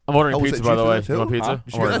 I'm ordering Oh, was pizza, it by the you for way. that too? You want pizza? Huh? I'm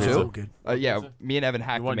You ordering that pizza. too? So good. Yeah, me and Evan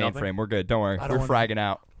hacked You the want nothing? mainframe. We're good. Don't worry. I We're don't want fragging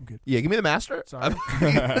out. Yeah, give me the master. Sorry.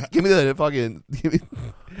 Give me the fucking.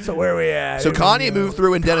 So where are we at? So Kanye moved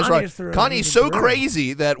through, and Dennis Kanye's Rodman. through. Kanye's so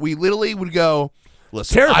crazy that we literally would go,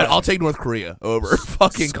 "Listen, Terrifying. I'll take North Korea over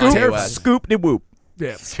fucking Scoop, Kanye West." scoop de whoop.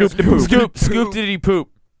 Yeah. Scoop de poop. Scoop did he poop?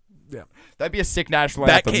 That'd be a sick national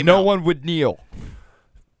That anthem. came No out. one would kneel.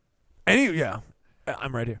 Yeah.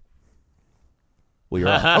 I'm right here. Well, you're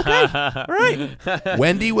on. Okay, all right.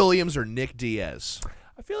 Wendy Williams or Nick Diaz?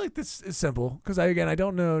 I feel like this is simple because I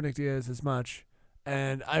don't know Nick Diaz as much,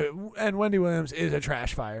 and Wendy Williams is a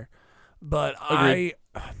trash fire, but Agreed.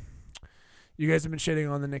 you guys have been shitting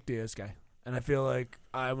on the Nick Diaz guy, and I feel like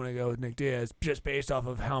I want to go with Nick Diaz just based off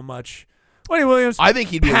of how much Wendy Williams. I think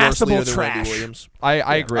he'd be a worse Passable leader than Wendy trash. Williams.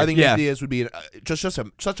 I agree. I think Yeah. Nick Diaz would be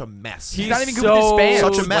such a mess. he's He's not even good so with his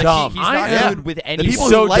fans. Such a mess. dumb. He's not Yeah. good with The anyone. people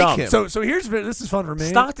so who like dumb. him. so here's this is fun for me.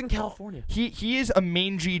 Stockton, California. He is a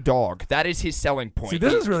mangy dog. That is his selling point. See,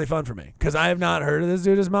 this is really fun for me because I have not heard of this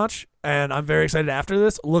dude as much, And I'm very excited after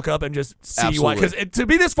this. Look up and just see why. Absolutely. Because to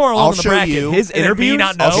be this far along I'll in the show bracket, you his and then me interviews,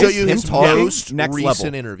 not know, I'll show you him his talking, most next recent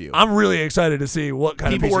level. interview. I'm really excited to see what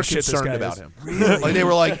kind People of were piece of shit this concerned guy about is. him. Really? Like they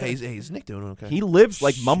were like, "Hey, is Nick doing okay?" He lives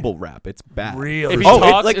like mumble rap. It's bad. Really? If he Oh,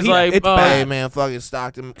 talks, like, it's he- like it's uh, Hey man, fucking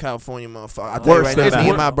Stockton, California, motherfucker. I tell you Worse right than now, that. me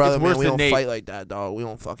and my brother, It's man, worse we than don't Nate. fight like that, dog. We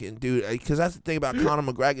don't fucking do. Because that's the thing about Conor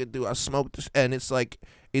McGregor, dude. I smoked, and it's like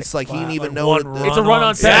he didn't even Like know one what It's a run run-on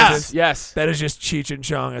on sentence. sentence. Yes. That is just Cheech and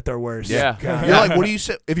Chong at their worst. Yeah. God. You're like, what do you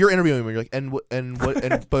say if you're interviewing me? You're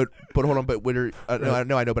like, but hold on, but where? No,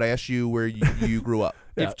 I know, but I asked you where you grew up.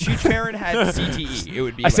 If Cheech Marin had CTE, it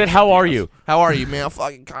would be. I said, "How are you?" How are you, man?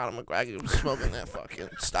 Fucking Conor McGregor was smoking that fucking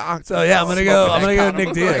stock. So yeah, I'm gonna go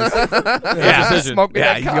Nick Diaz. Yeah. Decision.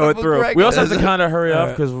 Yeah, you go through. We also have to kind of hurry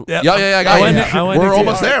up because Yep. Yeah, I got I you. went Nick- I went We're Nick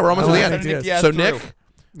almost Diaz. there. We're almost I at the went end. Nick Diaz. So through.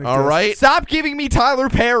 Nick, all right. Stop giving me Tyler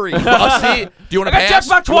Perry. I'll see. Do you want to I got pass?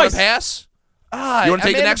 Jackpot Do you want twice. to pass? Ah, You wanna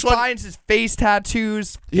take the Amanda next one? Bynes' face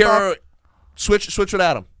tattoos. Here, Fuck. switch with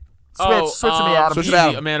Adam. Switch with me, Adam. Switch easy, with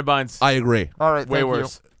Adam. Amanda Bynes. I agree. All right, Way thank you.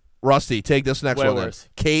 worse. Rusty, take this next Way one. worse.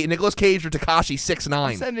 Nicolas Cage or Tekashi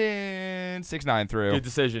 6ix9ine. Send in 6'9" through. Good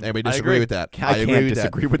decision. Anybody I disagree agree. with that? I agree can't with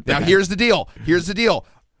disagree that. with Now that. here's the deal.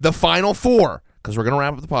 The final four, because we're gonna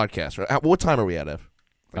wrap up the podcast. Right? What time are we at, Ev?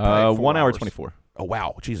 1 hour 24. Oh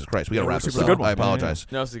wow, Jesus Christ, we gotta Yeah, wrap this super up. good one. I apologize.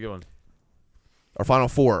 No, it's a good one. Our final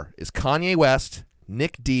four is Kanye West,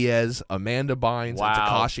 Nick Diaz, Amanda Bynes, Wow. and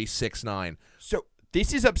Tekashi 6ix9ine. So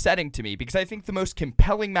this is upsetting to me because I think the most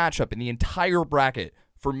compelling matchup in the entire bracket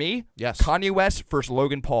for me, Yes. Kanye West versus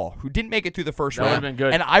Logan Paul, who didn't make it through the first That round. would've been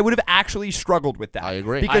good. And I would have actually struggled with that. I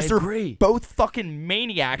agree. Because I they're agree. both fucking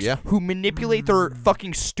maniacs Yeah. who manipulate their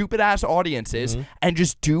fucking stupid ass audiences and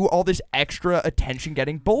just do all this extra attention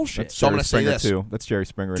getting bullshit. That's So I'm Jerry gonna say Springer this. too. That's Jerry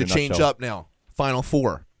Springer To in a change nutshell. up now, final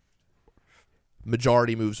four.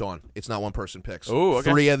 Majority moves on. It's not one person picks. Ooh, okay.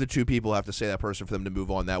 3 of the 2 people have to say that person for them to move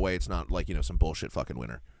on. That way, it's not like some bullshit fucking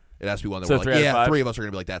winner. It has to be one that So we're 3 like, out of 5? 3 of us are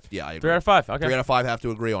gonna be like that. Yeah, I agree. 3 out of 5. Okay. 3 out of 5 have to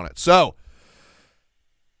agree on it. So,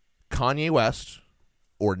 Kanye West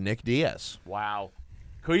or Nick Diaz? Wow.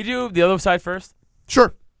 Could you do the other side first?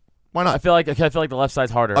 Sure, why I not? feel like the left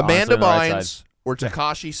side's harder. honestly, Amanda than the right side. Bynes or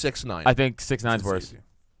Tekashi 6ix9ine? I think 6'9's worse.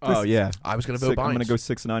 Oh yeah. I was gonna vote Bynes. I'm gonna go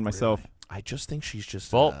 6'9" myself. I just think she's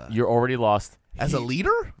just Well, you're already lost. as a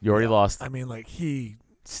leader. You already lost. I mean, like he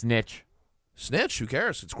Snitch. Snitch. Who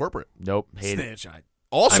cares? It's corporate. Nope. Hate it. snitch.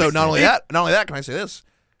 Also, I mean, not only that, can I say this?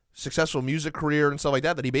 Successful music career and stuff like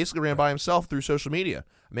that he basically ran by himself through social media.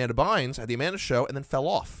 Amanda Bynes had the Amanda Show and then fell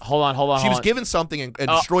off. Hold on. She was given something and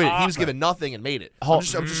destroyed it. He was given nothing and made it. I'm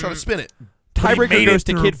just trying to spin it. Tiebreaker goes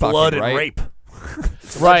to kid blood fucking, and right? rape.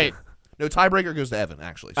 Right. No, tiebreaker goes to Evan,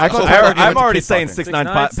 actually. So- Actually, So- I'm already kid saying fucking. 6'9"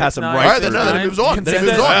 pass him 6'9", right. All right, then, no, then it moves on. Then it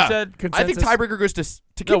moves on. You said, I think tiebreaker goes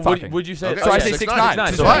to kid no, fucking. would you say? Okay, So I okay, say 6'9". 6'9".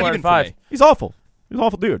 So So fine. it's Even even for 5. me. He's awful. He's an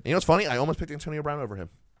awful dude. You know what's funny? I almost picked Antonio Brown over him.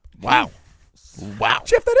 Wow.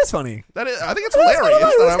 Jeff, that is funny. That is, I think it's hilarious.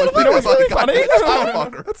 that I almost picked that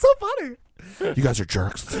fucking guy. That's so funny. You guys are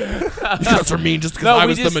jerks. You guys are mean just because No, I we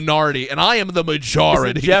was just- the minority, and I am the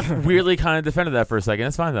majority. Jeff weirdly kind of defended that for a second.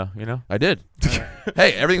 It's fine though, you know. I did.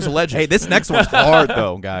 Hey, everything's a legend. Hey, this next one's hard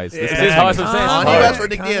though, guys. This Yeah. It is hard to say. Kanye Hard. West or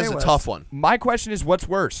Nick Kanye Diaz is a West. tough one. My question is, what's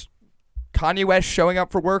worse? Kanye West showing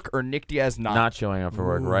up for work or Nick Diaz Not showing up for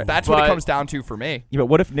work, right? That's what it But comes down to for me. Yeah, but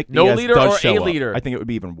what if Nick No Diaz leader does or show a up? leader? I think it would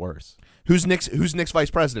be even worse. Who's Nick's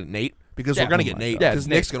vice president? Nate? Because Yeah. we're gonna Oh get my Nate. God. Because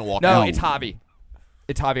Nick's gonna walk No, out. it's Javi.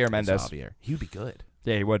 It's Javier Mendez. Javier. He would be good.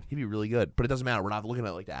 Yeah, he would. He'd be really good. But it doesn't matter. We're not looking at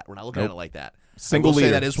it like that. We're not looking at it like that. Single I will say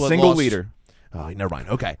leader. that is what Single lost- leader. Oh, never mind.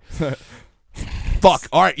 Okay. Fuck.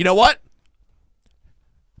 All right. You know what?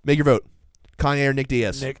 Make your vote. Kanye or Nick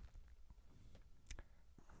Diaz? Nick.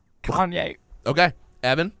 Kanye. Okay.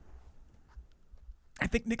 Evan? I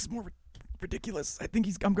think Nick's more ridiculous. I think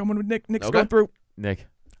I'm going with Nick. Nick's Okay. going through. Nick.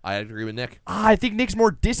 I agree with Nick. I think Nick's more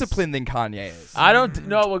disciplined than Kanye is. I don't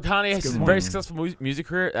know. Well, Kanye has good a one. very successful music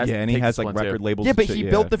career. That Yeah, and he takes has this like one, too. record labels. Yeah, and but shit, he yeah.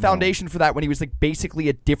 built the No. foundation for that when he was like basically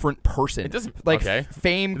a different person. It doesn't- like okay.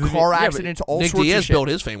 fame, Yeah, car but accidents, all Nick sorts Diaz of shit. built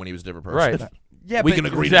his fame when he was a different person. Right. Yeah, We but can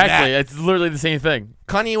agree Exactly. to that. It's literally the same thing.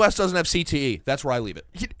 Kanye West doesn't have CTE. That's where I leave it.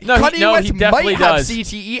 No, he- Kanye no, West he definitely might have does.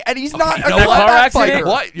 CTE, and he's not you a know That what? car combat accident. fighter.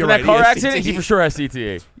 What? You're From right, that car he has accident, he CTE. for sure has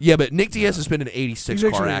CTA. Yeah, but Nick Diaz has been in 86 He's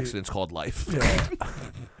car actually- accidents called life. Yeah.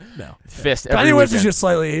 No. Fist. Every Kanye West is weekend. just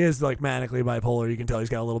slightly. He is like manically bipolar. You can tell he's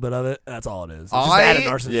got a little bit of it. That's all it is. It's just I- added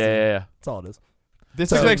narcissism. Yeah. That's all it is. This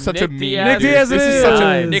So, is like such a Nick mean. Diaz- Nick dude, Diaz this it is is. such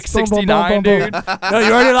a Nick Boom, boom, boom, 69, boom, boom. No,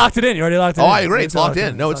 you already locked it in. You already locked it Oh, in. I agree. It's locked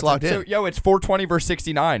in. No, it's locked So, in. yo, it's 420 versus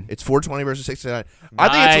 69. It's 420 versus 69. I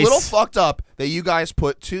think it's a little Nice. fucked up that you guys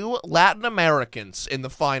put 2 Latin Americans in the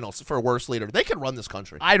finals for worst leader. They can run this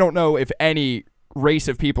country. I don't know if any race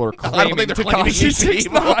of people are I don't claiming think they're claiming Tekashi these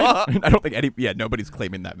people. 6ix9ine. I don't think any. Yeah, nobody's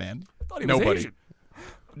claiming that man. thought he was Nobody. Asian.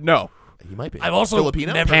 No. He might be. I've also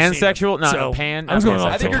Filipino. never Pansexual? seen him, No, so pan. I was going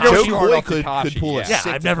off I think you're Tekashi. going Joe too hard Coy off could Tekashi, pull a yeah. Yeah,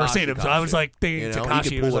 sick I've never Tekashi seen him, so I was like thinking You know, he Tekashi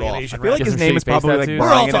could was pull it like off. an Asian I feel like Get his some name is straight face probably like tattoos. We're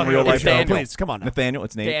all Brian in talking real about life. Asian. Daniel. Please, come on. now. Nathaniel.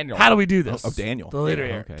 It's Nate. Daniel. How do we do this? Oh, Daniel. The leader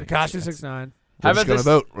Yeah, here. okay. Tekashi 6ix9ine. We're How just about gonna this?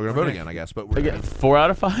 vote. We're gonna vote again, I guess. But we're Again, 4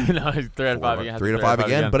 out of 5. No, 3 out of 5 again. 3 to 5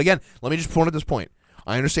 again. But again, let me just point at this point.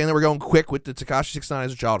 I understand that we're going quick with the Tekashi 6ix9ine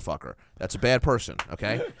as a child fucker. That's a bad person.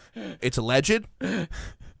 Okay, it's alleged,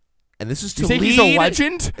 and this is to You say lead. he's a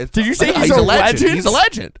legend? It's- Did you say he's he's a legend? He's a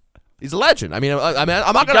legend. He's a legend. I mean, I'm not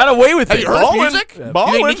gonna. got away with Have it. you heard his Ballin'. music? Yeah. You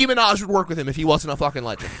Ballin'. think Nicki Minaj would work with him if he wasn't a fucking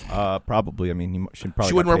legend? Probably. I mean, she probably.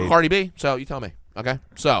 She wouldn't got work with paid. Cardi B. So you tell me. Okay.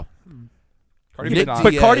 So Cardi Nick Minaj.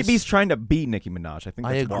 But Cardi Diaz- B's trying to be Nicki Minaj. I think.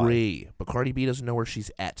 I That's why. agree, but Cardi B doesn't know where she's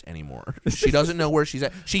at anymore. She doesn't know where she's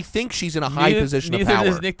at. She thinks she's in a high position of neither power.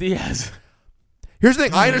 does Nick Diaz. Here's the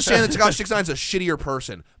thing. I understand that Tekashi 6ix9ine's a shittier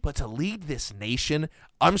person, but to lead this nation,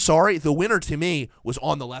 I'm sorry, the winner to me was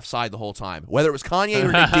on the left side the whole time. Whether it was Kanye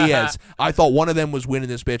or Nick Diaz, I thought one of them was winning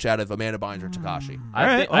this bitch out of Amanda Bynes or Tekashi.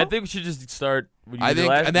 I think we should just start. I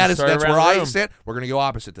think, and that's where I sit. We're gonna go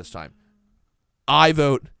opposite this time. I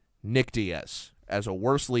vote Nick Diaz as a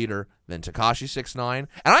worse leader than Tekashi 6ix9ine,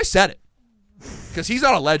 and I said it because he's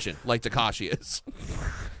not a legend like Tekashi is.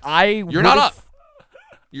 You're not up.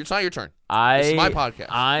 It's not your turn. This is my podcast.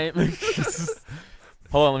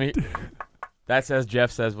 Hold on, let me. That says Jeff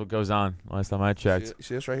says what goes on. Last time I checked.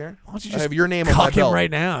 See this right here? Why don't you I just have your name on my cuck him belt. right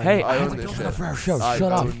now? Hey, I I'm own this building shit. up for our show. I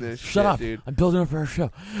Shut up. own this Shut shit, up. dude. I'm building up for our show.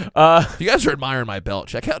 If you guys are admiring my belt,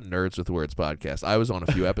 check out Nerds with Words podcast. I was on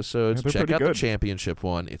a few episodes. Yeah, they're Check pretty out the good. championship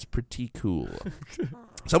one. It's pretty cool.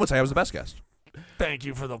 Some would say I was the best guest. Thank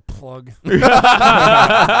you for the plug.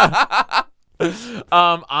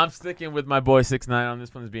 I'm sticking with my boy 6ix9ine on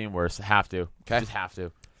this one as being worse. Have to. Okay. Just have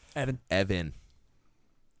to. Evan.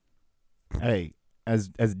 Hey, as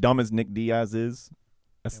dumb as Nick Diaz is,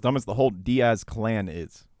 as dumb as the whole Diaz clan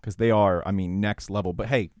is, because they are, I mean, next level. But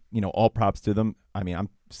hey, all props to them. I mean, I'm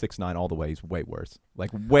 6ix9ine all the way. He's way worse.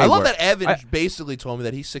 Like way. I love worse. that Evan basically told me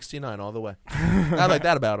that he's 69 all the way. I like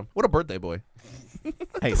that about him. What a birthday boy.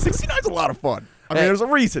 Hey, 69's a lot of fun. I mean, Hey. there's a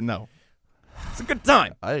reason though. It's a good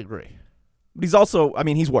time. I agree. But he's also, I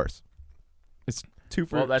mean, he's worse. It's two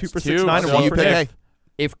for Well, that's 2 for two. 6ix9ine So and 1 you for pick, Nick. hey,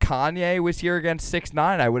 If Kanye was here against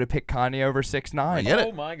 6ix9ine, I would have picked Kanye over 6ix9ine. I get it.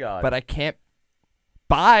 Oh my god. But I can't.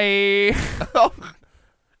 Bye.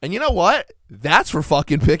 And you know what? That's for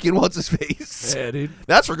fucking picking what's his face. Yeah, dude.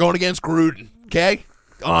 That's for going against Gruden. Okay?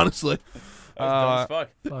 Honestly. That was dumb as fuck.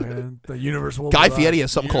 Fucking the universe will Guy provide. Fieri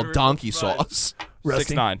has something called Universe donkey Pride. sauce.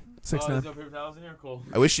 Resting. 6ix9ine. Oh, 6ix9ine. there's no paper towels in here? Cool.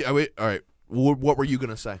 I wish. All right. What were you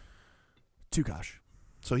gonna say? Tukash.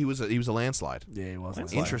 So he was a landslide. Yeah, he was.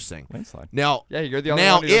 Landslide. Interesting. Landslide. Now, Yeah, you're the only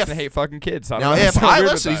Now one who doesn't if- hate fucking kids. I don't now know if so I weird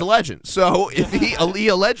with listen, he's a that. legend. So if he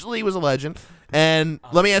allegedly was a legend, and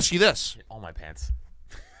let me ask you this: All my pants.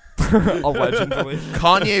 Allegedly.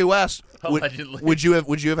 Kanye West, Allegedly. would you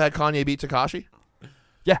have had Kanye beat Tekashi?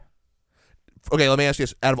 Yeah. Okay, let me ask you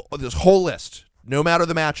this: out of this whole list, no matter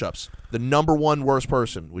the matchups, the number one worst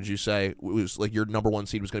person, would you say was like your number one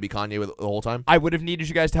seed was going to be Kanye with the whole time? I would have needed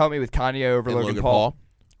you guys to help me with Kanye over And Logan Paul.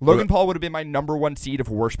 What Logan about- Paul would have been my number one seed of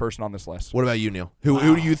worst person on this list. What about you, Neil? Who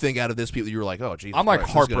do you think out of this people you were like, oh, Jesus I'm, like,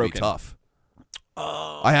 Christ, this is gonna be heartbroken. tough.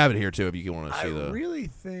 I have it here too. If you want to I see the. really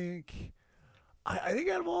think. I think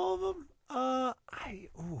out of all of them,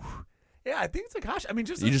 yeah, I think Tekashi. I mean,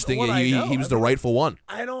 just You just think what I know. he was I the mean, rightful one.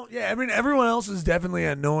 I don't. Yeah, I mean, everyone else is definitely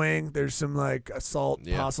annoying. There's some like assault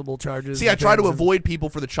Yeah. possible charges. See, I and try to things, avoid people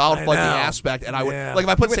for the child I fucking know. aspect, and I would Yeah. like if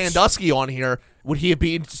I put Which- Sandusky on here, would he have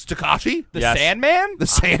beaten Tekashi? The Yes. Sandman? The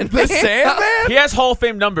Sandman? The Sandman? He has Hall of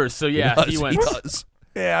Fame numbers, so yeah, does, he wins. does.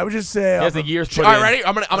 Yeah, I would just say. He has the years put All right, in. ready?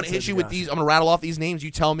 I'm gonna I'd hit say you with Tekashi. these. I'm gonna rattle off these names.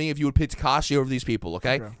 You tell me if you would pick Tekashi over these people.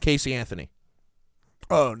 Okay? Okay. Casey Anthony.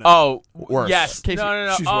 Oh no. Oh, Worse. yes. Casey-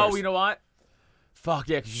 No. she's Oh, worse. you know what? Fuck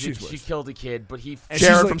yeah, 'cause She's she worse. killed a kid, but he. And she's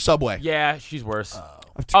Jared like- from Subway. Yeah, she's worse.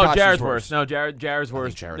 Oh, Tekashi's Jared's worse. worse. No, Jared's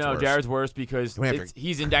worse. Jared's no, worse. Jared's worse because We have to-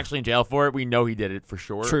 he's actually in jail for it. We know he did it for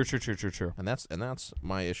sure. True. And that's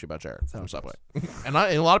my issue about Jared from Subway. and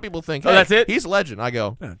a lot of people think, Oh, hey, that's it? he's a legend. I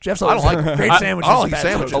go, No, Jeff's I don't always like great I- sandwiches. I don't like bad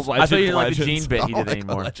sandwiches. sandwiches. I thought you didn't like the Legends. Gene bit I he don't did like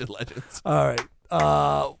anymore. legends. All right.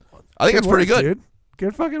 I think it's pretty good. Dude.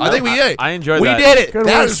 Good fucking. I think we did. I enjoyed we that. did it. Good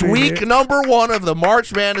That work, is Stevie. week number 1 of the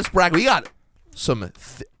March Madness bracket. We got some.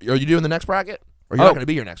 Are you doing the next bracket? Or you're not going to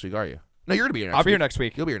be here next week, are you? No, you're going to be here next week. I'll be here next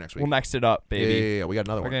week. You'll be here next week. We'll next it up, yeah, baby. yeah. We got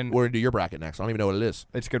another one. Fucking- We're going to do your bracket next. I don't even know what it is.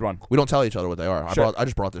 It's a good one. We don't tell each other what they are. Should- I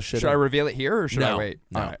just brought this shit Should in. I reveal it here or should no, I wait?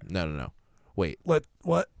 No, All right. no. Wait. What?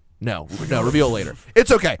 No, reveal later.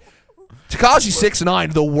 It's okay. Tekashi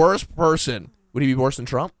 6ix9ine, the worst person. Would he be worse than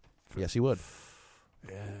Trump? Yes, he would.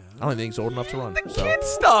 Yeah. I don't think he's old enough to run. So.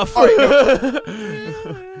 Stuff.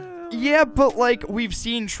 Yeah, but like we've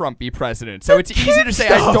seen Trump be president, so it's easy to say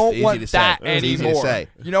I don't Easy want to say. that It's easy to anymore. say.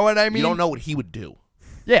 You know what I mean? You don't know what he would do.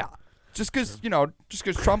 Yeah, just because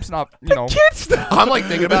Trump's not, I'm like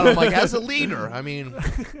thinking about it. I'm like, as a leader, I mean,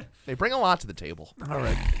 they bring a lot to the table. All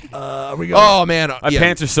right. Are we going? Oh man, My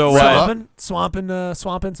pants are so wet.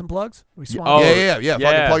 Swamping some plugs. We swamp. Oh, yeah. yeah.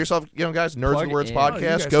 Fucking plug yourself, guys. Nerds Plug and Words in. podcast. Oh, you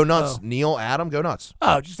guys- Go nuts. oh. Neil, Adam, go nuts.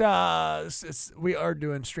 Oh, just we are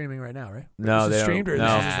doing streaming right now, right? No, Is they it don't. streamed or No,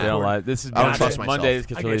 this is just they don't recorded? lie. This is I don't trust Monday. myself. This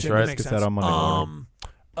gets I get released, you. right? That makes Get sense. that on Monday morning.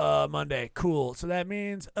 Monday, cool. So that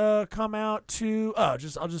means come out to I'll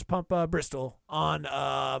just pump Bristol on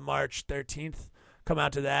March 13th. Come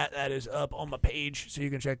out to that. That is up on my page, so you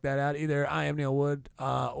can check that out. Either I am Neil Wood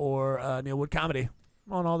or Neil Wood Comedy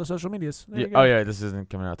on all the social medias. There Yeah, you go. oh yeah, this isn't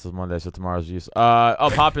coming out till Monday, so tomorrow's use.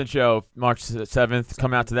 Poppin' Show, March 7th.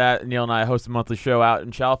 Come out to that. Neil and I host a monthly show out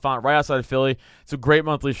in Chalfont, right outside of Philly. It's a great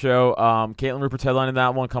monthly show. Caitlin Rupert's headlining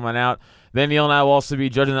that one coming out. Then Neil and I will also be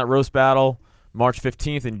judging that roast battle March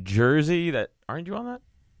 15th in Jersey. That aren't you on that?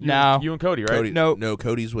 No. You and Cody, right? Cody, No.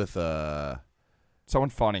 Cody's with someone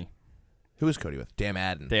funny. who is Cody with? Dan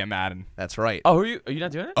Madden. Damn Madden. That's right. Oh, are you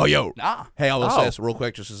not doing it? Oh, yo. Nah. Hey, I will Oh. say this real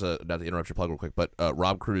quick, just as not to interrupt your plug real quick, but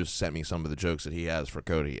Rob Cruz sent me some of the jokes that he has for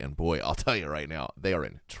Cody, and boy, I'll tell you right now, they are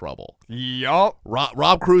in trouble. Yup.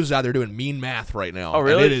 Rob Cruz is out there doing mean math right now. Oh,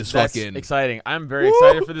 really? And it is That's fucking exciting. I'm very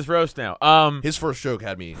excited for this roast now. His first joke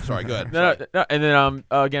had me. Sorry, go ahead. No, and then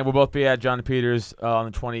again, we'll both be at John Peters on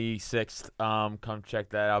the 26th. Come check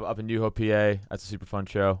that out up in New Hope, PA. That's a super fun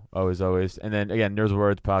show, always. And then again, Nerds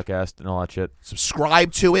Words podcast and all that shit.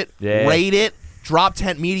 Subscribe to it. Yeah. Rate it. Drop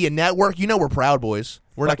Tent Media Network. You know we're proud boys.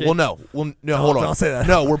 We're not. Fuck it. Well, no. Well, no. Hold on. don't say that.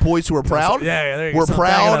 No, we're boys who are proud. Yeah, there you go. We're So proud.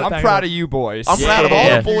 back it up, I'm proud of you boys. I'm proud of all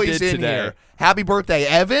Yeah. the You boys did in today. here. Happy birthday,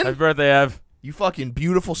 Evan. Happy birthday, Ev. You fucking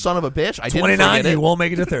beautiful son of a bitch. I didn't 29. forget it. You won't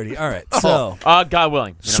make it to 30. All right. So God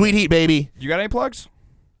willing. You know. Sweet heat, baby. You got any plugs?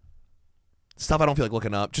 Stuff I don't feel like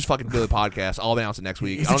looking up. Just fucking do the podcast. I'll announce it next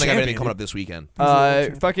week. He's I don't a think I have anything champion, coming dude. up this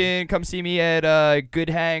weekend. Fucking come see me at Good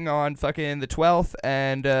Hang on fucking the 12th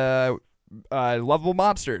and Lovable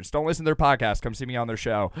Monsters. Don't listen to their podcast. Come see me on their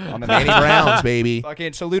show on the Manny Browns, baby.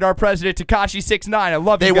 Fucking salute our president Tekashi 6ix9ine. I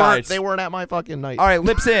love They you guys. weren't at my fucking night. All right,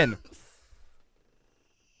 lips in.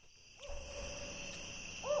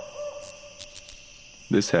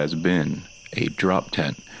 This has been a Drop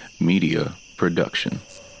Tent Media production.